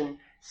Revelation.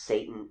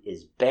 Satan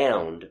is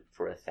bound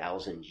for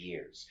 1,000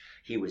 years.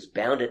 He was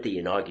bound at the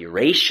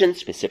inauguration,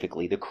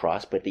 specifically the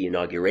cross, but the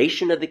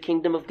inauguration of the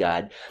kingdom of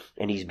God,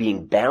 and he's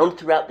being bound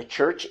throughout the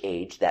church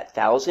age, that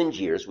 1,000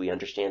 years. We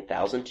understand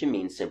 1,000 to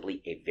mean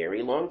simply a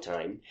very long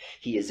time.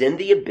 He is in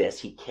the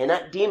abyss. He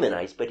cannot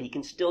demonize, but he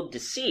can still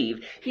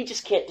deceive. He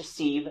just can't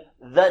deceive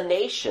the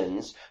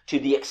nations to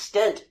the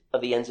extent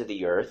of the ends of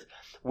the earth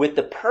with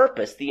the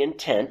purpose, the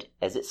intent,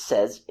 as it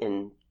says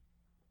in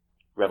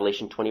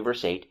Revelation 20,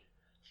 verse 8,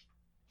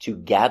 to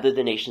gather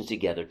the nations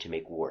together to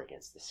make war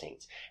against the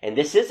saints. And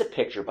this is a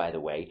picture, by the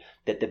way,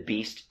 that the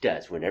beast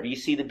does. Whenever you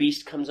see the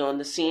beast comes on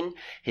the scene,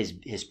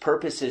 his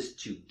purpose is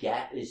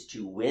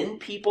to win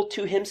people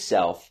to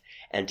himself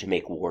and to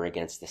make war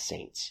against the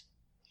saints.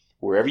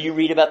 Wherever you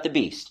read about the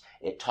beast,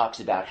 it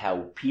talks about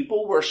how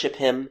people worship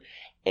him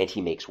and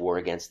he makes war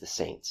against the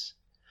saints.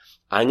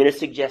 I'm going to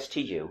suggest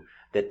to you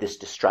that this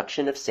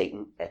destruction of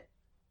Satan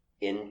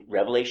in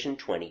Revelation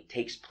 20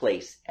 takes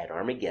place at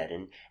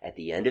Armageddon at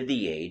the end of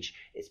the age.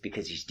 It's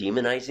because he's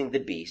demonizing the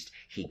beast.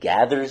 He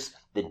gathers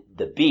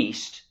the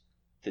beast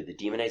through the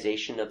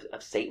demonization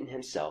of Satan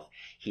himself.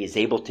 He is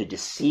able to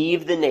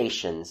deceive the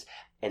nations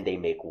and they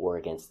make war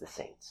against the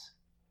saints.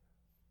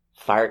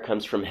 Fire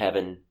comes from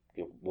heaven.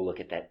 We'll look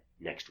at that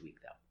next week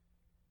though.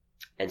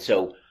 And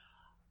so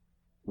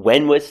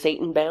when was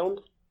Satan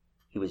bound?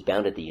 He was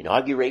bound at the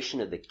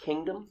inauguration of the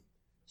kingdom.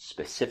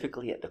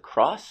 Specifically at the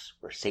cross,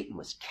 where Satan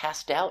was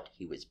cast out,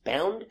 he was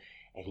bound,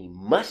 and he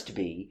must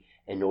be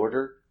in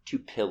order to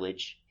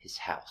pillage his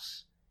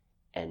house.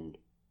 and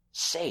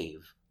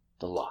save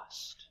the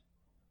lost.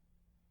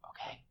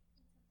 Okay?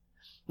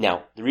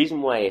 Now, the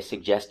reason why I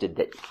suggested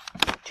that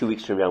 2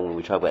 weeks from now when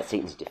we talk about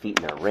Satan's defeat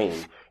and our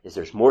reign is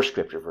there's more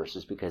scripture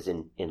verses, because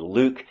in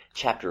Luke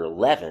chapter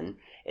 11,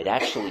 it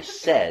actually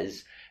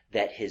says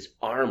that his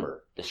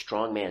armor, the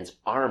strong man's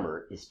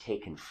armor, is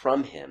taken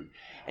from him.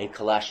 And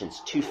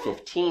Colossians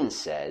 2:15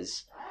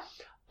 says,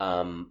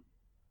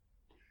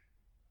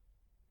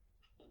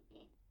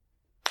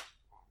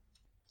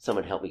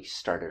 someone help me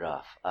start it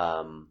off.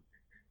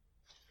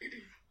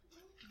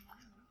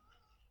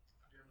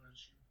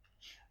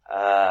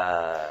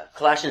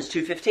 Colossians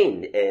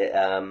 2:15.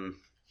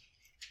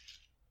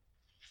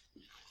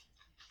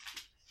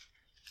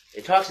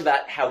 It talks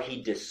about how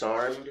he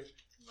disarmed,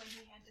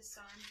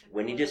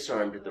 when he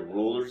disarmed the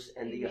rulers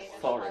and the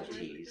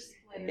authorities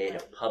and made a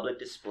public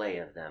display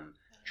of them,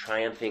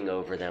 triumphing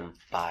over them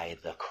by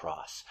the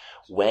cross.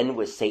 When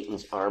was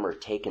Satan's armor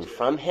taken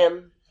from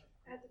him?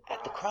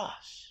 At the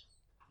cross.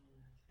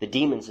 The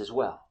demons as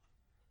well.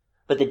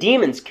 But the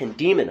demons can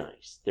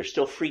demonize. They're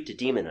still free to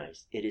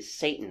demonize. It is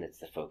Satan that's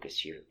the focus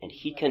here, and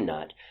he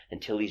cannot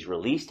until he's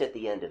released at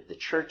the end of the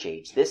church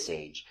age, this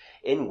age,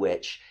 in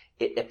which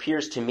it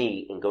appears to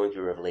me, in going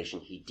through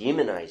Revelation, he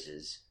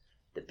demonizes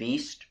the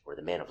beast or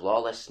the man of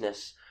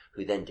lawlessness,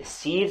 who then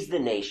deceives the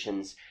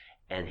nations,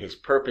 and his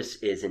purpose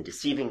is in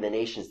deceiving the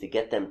nations to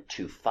get them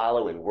to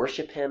follow and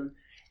worship him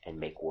and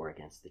make war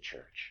against the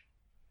church.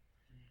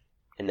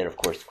 And then, of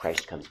course,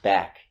 Christ comes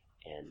back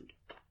and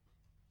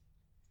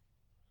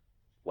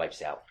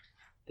wipes out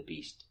the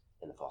beast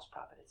and the false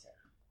prophet, etc.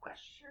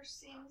 Question? Sure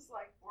seems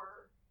like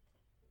we're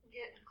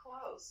getting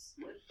close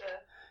with the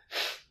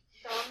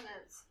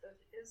dominance of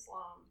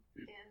Islam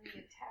and the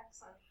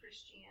attacks on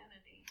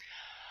Christianity.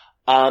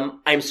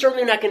 I'm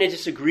certainly not going to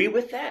disagree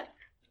with that.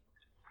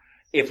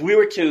 If we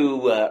were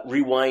to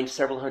rewind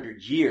several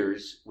hundred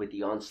years with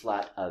the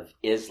onslaught of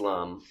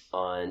Islam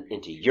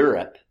into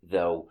Europe,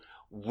 though,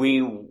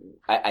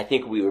 I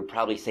think we would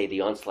probably say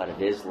the onslaught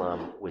of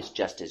Islam was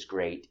just as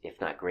great, if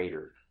not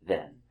greater,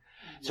 then.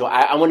 So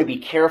I want to be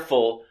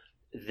careful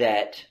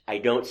that I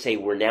don't say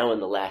we're now in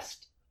the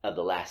last of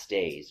the last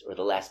days, or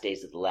the last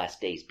days of the last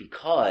days,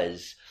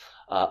 because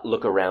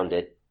look around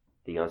at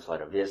the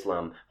onslaught of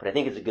Islam. But I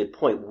think it's a good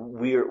point.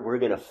 We're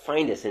going to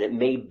find this, and it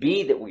may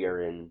be that we are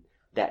in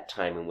that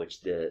time in which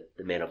the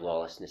man of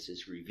lawlessness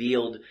is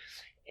revealed,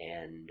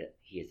 and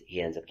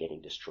he ends up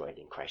getting destroyed,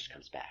 and Christ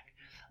comes back.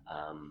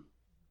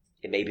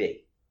 It may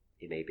be.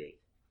 It may be.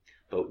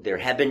 But there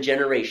have been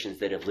generations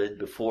that have lived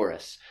before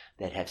us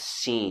that have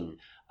seen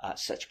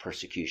such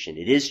persecution.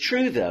 It is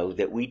true, though,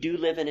 that we do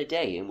live in a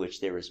day in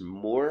which there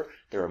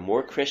are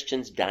more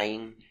Christians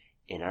dying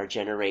in our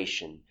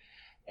generation,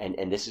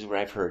 and this is what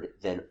I've heard,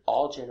 than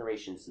all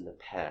generations in the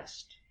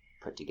past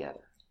put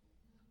together.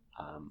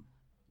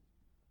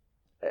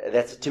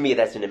 To me,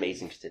 that's an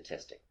amazing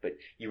statistic. But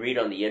you read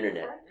on the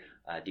internet,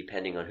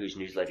 depending on whose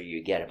newsletter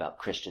you get, about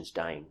Christians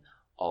dying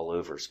all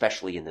over,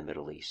 especially in the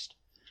Middle East.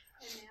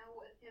 And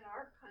now in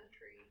our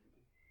country,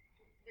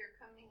 they're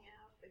coming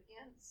out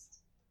against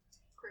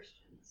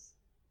Christians.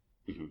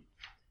 Mm-hmm.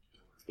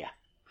 Yeah.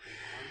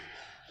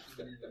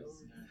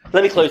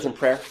 Let me close in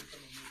prayer.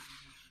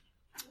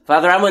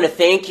 Father, I want to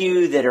thank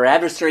you that our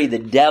adversary, the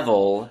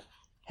devil,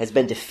 has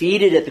been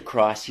defeated at the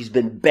cross. He's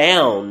been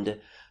bound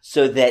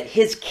so that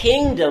his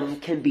kingdom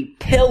can be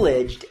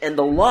pillaged and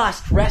the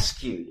lost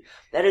rescued.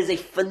 That is a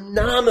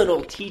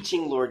phenomenal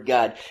teaching, Lord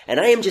God. And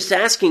I am just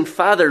asking,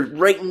 Father,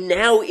 right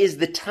now is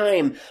the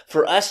time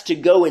for us to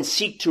go and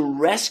seek to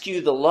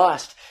rescue the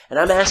lost. And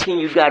I'm asking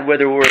you, God,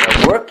 whether we're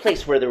in a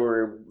workplace, whether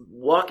we're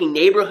walking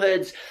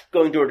neighborhoods,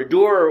 going door to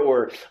door,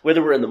 or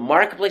whether we're in the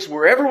marketplace,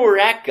 wherever we're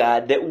at,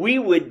 God, that we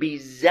would be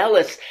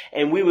zealous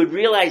and we would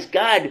realize,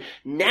 God,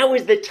 now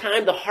is the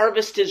time. The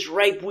harvest is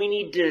ripe. We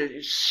need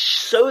to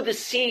sow the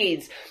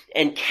seeds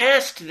and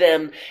cast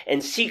them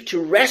and seek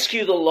to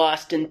rescue the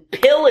lost and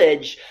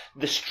pillage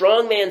the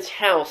strong man's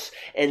house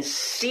and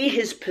see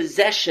his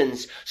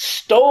possessions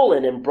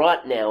stolen and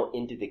brought now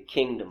into the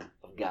kingdom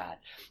of God.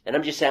 And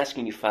I'm just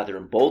asking you, Father,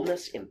 in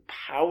boldness,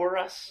 empower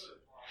us.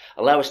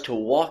 Allow us to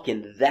walk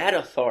in that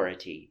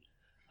authority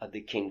of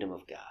the kingdom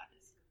of God.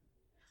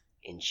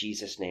 In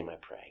Jesus' name I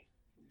pray.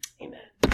 Amen.